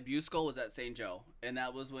time I abused Skull was at St. Joe, and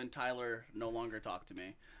that was when Tyler no longer talked to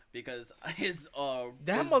me because his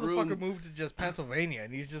that his motherfucker room- moved to just Pennsylvania,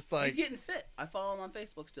 and he's just like, He's getting fit. I follow him on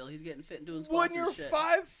Facebook still. He's getting fit and doing squats when you're and shit.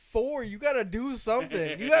 5'4", you gotta do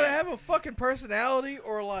something. You gotta have a fucking personality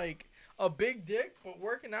or like a big dick. But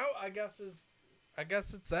working out, I guess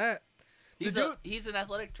it's that. He's The dude- he's an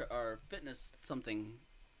athletic or fitness something.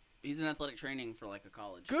 He's in athletic training for like a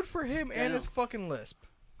college. Good for him Yeah, I and know. his fucking lisp.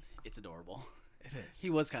 It's adorable. It is. He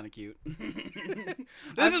was kind of cute.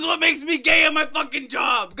 This is what makes me gay at my fucking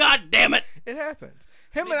job. God damn it. It happens.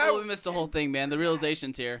 Him We and I. missed the whole thing, man. The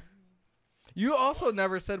realization's here. You also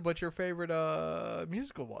never said what your favorite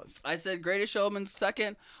musical was. I said Greatest Showman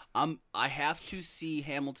second. I have to see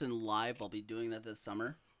Hamilton live. I'll be doing that this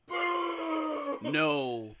summer.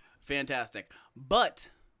 No, fantastic. But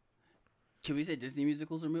can we say Disney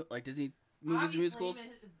musicals or like Disney movies Obviously, or musicals?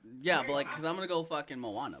 Yeah, but like, cause I'm gonna go fucking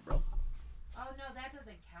Moana, bro. Oh no, that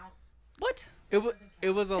doesn't count. What? It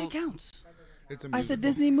was a It counts. It's a I musical. said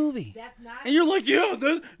Disney movie, That's not. and you're like, yeah,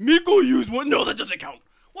 Miko used one. No, that doesn't count.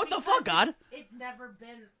 What the fuck, God? It's never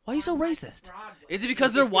been. Why are you so on, like, racist? Broadway. Is it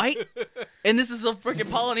because they're white and this is a freaking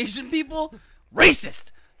Polynesian people?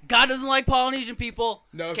 Racist. God doesn't like Polynesian people.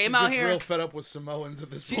 No, Came she's out just here. real fed up with Samoans at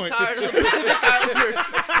this She's point. tired of the Pacific Islanders.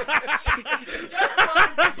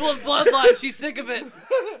 Bloodline. She's sick of it.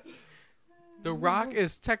 The Rock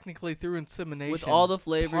is technically through insemination. With all the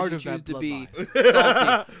flavors part you of choose that to be bloodline.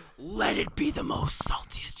 salty, let it be the most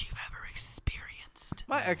saltiest you've ever experienced.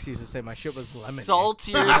 My ex used to say my shit was lemon.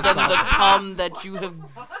 Saltier than the cum that you have.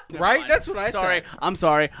 Never Right? mind. That's what I Sorry, said. I'm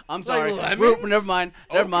sorry. I'm sorry. lemons? Never mind.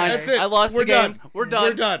 Never mind. That's it. I lost We're the game. done. We're done.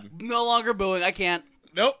 We're done. No longer booing. I can't.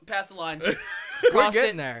 Nope. Pass the line. We're Crossed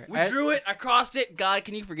getting it. there. We drew it. I crossed it. God,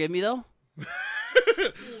 can you forgive me though?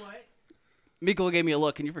 What? Miko gave me a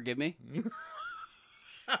look. Can you forgive me?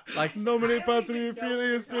 Like, Nomine I don't Patria even know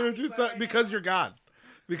Filii what Spiritus you're talking Sancti. about Because right you're God.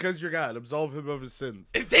 Because you're God. Absolve him of his sins.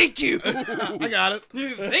 Thank you. I got it.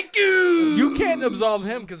 Thank you. you can't absolve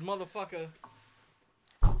him because motherfucker.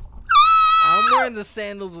 I'm wearing the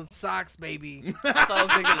sandals with socks, baby. I thought I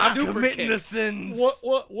was gonna get a I'm super committing kick. the sins.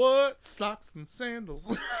 What? Socks and sandals.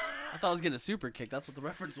 I thought I was getting a super kick. That's what the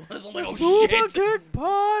reference was. I'm like, oh Super shit. kick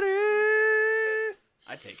party.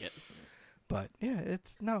 I take it. But yeah,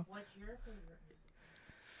 it's no. What's your favorite music?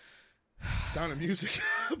 Sound of Music,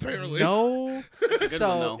 apparently. No. good So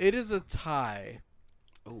one, though. it is a tie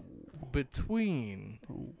Oh. between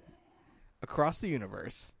Across the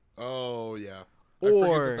Universe, Oh, yeah. I forget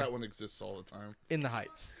or that one exists all the time. In the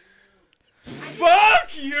Heights.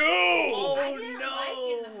 Fuck you! Oh I didn't no. like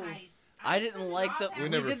In the Heights. I didn't like the. We We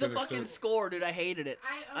never did the finished fucking it. score, dude. I hated it.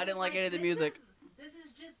 I didn't like any of the music. This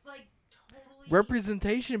is just like totally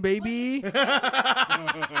Representation, baby.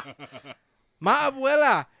 My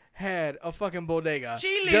abuela had a fucking bodega.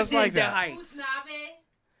 She lived just in like the that. Heights.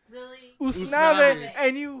 Usnabe? Really? Usnabe. Usnabe.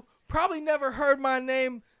 And you probably never heard my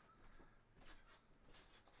name.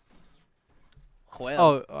 Well,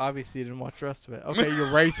 Oh, obviously you didn't watch the rest of it. Okay, you're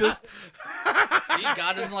racist. see,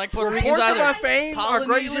 God doesn't like Puerto Ricans Reports of either. my fame are Polynesian,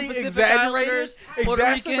 greatly Pacific exaggerated, Islanders, Puerto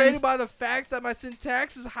exacerbated Ricans. by the facts that my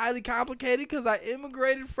syntax is highly complicated because I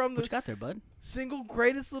immigrated from What the you got there, bud? single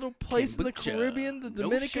greatest little place in the Kombucha. Caribbean, the No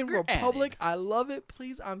Dominican sugar Republic. I love it.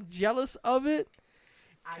 Please, I'm jealous of it.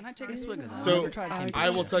 Can I take a swig of that? So, I've never tried kombucha. I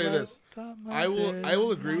will tell you this. I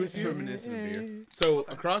will agree with you. Reminiscent of beer. So,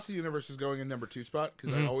 Across the Universe is going in number 2 spot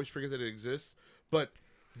because I always forget that it exists. But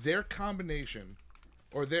their combination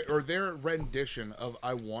or their rendition of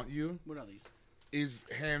 "I Want You" What are these? is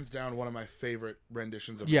hands down one of my favorite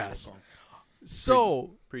renditions of a Yes. song.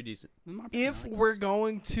 So, Pretty decent. if we're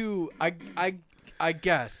going to, I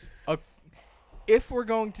guess, if we're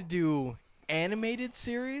going to do animated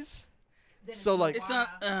series, Then So, like- It's not.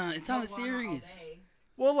 It's not a series.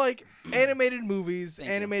 well, like animated movies, Thank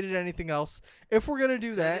you. animated anything else. If we're gonna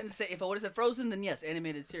do I that, didn't say if I would have said Frozen, then yes,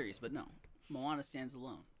 animated series. But no, Moana stands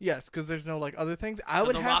alone. yes, because there's no like other things. I But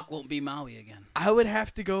would the have, Rock won't be Maui again. I would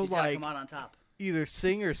have to go He's gotta like come out on top. either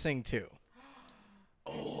sing or sing too.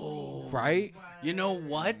 Oh, Right? you know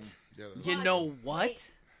what? Yeah, You know what?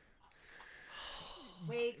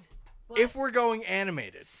 Wait. If we're going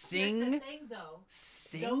animated, Here's the Sing, thing, though. Those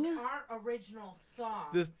sing. aren't original songs.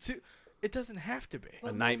 there's two. It doesn't have to be.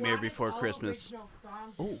 But A Nightmare Moana's Before all Christmas. original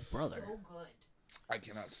songs Oh, are brother. So good. I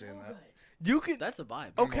cannot stand So that. good. You could. That's a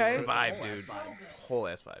vibe. Okay. It's a vibe, Whole ass dude. So vibe. good. Whole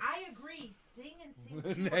ass vibe. I agree. Sing and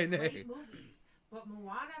Sing 2 Nay, are nay. great movies. But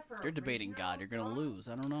Moana for You're debating God. You're gonna lose.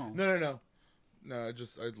 I don't know. No, I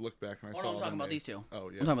looked back and I Hold saw on, I'm talking them about made- these two. Oh,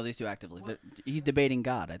 I'm yeah. talking about these two actively. He's debating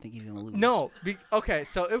God. I think he's gonna lose. No. Okay.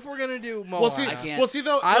 So if we're gonna do Moana, Well, see, I can't. well, see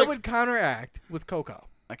though, I like, would counteract with Coco.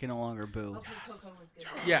 I can no longer boo. Okay, Coco was good.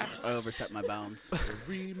 Yes. I overstepped my bounds.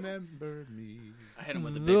 remember me. I hit him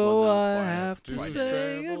with a big Though one though. I before have to before did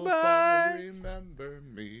say it. Travel goodbye. far, remember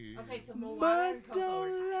me. Okay, so Moana But and Coco are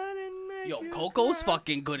don't tied. let it make Yo, you Coco's cry.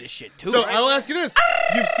 fucking good as shit too. So I'll ask you this: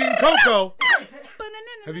 you've seen Coco?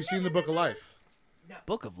 Have you seen the Book of Life?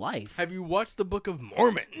 Book of Life. Have you watched the Book of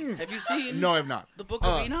Mormon? Have you seen No, I have not. the Book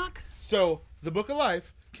of Enoch? So the Book of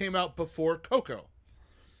Life came out before Coco,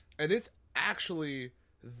 and it's actually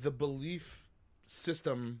the belief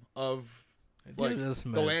system of Like Just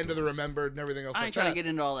the land of the remembered and everything else I like ain't trying that. to get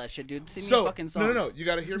into all that shit, dude. Sing me So a fucking song. no, you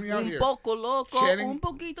got to hear me out Un here. poco loco, Channing- un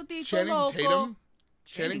poquito tito Channing loco. Tatum. Channing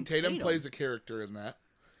Channing Tatum Tatum? plays a character in that.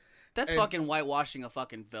 That's and- fucking whitewashing a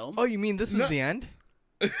fucking film. Oh, you mean this is No. the end?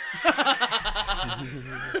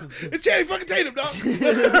 It's Channing fucking Tatum, dog.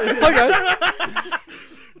 Hi guys.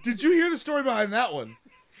 Did you hear the story behind that one?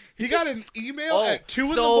 He got an email at 2 in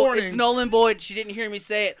the so morning. it's null and void. She didn't hear me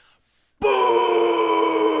say it. Boo!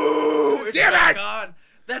 Damn Back it! on.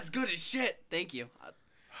 That's good as shit. Thank you.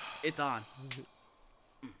 It's on.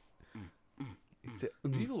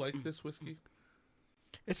 Do you like this whiskey?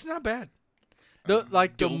 It's not bad. The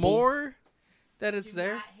more that it's Do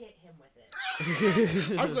there. not hit him with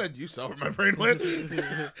it. I'm glad you saw where my brain went.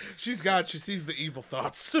 She sees the evil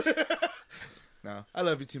thoughts. No, I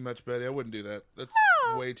love you too much, Betty. I wouldn't do that. That's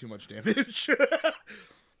way too much damage.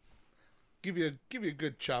 Give you a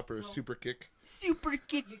good chopper, a super kick. Super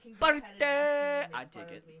kick You can go parte. ahead and ask me to I make take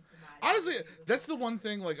fun it. of me for my Honestly, attitude. that's the one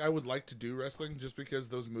thing like I would like to do wrestling, just because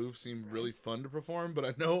those moves seem really fun to perform. But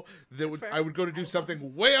I know that fair. I would go to do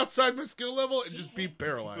something way outside my skill level and just be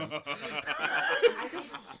paralyzed. I didn't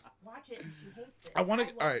watch it and she hates it. I want to.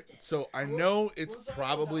 loved All right, it. so I know it's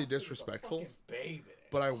probably disrespectful,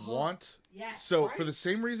 but I want. Yes, So right? for the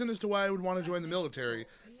same reason as to why I would want to join the military,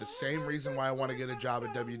 the same reason why I want to get a job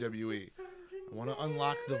at WWE, I want to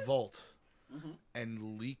unlock the vault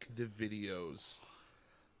and leak the videos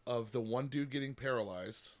of the one dude getting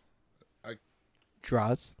paralyzed.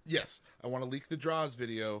 Draws. Yes, I want to leak the draws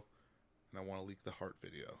video, and I want to leak the heart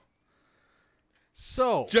video.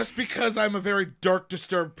 So Just because I'm a very dark,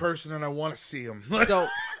 disturbed person and I want to see them.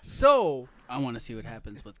 so I want to see what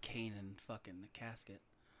happens with Kane and fucking the casket.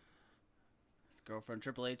 His girlfriend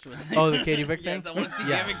Triple H with. Oh, the Katie Vick thing? Yes, I want to see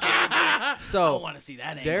Yeah. him and Katie Vick. So, I want to see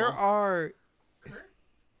that angle.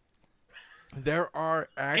 there are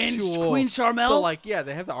And actual Queen Charmel. So like they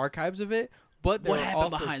have the archives of it, but What they're happened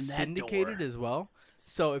also behind that syndicated door? as well.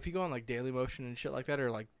 So if you go on like Dailymotion and shit like that,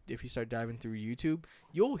 or like if you start diving through YouTube,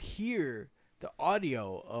 you'll hear the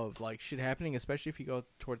audio of like shit happening, especially if you go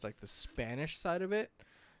towards like the Spanish side of it.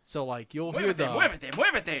 So like you'll hear the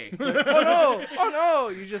muévete. oh no,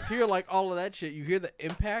 you just hear like all of that shit. You hear the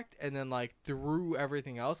impact and then like through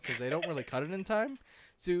everything else because they don't really cut it in time.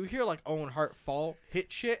 So you hear like Owen Hart fall,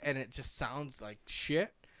 hit shit, and it just sounds like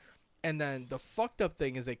shit. And then the fucked up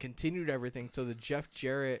thing is they continued everything. So the Jeff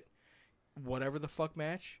Jarrett, whatever the fuck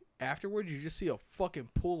match, afterwards you just see a fucking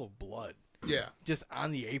pool of blood Yeah. just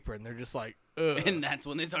on the apron. They're just like, ugh. And that's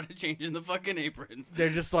when they started changing the fucking aprons. They're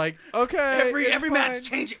just like, okay, Every it's fine. fine. match,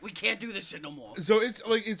 change it. We can't do this shit no more. So it's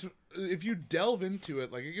like it's if you delve into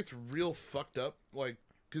it, like it gets real fucked up. Like,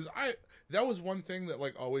 cause that was one thing that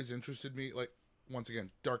like always interested me. Like once again,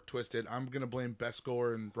 dark twisted. I'm gonna blame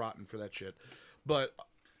Beskor and Broughton for that shit, but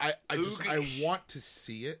I want to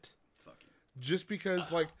see it, just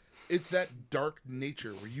because like it's that dark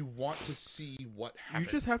nature where you want to see what happened.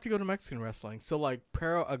 You just have to go to Mexican wrestling. So like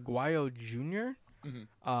Pero Aguayo Jr.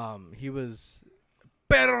 He was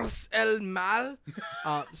Perros el Mal.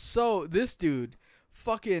 So this dude,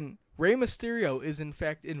 fucking Rey Mysterio, is in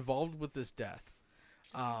fact involved with this death.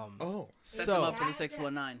 Sets so him up for the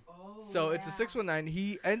 619. so it's a 619.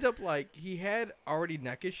 He ends up like he had already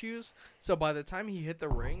neck issues. So by the time he hit the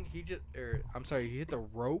ring, he hit the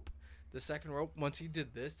rope, the second rope. Once he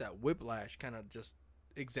did this, that whiplash kind of just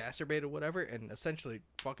exacerbated whatever, and essentially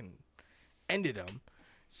fucking ended him.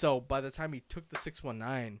 So by the time he took the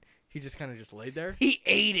 619, he just kind of just laid there. He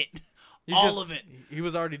ate it. He All just- of it. He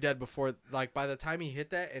was already dead before. Like by the time he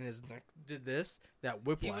hit that and his neck did this, that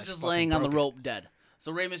whiplash. He was just fucking laying on the broke it. rope dead.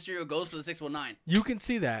 So Rey Mysterio goes for the 619. You can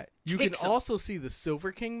see that. You Kicks can him. also see the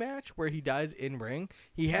Silver King match where he dies in ring.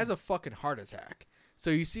 He has a fucking heart attack. So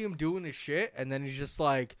you see him doing his shit, and then he's just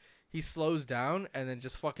like he slows down, and then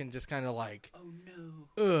just kind of like, Oh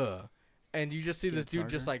no. ugh. And you just see this dude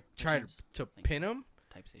just like trying to pin him,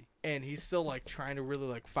 Type C. and he's still like trying to really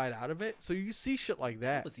like fight out of it. So you see shit like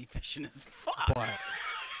that. Was efficient as fuck? But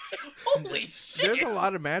Holy shit. there's a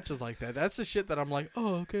lot of matches like that. That's the shit that I'm like,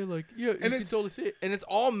 oh, okay, like, yeah, you can totally see it. And it's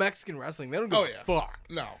all Mexican wrestling. They don't give a fuck.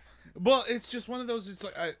 No. Well, it's just one of those. It's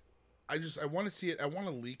like I want to see it. I want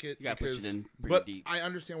to leak it. You gotta push because, it in pretty but deep. I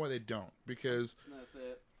understand why they don't, because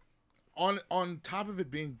on top of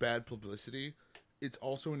it being bad publicity, it's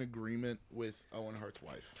also an agreement with Owen Hart's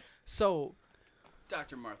wife. So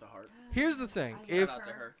Dr. Martha Hart. here's the thing: Shout out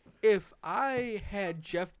to her. if I had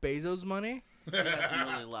Jeff Bezos' money, She has some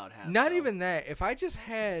really loud hats. not though. even that. If I just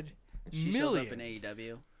had She millions, shows up in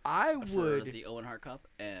AEW I for would. the Owen Hart Cup,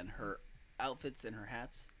 and her outfits and her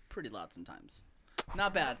hats pretty loud sometimes.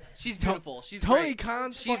 Not bad. She's beautiful. She's Tony great.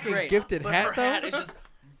 Khan's She's fucking great. gifted but hat, her though? hat is just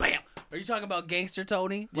bam, Are you talking about Gangster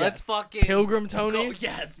Tony? Yeah. Let's fucking Pilgrim Tony? Go.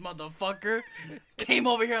 Yes, motherfucker. Came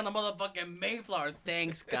over here on the motherfucking Mayflower.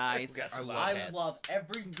 Thanks, guys. I love I that. love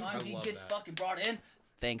every time I he love gets that. fucking brought in.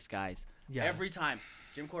 Thanks, guys. Yes. Every time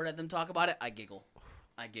Jim Cornette them talk about it, I giggle.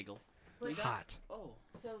 I giggle. But Hot. Oh,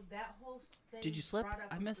 so that whole thing. Did you slip? brought up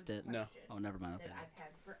I a missed good it. No. question oh, never mind. Okay. That I've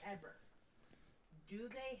had forever. Do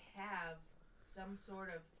they have some sort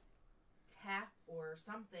of tap or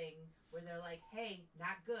something where they're like, "Hey,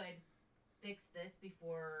 not good. Fix this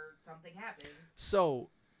before something happens." So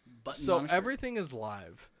Button So on a shirt. everything is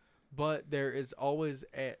live, but there is always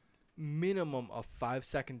a minimum of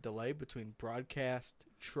 5-second delay between broadcast,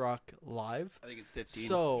 truck, live. I think it's 15.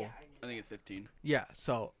 So Yeah, I knew I think it's 15. yeah,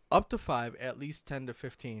 so up to 5, at least 10 to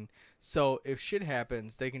 15. So if shit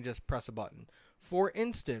happens, they can just press a button. For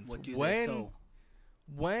instance, What do they when sew?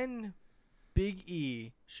 when Big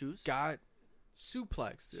E Shoes? got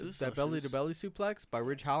suplexed, Shoes, that so belly to belly suplex by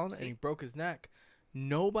Ridge Holland, and he broke his neck.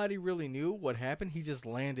 Nobody really knew what happened. He just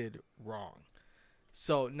landed wrong.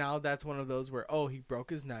 So now that's one of those where, oh, he broke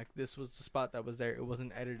his neck. This was the spot that was there. It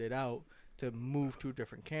wasn't edited out to move to a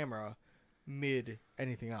different camera mid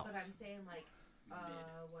anything else. But I'm saying, like,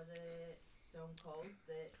 was it Stone Cold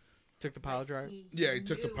that Took the pile like, driver. Yeah, he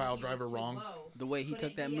took the knew pile he was driver too wrong. low? The way he Couldn't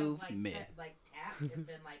took that have, move, like, mid. Like tapped and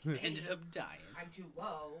been like, hey, Ended up dying. I'm too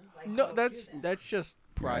low. Like, No, don't that's do that. that's just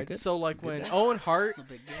pride. good. So like Good when guy. Owen Hart No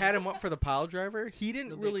big deal. had him up for the pile driver, he didn't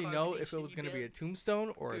No big really know if it carbonation was going to be a units.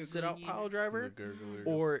 tombstone or a Good sit out units. pile driver, Gurglers.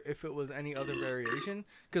 or if it was any other variation.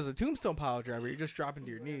 Because the tombstone pile driver, you're just dropping to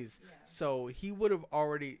your knees. So he would have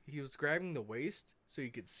already, he was grabbing the waist so you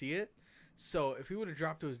could see it. So if he would have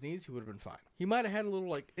dropped to his knees, he would have been fine. He might have had a little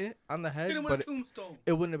like on the head, Hit him with but a tombstone.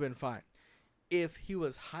 it wouldn't have been fine. If he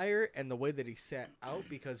was higher and the way that he sat out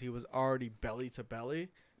because he was already belly to belly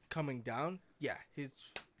coming down, yeah, his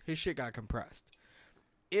shit got compressed.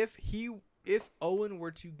 If Owen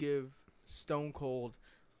were to give Stone Cold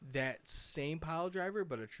that same pile driver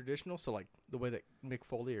but a traditional, so like the way that Mick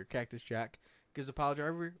Foley or Cactus Jack gives a pile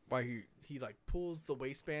driver, why he like pulls the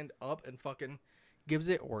waistband up and fucking gives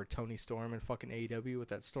it, or Tony Storm and fucking AEW with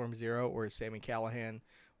that Storm Zero, or Sammy Callahan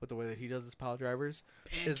with the way that he does his pile drivers.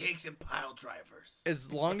 Pancakes and pile drivers.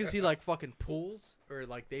 As long as he like fucking pulls, or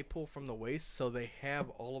like they pull from the waist so they have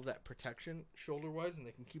all of that protection shoulder wise and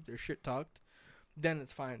they can keep their shit tucked, then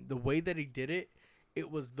it's fine. The way that he did it, it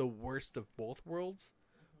was the worst of both worlds,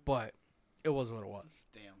 but it was what it was.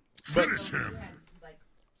 Damn. So you had, like,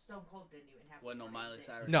 Stone Cold didn't even have. Wasn't no to Miley practice.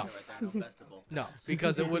 Cyrus No. shit right there. No festival. No,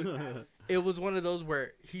 because it was one of those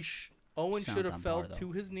where Owen Sounds should have on fell par, though.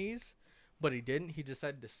 to his knees, but he didn't. He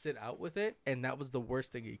decided to sit out with it, and that was the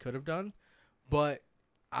worst thing he could have done. But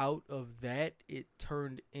out of that, it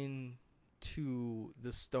turned into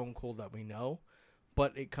the Stone Cold that we know,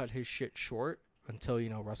 but it cut his shit short until,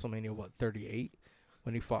 WrestleMania, 38,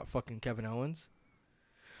 when he fought fucking Kevin Owens.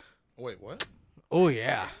 Wait, what? Oh,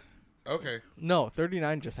 yeah. Okay, No,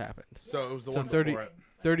 39 just happened. so it was the So one 30 before it.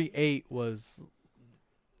 38 was,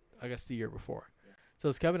 I guess, the year before. So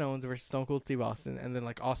it's Kevin Owens versus Stone Cold Steve Austin, and then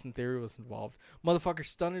like Austin Theory was involved. Motherfucker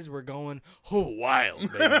stunners were going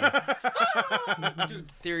wild, baby.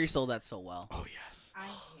 Dude, Theory sold that so well. Oh yes. I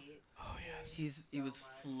hate. Oh yes. He was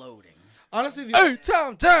floating. Honestly, Hey,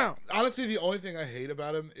 down. honestly, the only thing I hate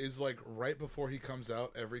about him is like right before he comes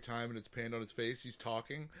out every time and it's panned on his face, he's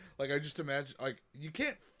talking. Like I just imagine, like you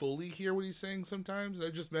can't fully hear what he's saying sometimes. And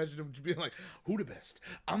I just imagine him being like, "Who the best?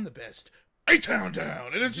 I'm the best. A-Town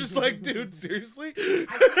down," and it's just like, dude, seriously.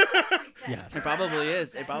 Yes. It probably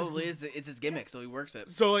is. It probably is. It's his gimmick, so he works it.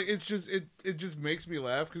 So like it's just it just makes me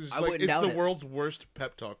laugh because it's I like wouldn't it's doubt the it. world's worst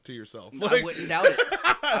pep talk to yourself. I Like, wouldn't doubt it.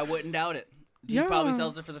 I wouldn't doubt it. He Yeah. probably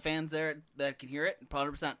sells it for the fans there that can hear it.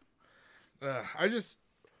 100%. I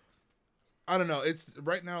don't know. It's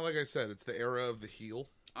right now, like I said, it's the era of the heel.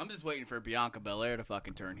 I'm just waiting for Bianca Belair to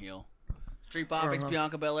fucking turn heel. Street Profits, Uh-huh.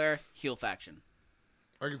 Bianca Belair, heel faction.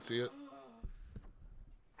 I can see it.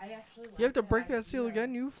 I actually. You have to like break that seal idea.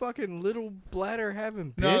 again, you fucking little bladder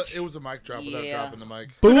having bitch. No, it was a mic drop without Yeah. dropping the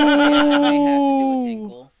mic. Boom. I had to do a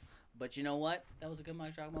tinkle. But you know what? That was a good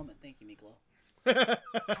mic drop moment. Thank you, Miklo. I'd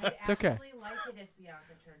It's okay. actually like it if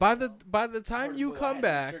Bianca turned. By the time you come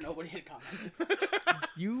back, Sure nobody had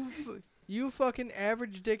commented. you fucking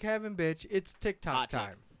average dick having bitch. It's TikTok Hot take.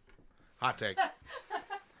 time. Hot take.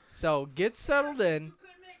 So get settled in.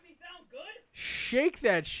 Couldn't make me sound good. Shake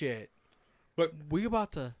that shit. But We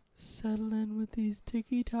about to settle in with these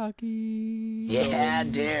ticky talkies. Yeah,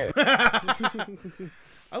 dude.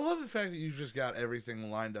 I love the fact that you just got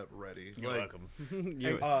everything lined up ready. You're Like,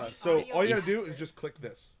 welcome. so all you gotta do is just click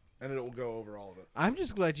this, and it will go over all of it. I'm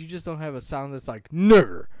just glad you just don't have a sound that's like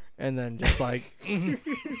nigger and then just like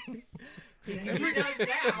He does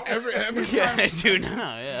now. Every Yeah, time, I do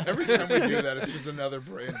now. Yeah. every time we do that, it's just another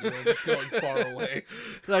brand deal, just going far away.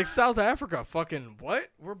 like South Africa, fucking what?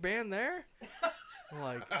 We're banned there? I'm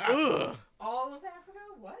like, ugh. All of Africa?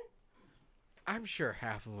 What? I'm sure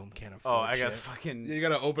half of them can't afford Oh, I got shit. fucking. You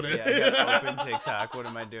gotta open it. Yeah, I gotta open TikTok. What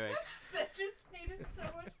am I doing? That just made it so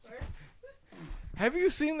much worse. Have you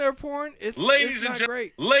seen their porn? It's Ladies not and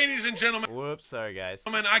great. ladies and gentlemen, Whoops, sorry guys.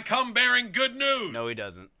 I come bearing good news. No, he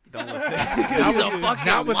doesn't. Don't listen. He's a fucking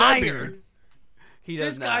Not with that liar. beard. He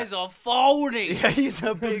does This not. guy's a phony. Yeah, he's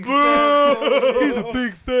a big. He's a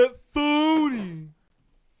big fat phony.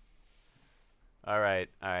 All right,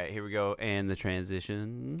 here we go, and the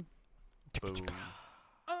transition. Boom.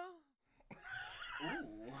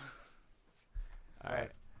 All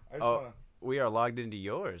right. I just Oh, wanna... we are logged into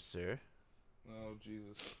yours, sir. Oh,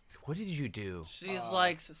 Jesus. What did you do? See his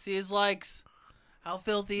likes. See his likes. How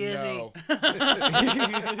filthy is No.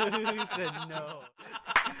 He said no.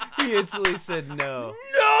 He instantly said no.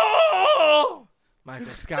 No! Michael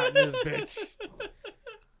Scott and this bitch.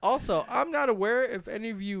 Also, I'm not aware if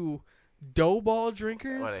any of you dough ball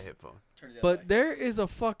drinkers, What a hit phone. he? but there is a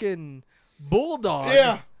fucking bulldog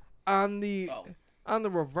Yeah. on the Oh. on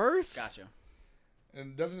the reverse. Gotcha.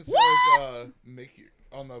 And doesn't it say like make you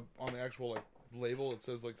on the actual like label? It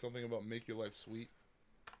says like something about make your life sweet.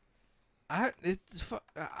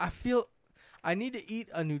 I feel I need to eat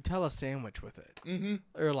a Nutella sandwich with it,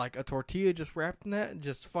 or like a tortilla just wrapped in that, and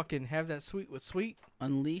just fucking have that sweet with sweet.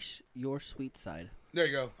 Unleash your sweet side. There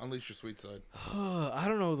you go. Unleash your sweet side. I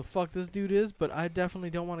don't know who the fuck this dude is, but I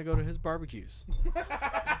definitely don't want to go to his barbecues.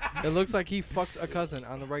 It looks like he fucks a cousin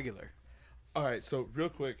on the regular. All right. So real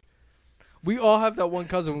quick. We all have that one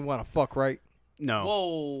cousin we want to fuck, right? No.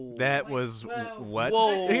 Whoa. That Wait, was whoa. what?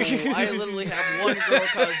 Whoa. I literally have one girl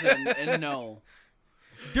cousin, and no.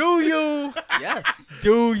 Do you? Yes.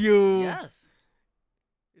 Do you? Yes.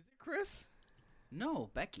 Is it Chris? No,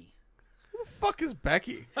 Becky. Who the fuck is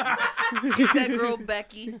Becky? Is that girl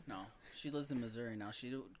Becky? No. She lives in Missouri now.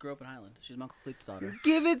 She grew up in Highland. She's my Uncle Cleet's daughter.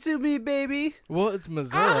 Give it to me, baby. Well, it's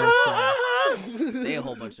Missouri. They a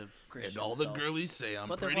whole bunch of Christians. And all the so. girlies say I'm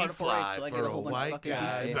But they're pretty part of 4-H, fly so I get for a a whole bunch of white fucking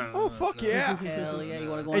guy. people. Oh, fuck yeah. Hell yeah. You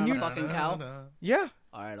want to go And on you- a fucking cow? Yeah.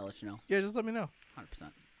 All right, I'll let you know. Yeah, just let me know.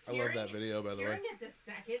 100%. I love that video, by the way. Hearing it the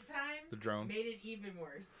second time The drone. made it even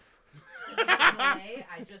worse. In LA,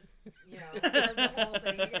 I just, heard the whole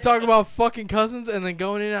thing again. Talk about fucking cousins and then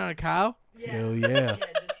going in on a cow? Yeah. Hell yeah.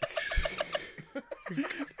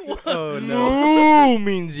 Oh no. Ooh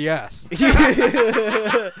means yes.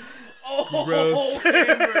 Gross.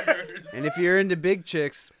 And if you're into big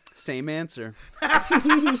chicks, same answer. I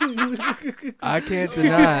can't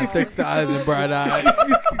deny thick thighs and bright eyes.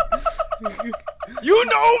 You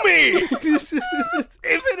know me! If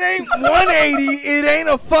it ain't 180, it ain't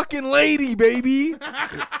a fucking lady, baby.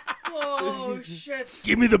 Oh, shit.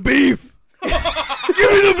 Give me the beef. Give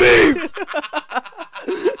me the beef.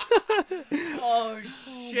 Oh,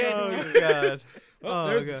 shit. Oh god. Oh,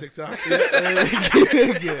 there's the TikTok.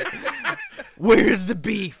 Where's the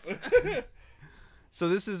beef? So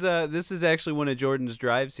this is actually one of Jordan's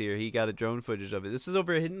drives here. He got a drone footage of it. This is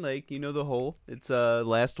over at Hidden Lake. You know the hole. It's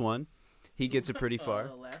last one. He gets it pretty far.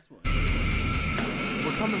 The last one.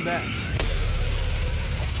 We're coming back.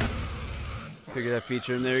 Figure that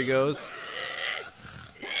feature him. There he goes.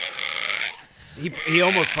 He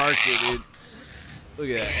almost parks it, dude. Look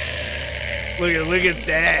at that. Look at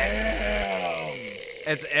that.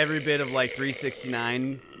 That's every bit of like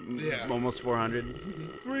 369. Yeah. Almost 400.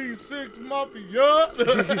 3-6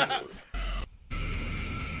 Mafia.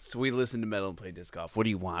 So we listen to metal and play disc golf. What do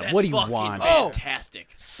you want? That's what do you fucking want? Oh. fantastic.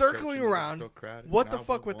 Circling around. What the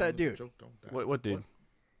fuck with that dude? What dude?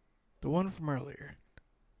 The one from earlier.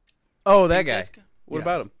 Oh, that guy. Disc? What Yes.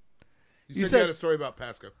 about him? You said said- you had a story about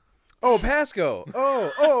Pasco. Oh, Pasco.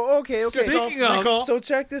 Okay. Speaking of- So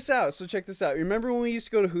check this out. Remember when we used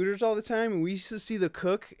to go to Hooters all the time and we used to see the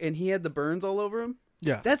cook and he had the burns all over him?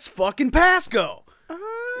 Yeah. That's fucking Pasco.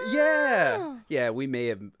 Yeah. Yeah, we may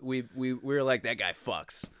have we were like, that guy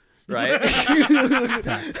fucks. Right?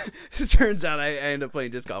 Turns out I ended up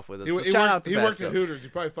playing disc golf with him. So shout out to he Pasco. worked at Hooters. He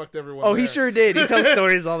probably fucked everyone. Oh, he there. sure did. He tells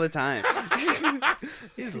stories all the time.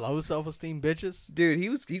 These low self-esteem bitches. Dude,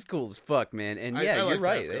 he's cool as fuck, man. And I yeah, you're like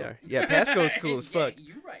right. Pasco. They are. Yeah, Pasco's cool as fuck. Yeah,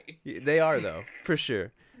 you're right. They are though, for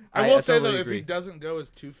sure. I will say totally though, agree. if he doesn't go as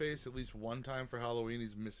Two-Face at least one time for Halloween,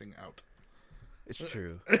 he's missing out. It's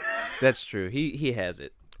true. That's true. He has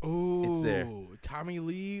it. Ooh. It's there. Tommy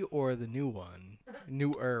Lee or the new one?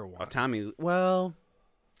 Newer one. Oh, Tommy. Well,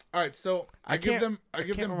 All right, so I give them can't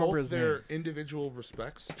remember both his their name. individual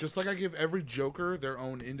respects, just like I give every Joker their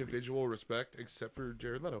own individual respect, except for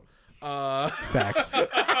Jared Leto. Facts.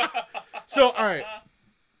 So, all right,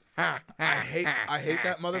 I hate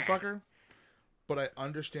that motherfucker, but I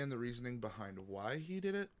understand the reasoning behind why he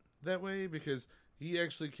did it that way, because he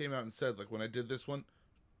actually came out and said, like, when I did this one,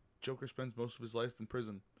 Joker spends most of his life in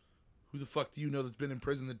prison. Who the fuck do you know that's been in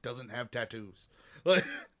prison that doesn't have tattoos? Like,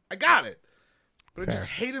 I got it. But Fair. I just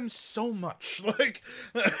hate him so much. Like,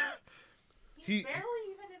 He's barely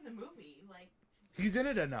even in the movie. Like, he's in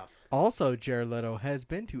it enough. Also, Jared Leto has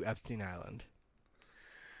been to Epstein Island.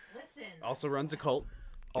 listen. Also runs a cult.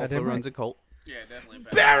 Goddamn Also right. runs a cult. Yeah, definitely.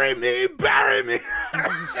 Bury me, bury me.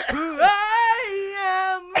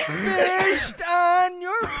 I am fished on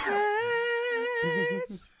your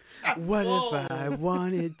face. What if I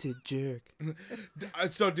wanted to jerk?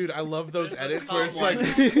 So, dude, I love those edits where it's Come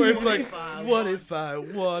like, on. what if I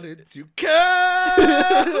wanted to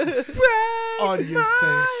come on your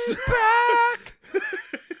face?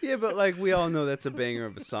 Yeah, but like we all know that's a banger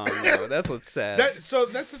of a song. Though. That's what's sad. That's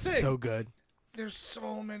the thing. So good. There's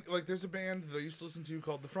so many. Like, there's a band that I used to listen to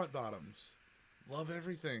called the Front Bottoms. Love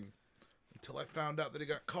everything. Until I found out that he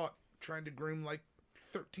got caught trying to groom like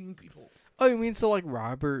 13 people. Oh, you mean so like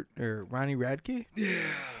Robert or Ronnie Radke? Yeah.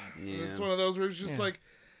 Yeah. It's one of those where it's just Yeah. like,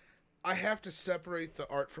 I have to separate the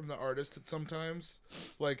art from the artist at sometimes.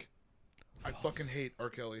 Like, I fucking hate R.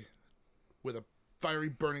 Kelly with a fiery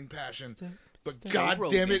burning passion. But god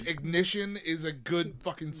damn it, Ignition is a good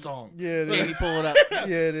fucking song. Yeah, it Jamie, pull it up. Yeah,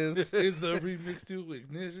 it is. Is the remix to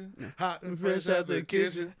Ignition hot and fresh out the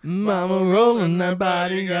kitchen? Mama rolling that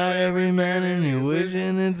body, got every man in here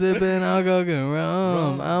wishing and sipping on coke and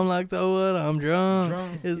rum. I'm like, so what? I'm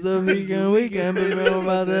drunk. It's the weekend, but I'm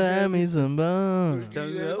about to have me some bun.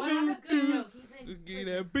 Well, I have a good joke. He's in Get prison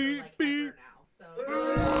that for beep, like beep. ever now. So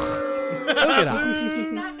Look it up.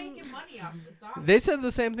 he's not making money off the song. They said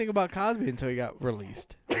the same thing about Cosby until he got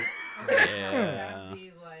released. Yeah.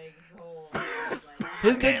 Cosby's like his whole like,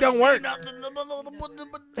 His dick don't work.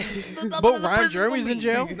 But Ron Jeremy's in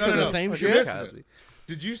jail No, for no, the no. same You're shit. missing it.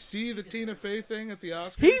 Did you see the Tina Fey thing at the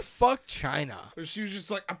Oscars? He fucked China. Where she was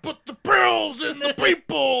just like, I put the pills in the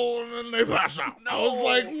people, and then they pass out. I was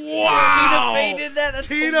like, wow. Tina Fey did that. That's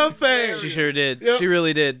Tina Fey. hilarious. She sure did. Yep. She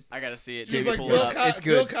really did. I gotta see it. She's Jamie, like, pull Bill, it up. It's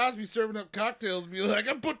good. Bill Cosby serving up cocktails, be like,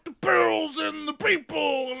 I put the pills in the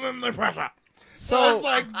people, and then they pass out. So I So was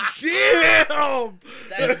like, damn.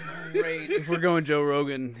 That's great. If we're going Joe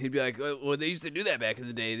Rogan, he'd be like, well, they used to do that back in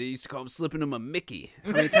the day. They used to call him slipping him a Mickey. How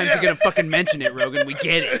many times you gonna fucking mention it, Rogan? We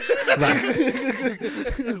get it.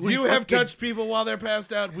 You have touched people while they're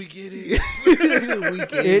passed out. We get it. We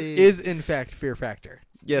get it is in fact Fear Factor.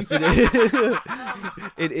 Yes, it is.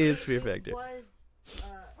 It is Fear Factor. It was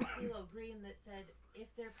CeeLo Green that said if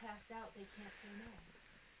they're passed out, they can't say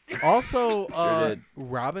no. Also, Sure did.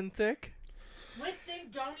 Robin Thicke. Listen,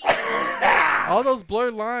 don't even. All those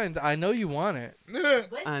blurred lines. I know you want it. Listen,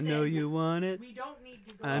 I know you want it. We don't need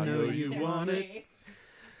to go. I know over you that want it. way.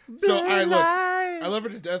 So, all right, look. I love her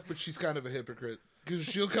to death, but she's kind of a hypocrite. Because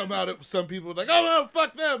she'll come out at some people like, oh, no,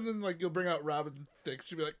 fuck them. And then, like, you'll bring out Robin Thicke.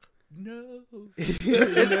 She'll be like, no.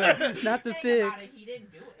 Not the Think thick. about it, he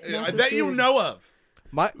didn't do it. I bet you know of.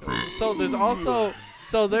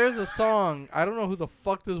 So there's a song. I don't know who the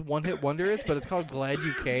fuck this one hit wonder is, but it's called "Glad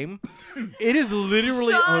You Came." It is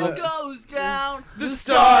literally Sun goes down, The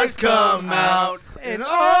stars come out, and all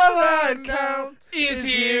that counts is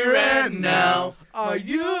here and now. Our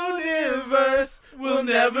universe will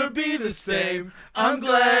never be the same. I'm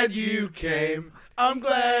glad you came. I'm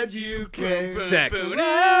glad you came. Sex.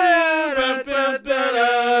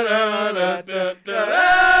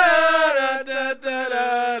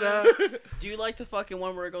 Do you like the fucking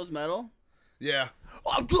one where it goes metal? Yeah.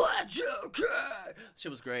 I'm glad you came.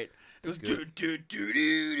 Shit was great. It was good.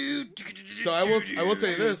 So I will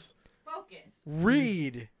say this. Focus.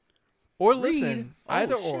 read or listen, Oh,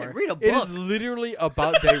 either shit, or. read a It book. is literally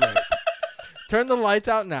about day rape. Turn the lights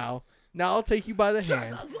out now. Now I'll take you by the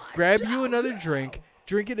hand, grab you another drink,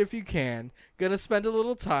 drink it if you can. Gonna spend a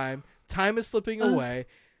little time. Time is slipping away.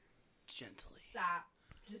 Gently. Stop.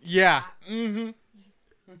 Just Yeah. Stop. Mm-hmm.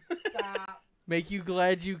 Stop. Make you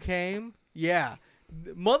glad you came? Yeah.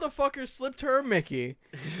 Motherfucker slipped her a Mickey,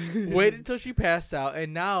 waited till she passed out,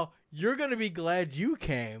 and now you're going to be glad you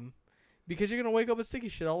came because you're going to wake up with sticky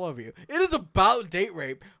shit all over you. It is about date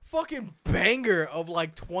rape. Fucking banger of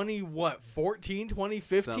like 2014,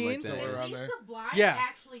 2015? Something like that. Somewhere around Lisa there. Blind Yeah.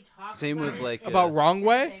 actually talks Same about with, it. like, About Wrong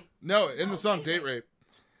Way? No, in the song Date Rape.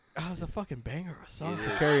 Oh, it's a fucking banger of a song for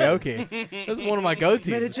karaoke. That's one of my go-tos.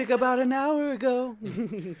 Met a chick about an hour ago.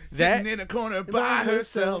 Sitting in a corner by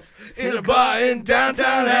herself in a bar in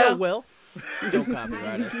downtown hell. Well, don't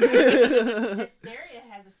copyright it. Hysteria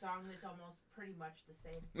has a song that's almost pretty much the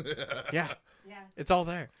same. Yeah. Yeah. It's all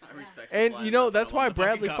there. I respect And Sublime, you know but I that's don't why know what the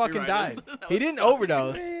Bradley fucking copyright died. is. That He would didn't suck.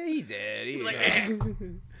 overdose. He's dead. Like,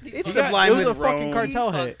 It's He got- Sublime it was with a fucking Rome.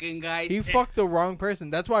 cartel These hit. fucking guys. He fucked the wrong person.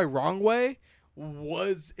 That's why Wrong Way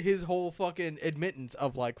was his whole fucking admittance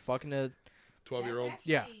of like fucking a 12-year-old.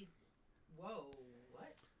 Yeah. Whoa.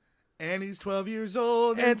 What? And he's 12 years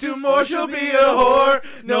old, And and tomorrow she'll be a whore.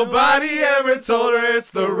 Nobody ever told her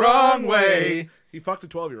it's the wrong way. He fucked a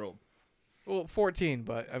 12-year-old. well 14,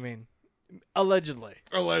 but I mean allegedly.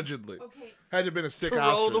 Allegedly. Okay. Had to have been a sick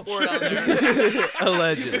Roll the ostrich. word out there.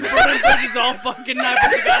 Allegedly. Burning bridges all fucking night,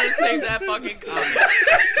 but you gotta save that fucking comment.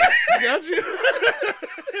 Got you?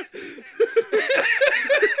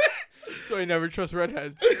 So he never trusts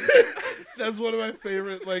redheads. That's one of my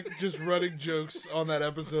favorite, like, just running jokes on that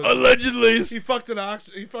episode. Allegedly. He fucked an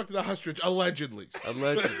ostrich, allegedly.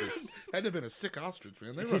 Allegedly. Had to have been a sick ostrich,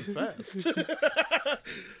 man. They run fast. I-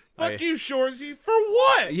 Fuck you, Shorzy. For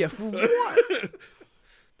what? Yeah, for what?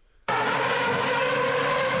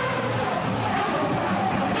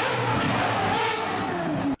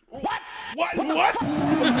 What? What? I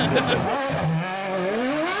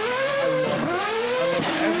love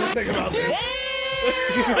everything about this.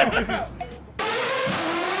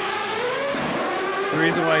 The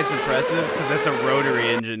reason why it's impressive because that's a rotary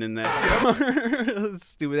engine in that car. That's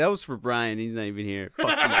stupid. That was for Brian. He's not even here. Fuck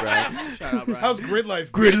you, Brian. Shout out, Brian. How's grid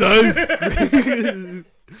life? Grid life.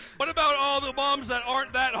 What about all the moms that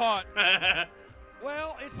aren't that hot?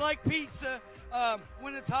 Well, it's like pizza.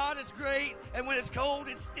 When it's hot, it's great, and when it's cold,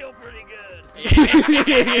 it's still pretty good.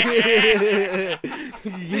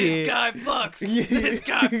 This guy fucks. This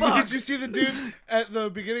guy fucks. Did you see the dude at the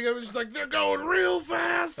beginning of it? Just like, they're going real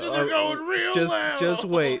fast and they're going real loud. Just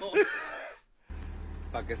wait.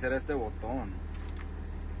 ¿Para qué será este botón?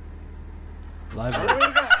 Live. ¿Para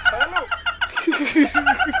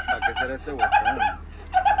qué será este botón?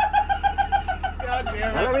 God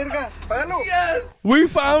damn ¡A la it. verga! ¡Págalo! Yes. We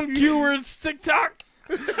found keywords TikTok.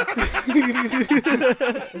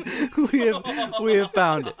 we have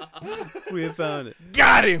found it. We have found it.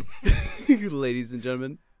 Got him. Ladies and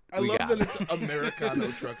gentlemen, I we love got that it. it's Americano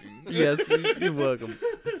trucking. Yes, you're welcome.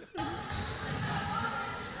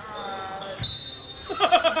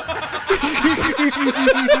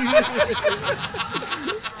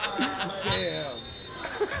 Damn.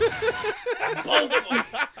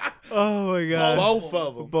 Oh my god. Both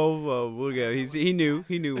of them. Both of them. Look at him.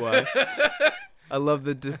 He knew why. I love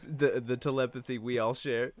the telepathy we all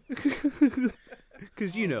share.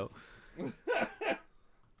 Cause you know.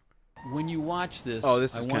 When you watch this, Oh,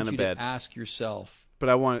 this is I want kinda you bad. to ask yourself, But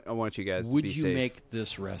I want you guys to would be you safe. make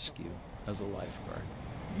this rescue as a lifeguard?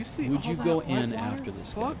 You see, Would all you that go white in water? after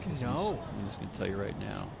this guy? Fuck 'Cause no. I'm just going to tell you right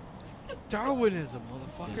now, Darwinism,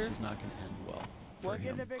 this motherfucker. is not going to end well for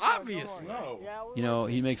him. Obviously. No. You know,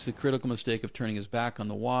 he makes the critical mistake of turning his back on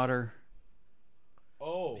the water.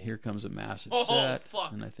 Oh. Here comes a massive Oh, set,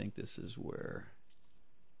 fuck. and I think this is where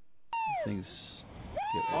things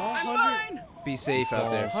get I'm worse. fine. Be safe out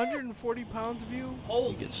there. 140 pounds of you? He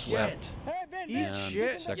Holy gets shit. swept, Eat and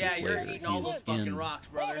shit. seconds Yeah, you're later eating all he's those fucking in rocks,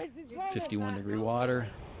 brother. 51-degree water,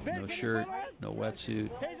 no shirt, no wetsuit,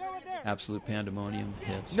 absolute pandemonium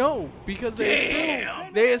hits. No, because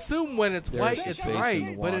they assume when it's There's white, his it's face in right.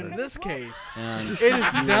 the But in water. this case, And it is you're in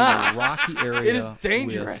a not. rocky area. It is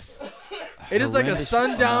dangerous. It is like a horrendous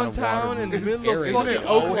sundown amount of water town in the moving. middle of Area fucking is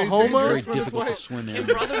always Oklahoma. Very When it's difficult to white. swim in. Your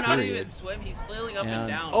brother not period. even swim. He's flailing up and And-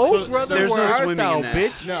 down. Oh, So brother, there's where no art swimming thou, in that.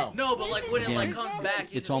 bitch? No. No, but like when it like Again, comes back,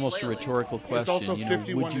 he's It's just almost flailing. a rhetorical question. also You know,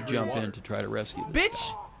 51 would you degree jump water. in to try to rescue this Bitch,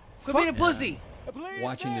 guy? quit being a Fuck. pussy.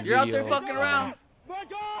 Watching the You're out video, there fucking around.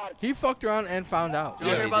 He fucked around and found out. You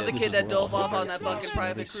hear about the This kid is that where all dove the off on hard that stuff fucking is.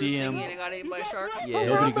 private They cruise see thing him. and got eaten by a shark? Yeah.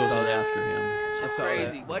 Nobody goes out after him. That's saw that.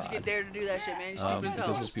 crazy. Why'd you get dared to do that shit, man? You stupid as Because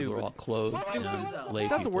hell. those people are all clothed Stupid and as hell. lay It's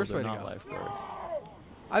not the people, worst they're way to not go. lifeguards.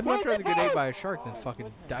 I'd much rather get ate by a shark than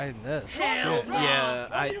fucking die in this. Hell no. Yeah,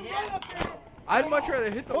 I'd much rather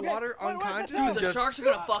hit the water unconscious Dude, and the just. sharks are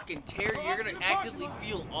gonna fucking tear you. You're gonna actively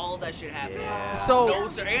feel all of that shit happening. So No,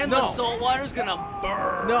 sir. And no. the salt water's gonna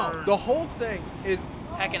burn. No, the whole thing is.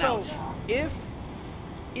 Heckin' so ouch.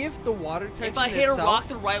 if the water tension If I hit a itself, rock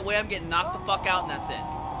the right way, I'm getting knocked the fuck out, and that's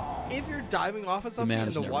it. if you're diving off of something man and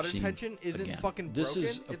has the never water seen tension isn't again. fucking This broken,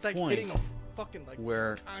 is a it's like point hitting a fucking like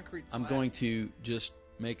where concrete I'm slab. going to just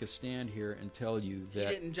make a stand here and tell you He that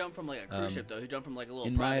didn't jump from like a cruise ship though. He jumped from like a little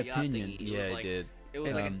in my private yacht opinion- thingy. He yeah, was he like, did. It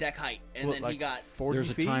was like a deck height, and what, then like he got 40 There's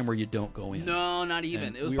a feet? time where you don't go in. no, not even.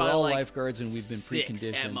 And It was we were probably all like lifeguards, and we've been 6 at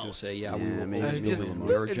preconditioned to most. say, Yeah, we were maybe we're it's doing. more.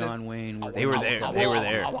 We're John Wayne. They were there. They were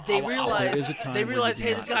there. They There is a realized time they where realized, you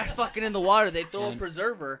hey, do this not. guy's fucking in the water. They throw a And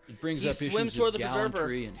preserver. It brings He up swims issues toward of the preserver.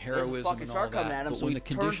 gallantry and There's heroism a fucking and all shark coming that. at him, But so when he the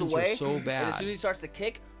turns conditions away. are so And bad as soon as he starts to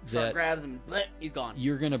kick, shark that grabs him. Bleh, he's gone.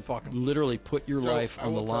 you're gonna literally put your So, life I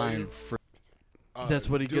on the will tell line you, for. That's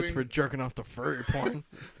what he gets doing- for jerking off the furry porn.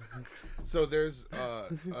 So there's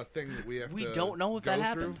a thing that we have We to don't know if go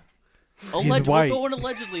that through. happened. Allegedly, we're white. throwing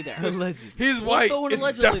allegedly there. He's We're white. throwing It's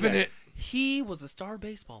allegedly there. definite. He was a star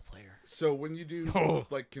baseball player. So when you do Oh.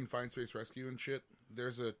 like confined space rescue and shit,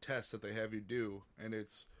 there's a test that they have you do, and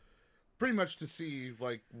it's pretty much to see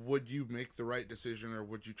like would you make the right decision or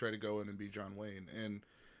would you try to go in and be John Wayne. And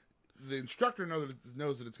the instructor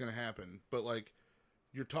knows that it's going to happen, but like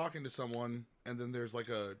you're talking to someone, and then there's like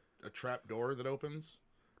a trap door that opens,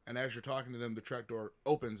 and as you're talking to them, the trap door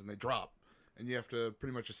opens and they drop, and you have to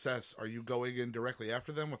pretty much assess: are you going in directly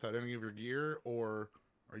after them without any of your gear, or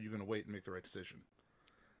are you going to wait and make the right decision?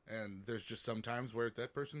 And there's just some times where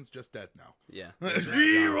that person's just dead now. Yeah.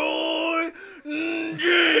 Leroy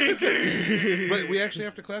But we actually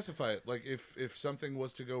have to classify it. Like, if something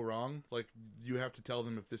was to go wrong, like, you have to tell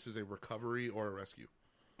them if this is a recovery or a rescue.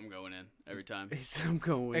 I'm going in every time. I'm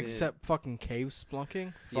going Except fucking cave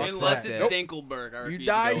splunking. Yeah, Fuck Unless that. it's Dinkelberg. I refuse to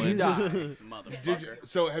die, go you in. die. Motherfucker. Did you,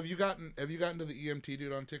 so have you gotten to the EMT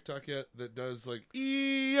dude on TikTok yet that does like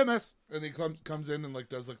EMS and he comes in and like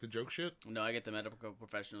does like the joke shit? No, I get the medical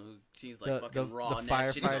professional who sees like The, fucking the, raw the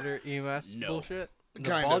nasty. firefighter EMS No. bullshit? The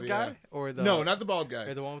Kind bald of, guy? yeah. Or the No, not the bald guy.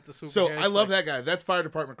 Or the one with the super So hair? I It's love like- that guy. That's Fire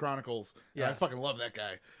Department Chronicles. Yeah, I Yes. fucking love that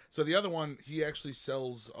guy. So the other one, he actually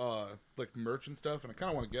sells like merch and stuff, and I kind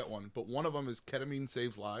of want to get one. But one of them is ketamine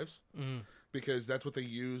saves lives because that's what they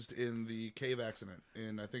used in the cave accident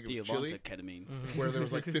in I think it was Chile, ketamine. where there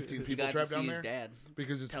was like 15 He people got trapped to down see there. his dad.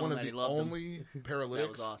 Because it's Tell one him of that he the loved him. only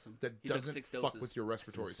paralytics That was awesome. that He took doesn't 6 fuck doses. with your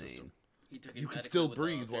respiratory That's insane. system. He took it You could medically still with the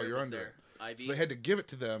breathe while you're therapist under there. it. IV. So they had to give it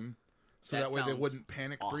to them so That that way they sounds wouldn't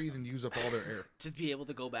panic breathe awesome. and use up all their air. To be able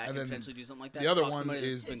to go back And and, then potentially do something like that. the other fuck one somebody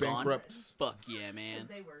is that's been bankrupt. Gone. Fuck yeah, man.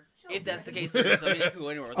 They were If that's the children. case, I mean, you can go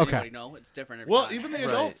anywhere with Okay. anybody. No, it's different. Every Well, time. even the Right.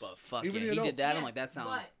 adults. But fuck Even yeah, the he adults. did that. I'm Yes, like, that sounds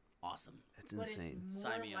but- awesome. That's But insane. it's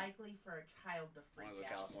Sign more me up. likely for a child to freak Wanna go to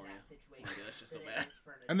out California. in that situation. Oh my God, that's just so than bad. it is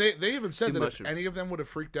for an And they even said Too that much if of- any of them would have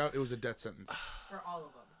freaked out, it was a death sentence. for all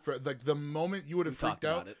of them. For like the moment you would have We talked freaked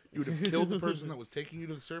out, about it. you would have killed the person that was taking you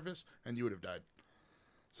to the surface, and you would have died.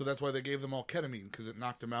 So that's why they gave them all ketamine, because it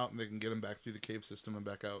knocked them out, and they can get them back through the cave system and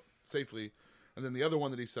back out safely. And then the other one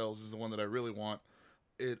that he sells is the one that I really want.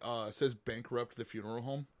 It says bankrupt the funeral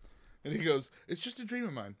home. And he goes, it's just a dream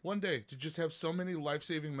of mine, one day, to just have so many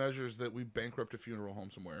life-saving measures that we bankrupt a funeral home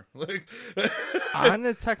somewhere. Like, On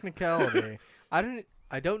a technicality, I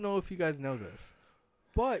don't know if you guys know this,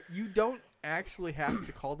 but you don't actually have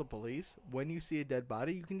to call the police when you see a dead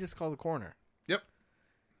body. You can just call the coroner. Yep.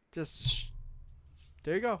 Just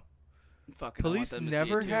there you go. Fucking, I want Police them to see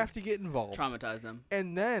never it, too. have to get involved. Traumatize them.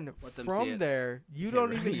 And then Let them see from it. there, you Yeah, don't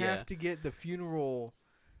right, even yeah. have to get the funeral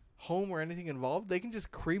home or anything involved. They can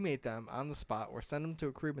just cremate them on the spot or send them to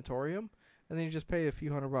a crematorium, and then you just pay a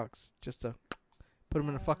few $100 just to put them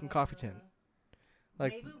in a fucking coffee tin.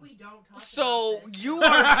 Like, Maybe we don't talk So about this. you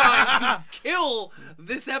are trying to kill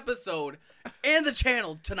this episode and the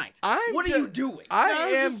channel tonight. What are you doing? I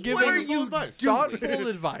No, am just giving wonderful you advice. thoughtful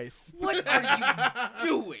advice. What are you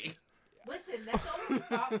doing? Listen, that's only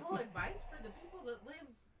thoughtful advice for the people that live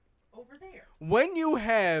over there. When you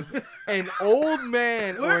have an old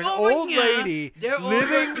man or We're an over old here. living They're over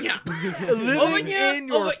living here. Over living here. in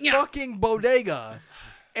your Over here. fucking bodega,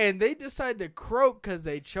 and they decide to croak because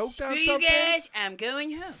they choked on You something, guys, I'm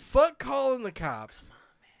going home. fuck calling the cops.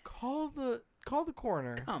 Call the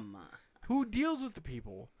coroner Come on. who deals with the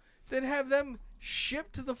people. Then have them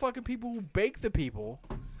shipped to the fucking people who bake the people.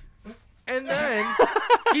 And then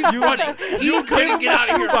He's running. He you couldn't give get him out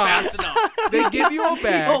a of here fast shoebox. enough. They give you a He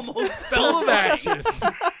bag almost fell full of ashes. so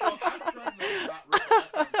I'm trying to not rip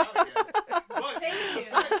that sentence out again. But Thank you.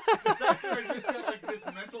 the fact that I just got like this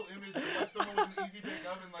mental image of like someone with an easy bake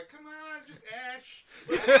oven, like, come on, just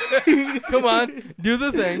ash. Come on, do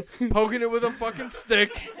the thing. Poking it with a fucking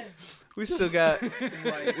stick. We still got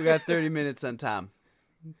 30 minutes on Tom.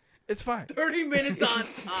 It's fine. 30 minutes on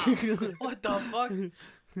Tom. What the fuck?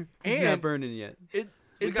 He's not And burning yet. it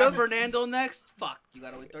We got doesn't. Fernando next. Fuck, you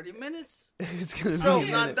gotta wait 30 minutes. It's gonna So- be a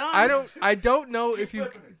He's not minute. done. I don't know if you.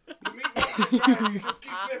 Flipping it. The meat wasn't dry, just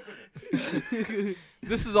keep flipping it.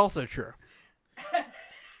 This is also true.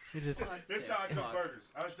 It is This is how I cook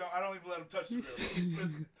burgers. I don't even let them touch the grill.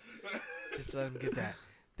 just let him get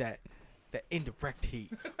that That indirect heat.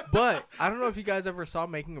 But I don't know if you guys ever saw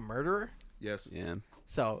Making a Murderer. Yes. Yeah.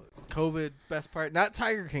 So COVID, best part, not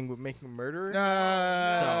Tiger King, but Making a Murderer.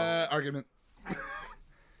 Argument.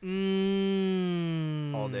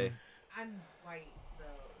 All day. I'm white though,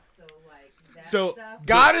 so like that So, stuff.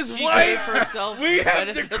 God is She white. gave herself We have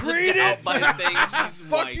benefit of the decreed doubt it. by saying she's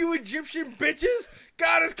Fuck white. you, Egyptian bitches.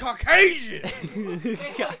 God is Caucasian.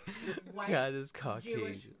 White God is Jewish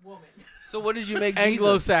Caucasian. woman. So what did you make Jesus?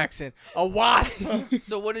 Anglo-Saxon. A wasp.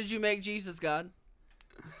 So what did you make Jesus, God?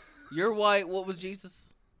 You're white. What was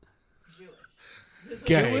Jesus? Jewish.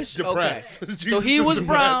 Gay. Jewish? Depressed. Okay. So Jesus he is was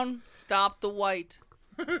depressed. brown. Stop the white.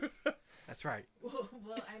 That's right. Well,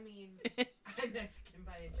 I mean, I'm Mexican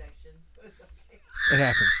by injection, so it's okay. It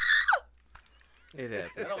happens. It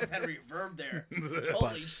happened. I almost had a reverb there.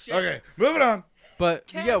 Holy shit. Okay, moving on.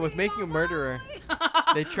 But yeah, with Making a Murderer,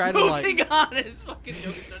 they try to like Moving on. His fucking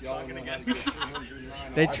joke starts talking again.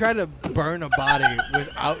 they try to burn a body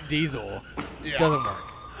without diesel. Yeah. Doesn't work.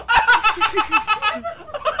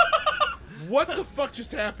 What the fuck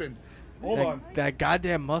just happened? Hold on. That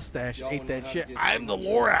goddamn mustache ate that shit. I'm the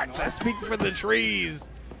Lorax. I speak for the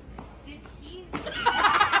trees. Did he? He left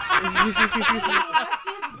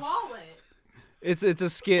his wallet. It's a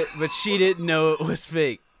skit, but she didn't know it was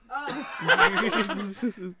fake. Oh.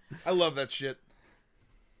 I love that shit.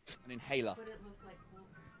 An inhaler. But it looked like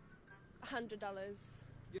 $100.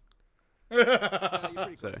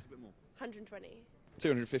 Sorry. 120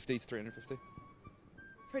 250 to 350.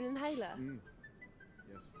 for an inhaler.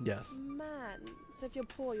 Yes. Man, so if you're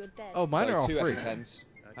poor, you're dead. Oh, mine So are all two free. EpiPens.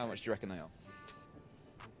 How much do you reckon they are?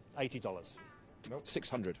 $80. Nope.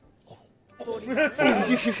 600.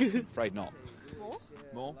 $40. Afraid not. More?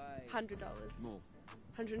 More? $100. More.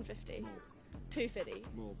 150. 250.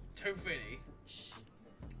 More. 250.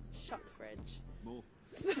 Shop fridge. More.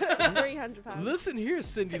 £300. Listen here,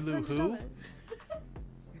 Cindy Lou Who. $600.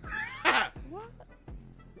 What?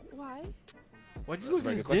 Why? Why'd you That's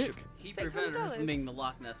look a at very his good dick? He prevented her from being the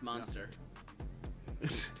Loch Ness Monster.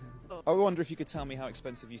 I wonder if you could tell me how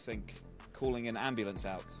expensive you think calling an ambulance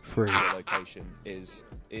out Free. to your location is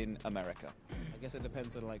in America. I guess it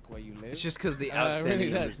depends on like where you live. It's just because the It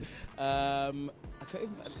outstanding. really does. I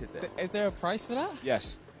couldn't- is there a price for that?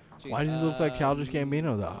 Yes. Why does he look like Childish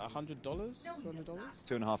Gambino though? $100? $200?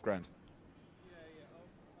 $2,500.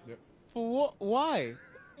 For what? Why?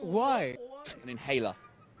 Why? An inhaler.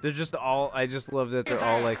 They're just all. I just love that they're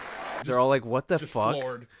all like. They're all like, what the Just fuck?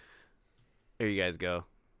 floored. There you guys go.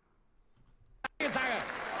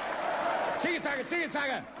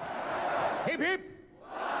 Ziegezanger. Hip hip.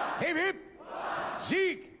 Hip hip.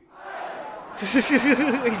 Sieg.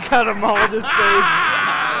 He got them all to say.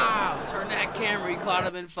 Turn that camera. He caught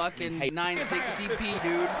him in fucking 960p,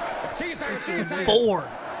 dude. Ziegezanger. Four.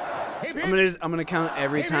 Hip I'm gonna count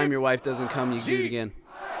every time your wife doesn't come. You do it again.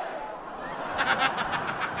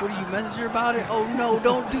 What do you message her about it? Oh no,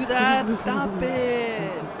 don't do that. Stop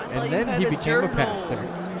it. And then he became a pastor.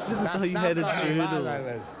 I thought you had a journal.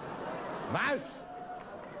 Was?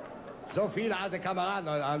 So viele alte Kameraden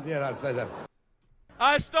an dir das.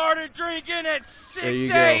 I started drinking at 6 There you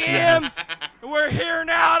go. a.m. Yes. We're here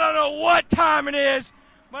now. I don't know what time it is,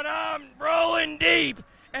 but I'm rolling deep,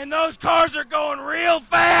 and those cars are going real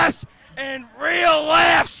fast and real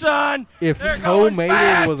left, son. If They're Toe going Mater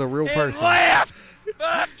fast was a real and person. left.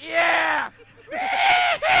 Fuck yeah.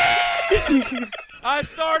 I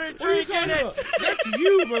started drinking at That's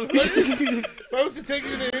you, motherfucker. If I was to take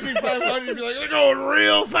you to the Indy 500, you'd be like, they're going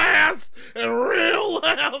real fast and real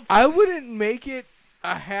left. I wouldn't make it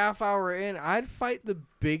a half hour in. I'd fight the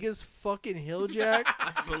biggest fucking hill jack.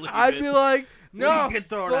 I'd be like, no, Get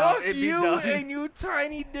thrown out, fuck it'd be you done. and you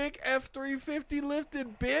tiny dick F-350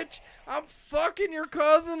 lifted bitch. I'm fucking your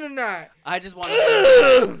cousin tonight. I just want to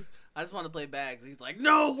play bags. I just want to play bags. He's like,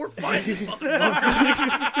 no, we're fighting this motherfucker.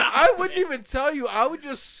 I wouldn't even tell you. I would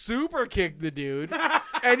just super kick the dude.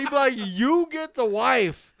 And he'd be like, you get the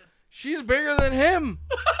wife. She's bigger than him.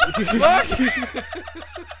 Fuck.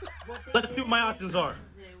 Let's see what my options are.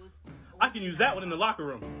 I can use that one in the locker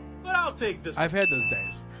room, but I'll take this one. I've had those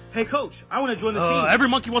days. Hey, coach, I want to join the team. every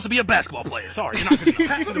monkey wants to be a basketball player. Sorry, you're not going to be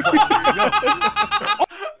passing the ball. Here you go.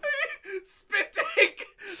 Spit take.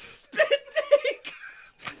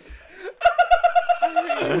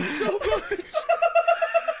 So much.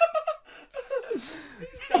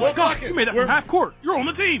 Oh, God, you made that from half court. You're on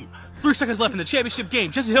the team. 3 seconds left in the championship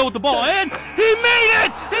game. Jesse Hill with the ball, and he made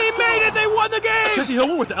it! He made it! They won the game! Jesse Hill,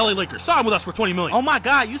 we're with the LA Lakers. Sign with us for $20 million. Oh, my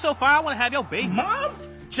God, you so far. I want to have your baby. Mom?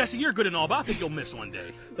 Jesse, you're good and all, but I think you'll miss one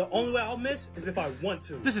day. The only way I'll miss is if I want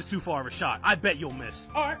to. This is too far of a shot. I bet you'll miss.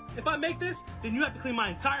 Alright, if I make this, then you have to clean my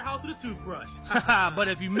entire house with a toothbrush. But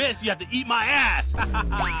if you miss, you have to eat my ass.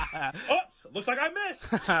 Oops, looks like I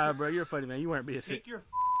missed. Bro, you're funny, man. You weren't being sick. Take your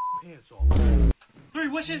pants off. 3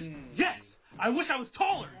 wishes? Yes! I wish I was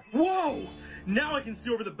taller. Whoa! Now I can see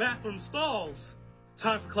over the bathroom stalls.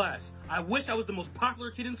 Time for class. I wish I was the most popular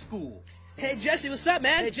kid in school. Hey, Jesse, what's up,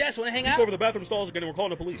 man? Hey, Jess, wanna hang out? Go over the bathroom stalls again and we're calling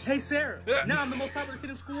the police. Hey, Sarah. Now I'm the most popular kid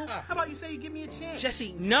in school. How about you say you give me a chance?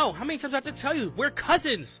 Jesse, no. How many times do I have to tell you? We're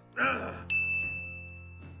cousins.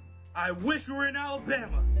 I wish we were in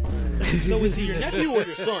Alabama. So is he your nephew or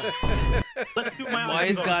your son? Let's shoot my Why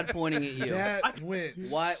is God pointing at you? That went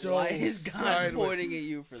Why is God sideways. pointing at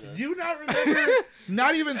you for this? Do you not remember?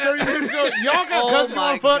 Not even 30 minutes ago, y'all got Oh cousins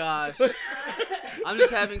my on fuck. gosh. I'm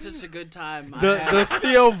just having such a good time. The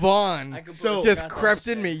Theo Vaughn So- just crept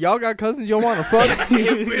in me. Y'all got cousins y'all want to fuck?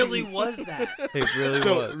 It really was that. It really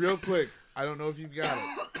So, was. real quick, I don't know if you've got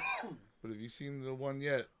it, but have you seen the one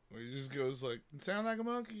yet where he just goes like, "Sound like a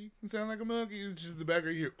monkey, sound like a monkey." It's just the back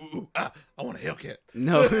right here. Ooh, I want a Hellcat.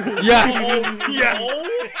 No. Yeah.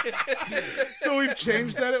 So we've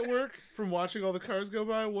changed that at work from watching all the cars go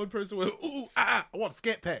by. One person went, "Ooh, I want a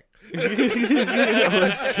scat pack."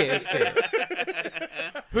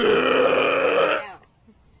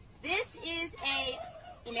 This is a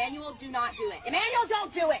Emmanuel. Do not do it. Emmanuel,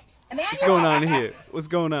 don't do it. Emmanuel, What's going on here? What's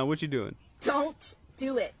going on? What you doing? Don't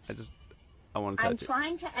do it. I want to I'm touch it.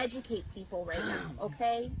 trying to educate people right now.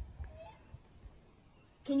 Okay.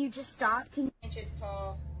 Can you just stop? Can you inches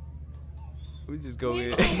tall? We just go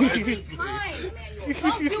in. Every time, Emmanuel.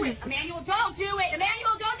 Don't do it. Emmanuel, don't do it.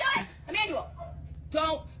 Emmanuel, don't do it. Emmanuel,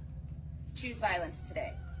 don't choose violence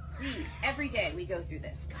today. Please, every day we go through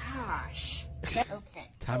this. Gosh.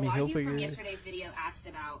 Okay. Tommy so a lot of you Hilfiger. from yesterday's video asked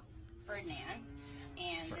about Ferdinand,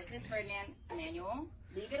 and this is Ferdinand. Emmanuel,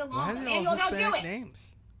 leave it alone. Why are they all Emmanuel, don't do Hispanic it.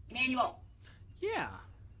 names? Emmanuel. Yeah.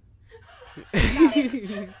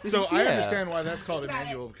 So I Yeah. understand why that's called You got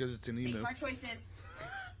Emmanuel because it's an Make emu. smart choices.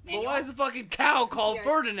 But why is the fucking cow called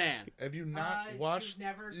Ferdinand? Have you not watched?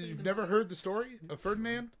 never seen You've the never heard the story of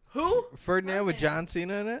Ferdinand? Who? Ferdinand with John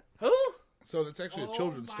Cena in it? Who? So it's actually a Oh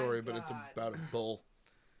children's my story, but it's God. about a bull,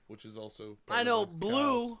 which is also. part I of know the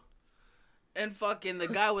Blue cows. and fucking the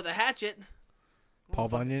guy with a hatchet. Paul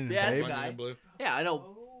Bunyan and Yeah, that's Babe? the guy. and Blue. Yeah, I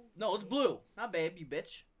know. No, it's Blue. Not Babe, you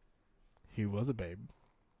bitch. He was a babe.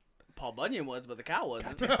 Paul Bunyan was, but the cow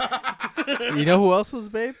wasn't. You know who else was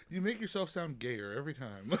babe? You make yourself sound gayer every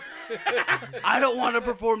time. I don't want to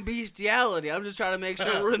perform bestiality. I'm just trying to make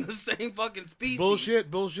sure we're in the same fucking species. bullshit,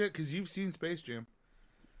 because you've seen Space Jam.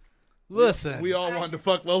 Listen. We all wanted to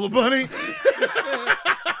fuck Lola Bunny.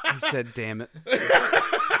 He said, "Damn it."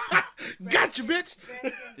 Gotcha, bitch.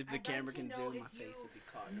 If the camera can zoom my face, it'd be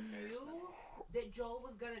caught. That Joel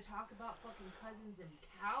was gonna talk about fucking cousins and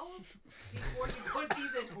cows before he put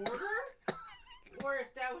these in order, or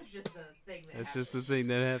if that was just the thing that That's happened. just the thing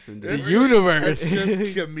that happened. The dude. universe. It's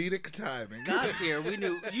just comedic timing. God's here. You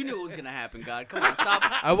knew it was gonna happen. God, come on, stop.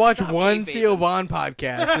 I watch stop one kayfabing. Theo Vaughn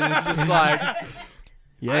podcast, and it's just like,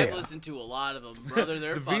 yeah. I've listened to a lot of them, brother.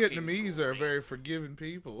 They're The fucking Vietnamese are very forgiving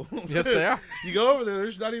people. Yes, they are. You go over there,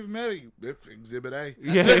 there's not even many. It's Exhibit A.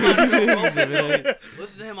 Yeah.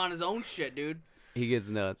 Listen to him on his own shit, dude. He gets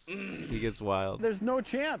nuts. He gets wild. There's no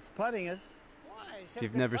chance putting it. If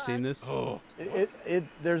you've never seen this,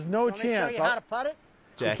 There's no chance. Show you how to putt it?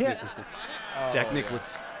 Jack You can't- Nicklaus. Oh, Jack yeah.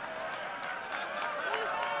 Nicklaus.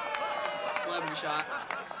 Celebrity shot.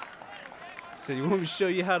 Said, "You want me to show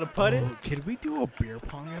you how to putt it?" Oh, can we do a beer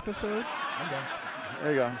pong episode? I'm done.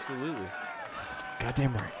 There you go. Absolutely.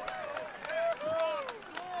 Goddamn right.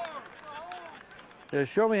 Yeah,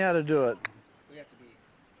 show me how to do it. We have to be.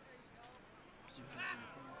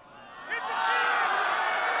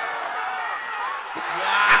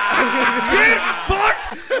 Get fucked,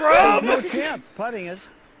 scrub! There's no chance putting it.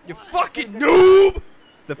 You fucking noob!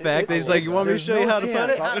 The fact that he's like, "You want me to There's show you no how to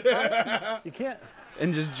putt chance. it?" You can't.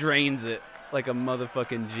 And just drains it like a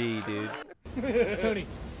motherfucking G, dude. Tony.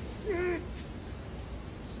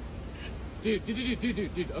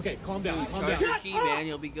 Dude. Okay, calm down. Calm Charge down. your key, man.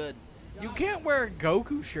 You'll be good. You can't wear a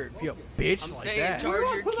Goku shirt, you bitch I'm like saying, that. charge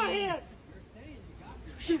your key.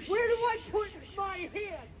 Where do I put my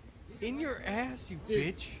hand? In your ass, you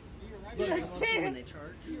bitch. I When can't. they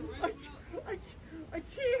charge. I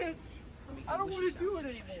can't. I don't want to do it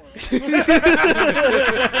anymore.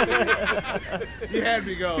 You had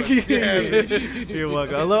me going. You had me. You're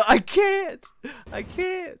welcome. I can't. I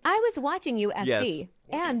can't. I was watching you, SC, Yes.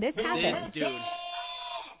 and this This happened. dude.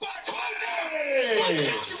 What's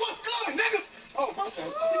good, nigga? Oh, my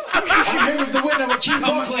I'm here with the winner, Joaquin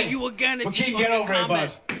Buckley. You again if Joaquin, you get over it,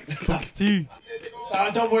 bud.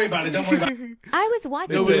 Don't worry about it. Don't worry about it. I was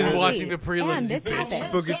watching Nobody's the watching movie, the prelims, and you this bitch.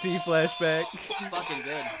 happened. Booker T flashback. Fucking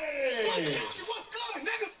good.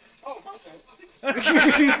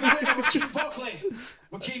 Joaquin Buckley.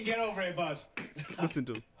 Joaquin, get over it, bud. Listen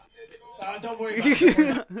to him. Don't worry about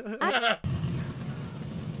it. Don't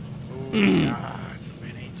worry about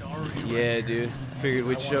it. Yeah, dude. Figured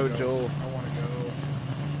we'd show Joel. I want to go.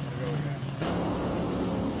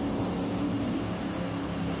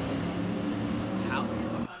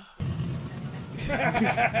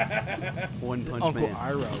 One Punch Uncle Man.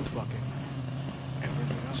 Iroh fucking.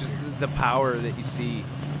 Just the power that you see.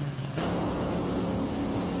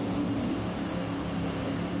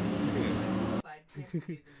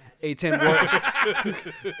 A10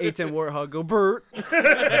 A10 Warthog, go Bert.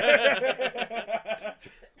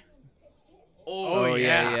 Oh,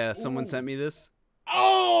 yeah. Someone sent me this.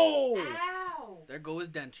 Oh! Ow! There go his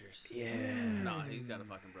dentures. Yeah. Nah, he's got a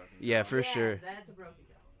fucking broken jaw. Yeah, for sure. That's a broken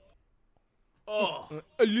jaw. Oh.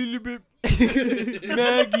 A little bit.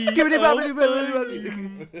 Maggie.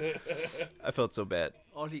 I felt so bad.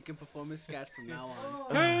 All he can perform is sketch from now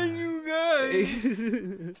on. Hey, you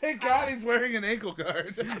guys. Thank God he's wearing an ankle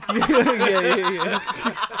guard. yeah.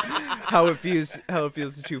 How it feels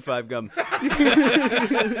to chew 5 gum.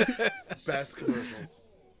 Best commercials.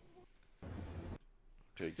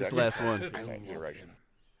 This last one. Same generation.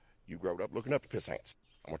 You growed up looking up to piss ants.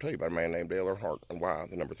 I'm going to tell you about a man named Dale Earnhardt and why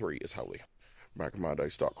the number 3 is holy. Back in my day,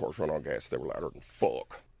 stock cars run on gas. They were louder than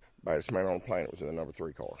fuck. Baddest man on the planet was in the number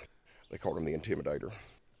 3 car. They called him the Intimidator.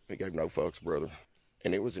 He gave no fucks, brother.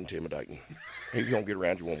 And it was intimidating. If you don't get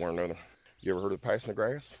around you one way or another. You ever heard of passing the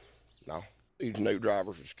grass? No. These new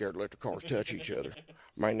drivers are scared to let their cars touch each other.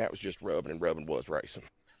 Man, that was just rubbing, and rubbing was racing.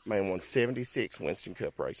 Man won 76 Winston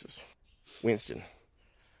Cup races. Winston.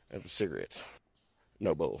 That was cigarettes.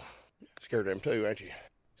 No bull. Scared of them too, ain't you?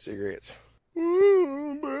 Cigarettes.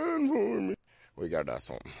 Oh, bad for me. We gotta die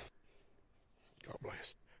something. God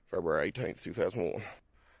bless. February 18th, 2001.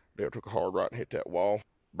 Dale took a hard right and hit that wall.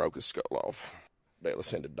 Broke his skull off. Dale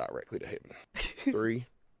ascended directly to heaven. 3,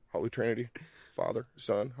 Holy Trinity, Father,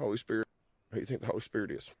 Son, Holy Spirit. Who do you think the Holy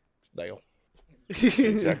Spirit is? It's Dale.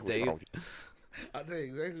 Exactly what's wrong with you. I'll tell you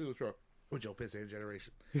exactly what's wrong with your pissant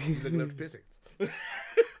generation. You're looking up to pissants.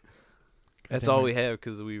 That's all we have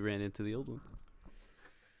because we ran into the old one.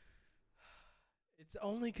 It's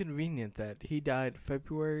only convenient that he died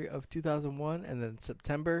February of 2001, and then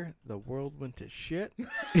September, the world went to shit.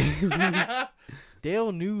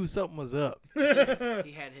 Dale knew something was up. He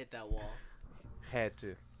had hit that wall. Had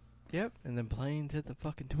to. Yep, and then planes hit the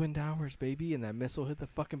fucking Twin Towers, baby, and that missile hit the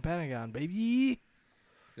fucking Pentagon, baby.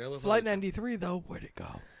 Flight 93, though, where'd it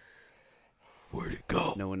go? Where'd it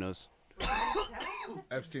go? No one knows.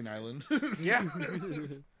 Epstein Island. Yeah.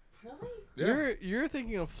 Really? You're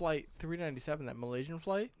thinking of Flight 397, that Malaysian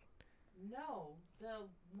flight? No, the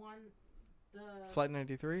one, the Flight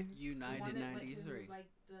 93? United 93. Like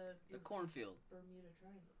the cornfield. Bermuda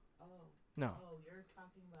Triangle. Oh. No. Oh, you're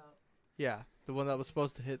talking about. Yeah, the one that was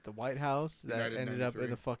supposed to hit the White House that United ended up 93.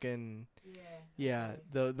 in the fucking Yeah.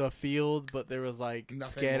 the field, but there was like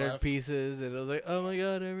Nothing scattered left. pieces, and it was like, oh my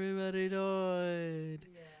god, everybody died.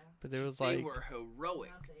 Yeah. But there was They like, were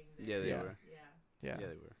heroic. Yeah, they Yeah. were. yeah, Yeah, they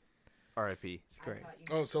were. R.I.P. it's great.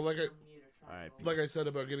 Oh, so like R.I.P. I said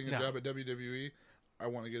about getting a No. job at WWE, I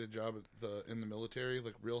want to get a job at in the military,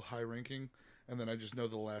 like real high ranking, and then I just know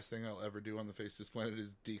the last thing I'll ever do on the face of this planet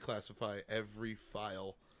is declassify every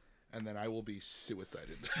file, and then I will be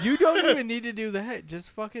suicided. You don't even need to do that. Just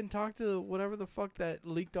fucking talk to whatever the fuck that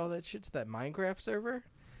leaked all that shit to that Minecraft server.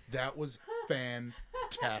 That was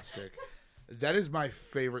fantastic. That is my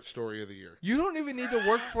favorite story of the year. You don't even need to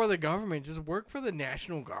work for the government. Just work for the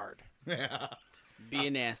National Guard. Yeah. Be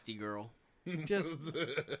a nasty girl. Just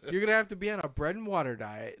you're gonna have to be on a bread and water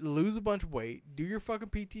diet, lose a bunch of weight, do your fucking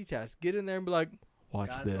PT test, get in there and be like, watch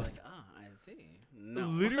God's this. like, I see. No.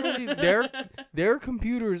 Literally, their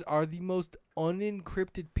computers are the most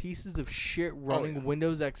unencrypted pieces of shit running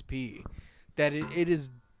Windows XP that it is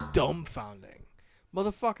dumbfounding.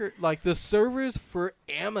 Motherfucker, like the servers for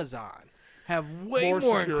Amazon have way more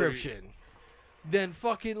security. encryption than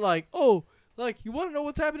fucking like you want to know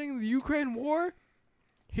what's happening in the Ukraine war?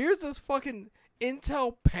 Here's this fucking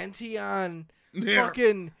Intel Pentium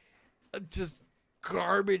fucking just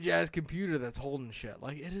garbage ass computer that's holding shit.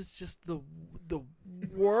 Like it is just the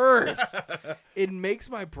worst. It makes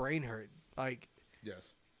my brain hurt. Like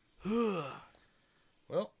Yes. Well,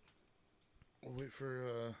 we'll wait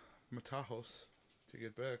for Matajos to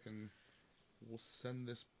get back and we'll send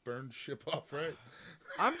this burned ship off, right?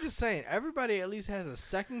 I'm just saying, everybody at least has a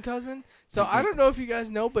second cousin. So I don't know if you guys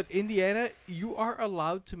know, but Indiana, you are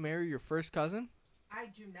allowed to marry your first cousin. I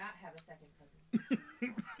do not have a second cousin.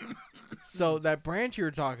 So that branch you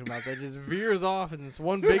were talking about that just veers off in this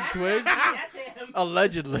one big twig. That's him.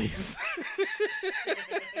 Allegedly.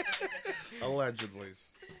 Allegedly.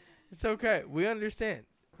 It's okay. We understand.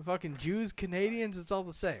 Fucking Jews, Canadians, it's all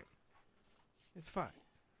the same. It's fine.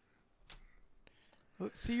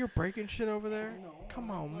 Look, see, you're breaking shit over there? Come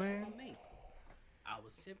on, man. I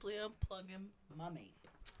was simply unplugging my mape.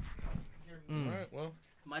 All right, well.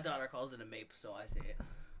 My daughter calls it a mape, so I say it.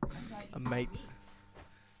 A mape.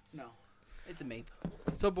 No, it's a mape.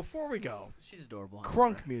 So before we go, she's adorable.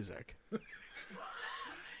 Crunk music.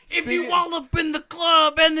 If you all up in the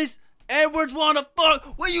club and this Edwards wanna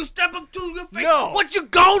fuck, will you step up to your face? No. What you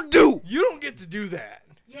gonna do? You don't get to do that.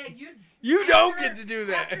 Yeah, You don't get to do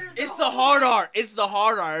that. It's the hard R. It's the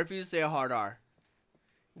hard R. If you say a hard R.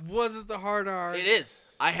 Was it the hard R? It is.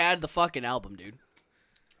 I had the fucking album, dude.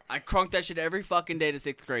 I crunked that shit every fucking day to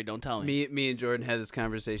 6th grade. Don't tell me. Me and Jordan had this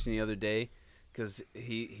conversation the other day because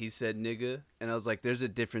he said nigga, and I was like, there's a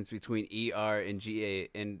difference between ER and GA.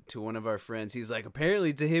 And to one of our friends, he's like,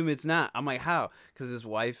 apparently to him it's not. I'm like, how? Because his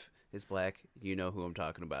wife is black. You know who I'm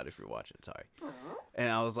talking about if you're watching. Sorry. And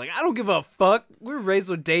I was like, I don't give a fuck. We were raised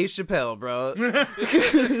with Dave Chappelle, bro.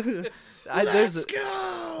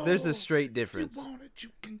 There's a straight difference. You want it, you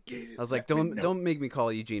can get it. I was like, don't make me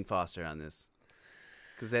call Eugene Foster on this,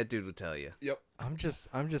 because that dude will tell you. Yep. I'm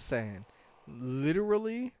just saying,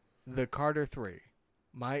 literally, the Carter 3,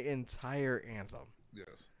 my entire anthem.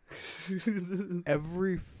 Yes.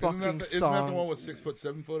 Every fucking song. Isn't that the one with 6 foot,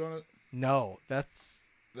 7 foot on it? No, that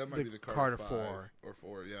might be the Carter 5 or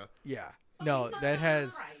 4. Yeah. Yeah. No, that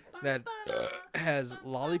has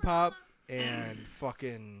Lollipop and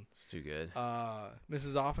fucking. It's too good.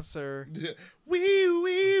 Mrs. Officer. Yeah. Wee.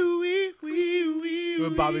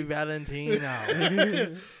 With Bobby Valentino.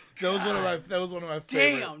 That was one of my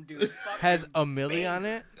favorite. Damn, dude. Has a Millie on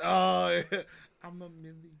it. Oh, yeah. I'm a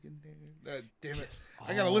millionaire. Damn it.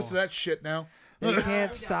 I gotta listen to that shit now. They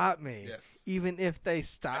can't stop me. Yes. Even if they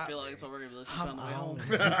stop I feel like it's what we're gonna be listening to on the way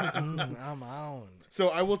home. I'm on. So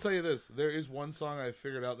I will tell you this: there is one song I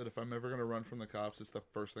figured out that if I'm ever gonna run from the cops, it's the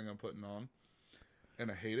first thing I'm putting on, and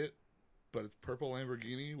I hate it, but it's "Purple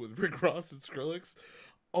Lamborghini" with Rick Ross and Skrillex.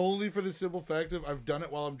 Only for the simple fact of I've done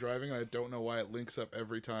it while I'm driving, and I don't know why it links up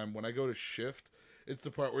every time. When I go to shift, it's the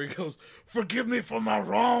part where he goes, "Forgive me for my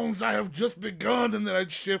wrongs, I have just begun," and then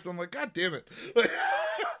I'd shift. I'm like, God damn it! Watch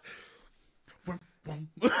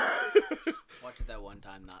it that one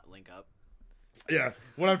time, not link up. Yeah,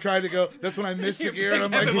 when I'm trying to go, that's when I miss the gear, and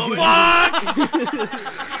I'm like, fuck!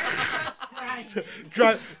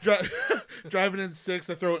 Driving in 6th,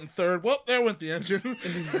 I throw it in 3rd. Well, there went the engine.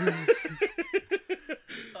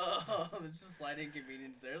 Oh, there's just a slight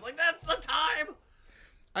inconvenience there. It's like, that's the time!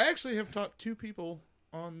 I actually have taught 2 people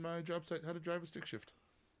on my job site how to drive a stick shift.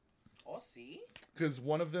 Oh, see? Because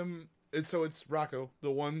one of them... So it's Rocco,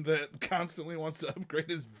 the one that constantly wants to upgrade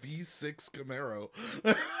his V6 Camaro.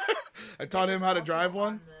 I taught him how to drive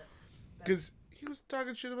one because he was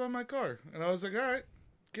talking shit about my car. And I was like, all right,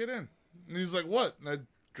 get in. And he's like, what? And I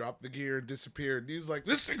dropped the gear and disappeared. And he's like,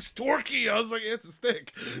 this thing's torquey. I was like, it's a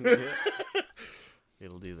stick.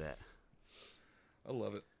 It'll do that. I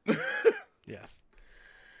love it. Yes.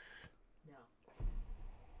 No.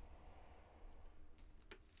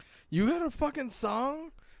 You got a fucking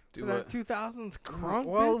song? Do that 2000s crunk,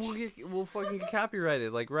 well, bitch? we'll fucking get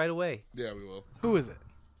copyrighted like right away. Yeah, we will. Who is it?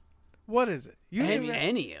 What is it? You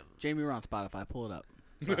any of them. Jamie, we're on Spotify. Pull it up.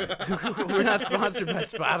 We're not sponsored by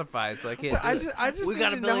Spotify, so I can't. I just we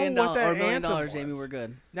got $1 need to billion know what that or $1 million, anthem was. Jamie. We're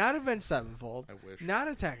good. Not Avenged Sevenfold. I wish. Not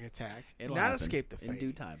Attack Attack. It'll not happen Escape the Fate. in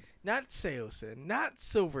due time. Not Seosin. Not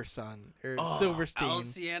Silver Sun or Oh, Silverstein. Al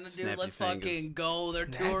Sienna, dude. Snap Let's your fingers. fucking go. They're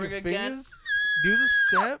Snap touring your again. fingers, do the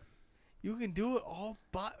step. You can do it all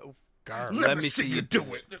but. Let me see you do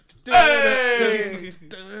it. Hey!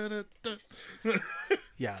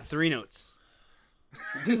 Yes. 3 notes.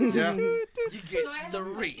 Yeah. You So get I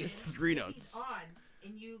have 3 notes. On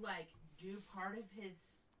and you like do part of his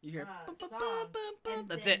You hear, song, and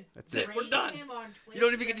That's then it. That's it. rate We're done. him on You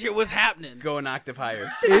don't even get to hear what's happening. Go an octave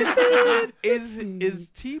higher. Is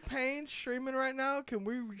T-Pain streaming right now? Can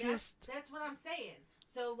we just? That's what I'm saying.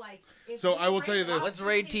 So like. If So we I will tell you rate this. off Let's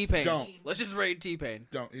raid his T-Pain. Don't. stream- Let's just raid T-Pain.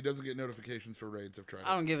 Don't. He doesn't get notifications for raids. I've tried it.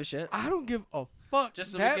 I don't give a shit. I don't give a fuck.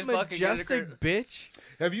 Just so we that can fucking get a majestic bitch.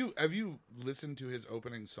 Have you listened to his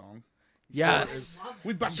opening song? Yes.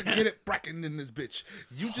 We about to get it bracking in this bitch.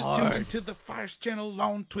 You just tuned into the Fires channel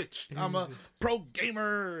on Twitch. I'm a pro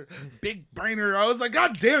gamer, big brainer. I was like,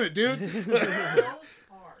 God damn it, dude.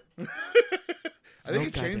 I think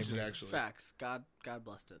it changed it, actually. Facts. God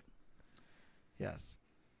blessed it. Yes.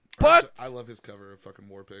 But I love his cover of fucking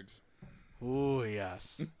War Pigs. Oh,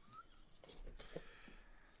 yes.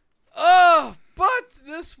 Oh, but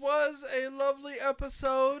this was a lovely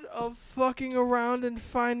episode of fucking around and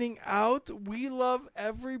finding out. We love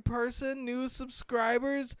every person, new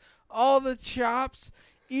subscribers, all the chops,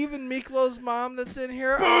 even Miklo's mom that's in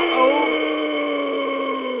here.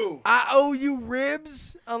 I owe you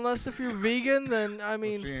ribs, unless if you're vegan, then, I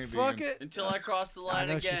mean, fuck vegan. it. Until I cross the line I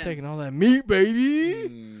know again. she's taking all that meat,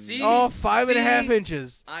 baby. See? Oh, 5.5 See?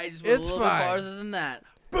 inches. I just went It's a little fine. bit farther than that.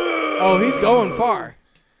 Oh, he's going far.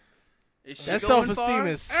 Is she That going self-esteem far?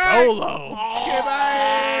 is so low.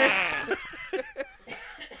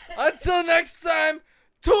 Until next time,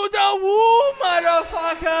 to the woo,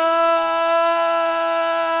 motherfucker!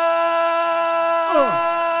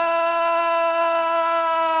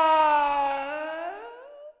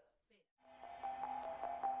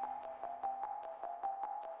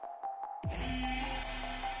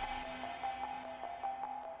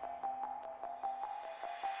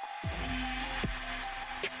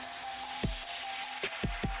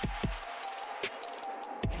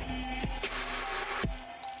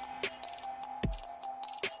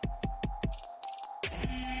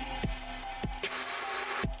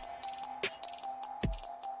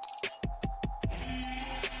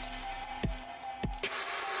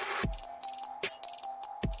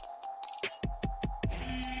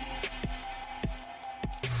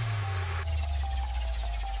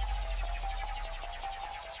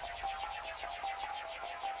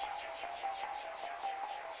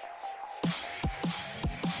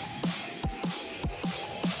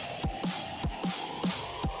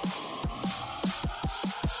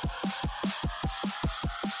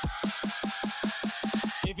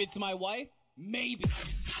 If it's my wife, maybe.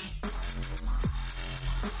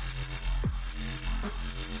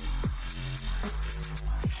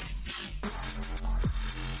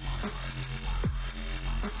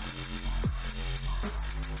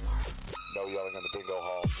 No yelling in the bingo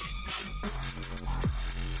hall.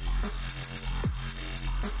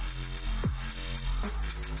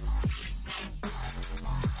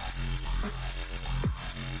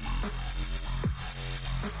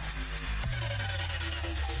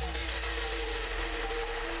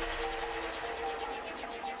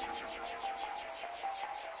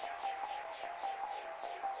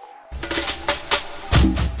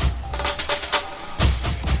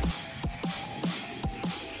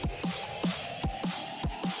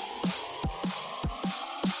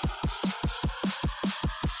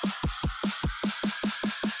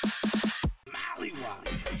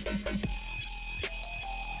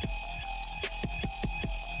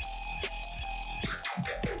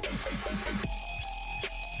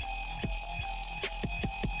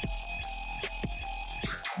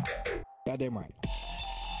 Goddamn right.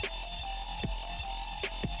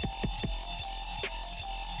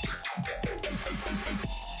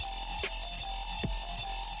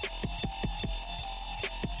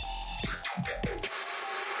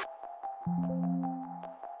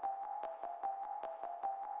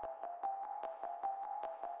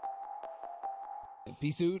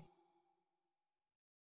 Pea suit.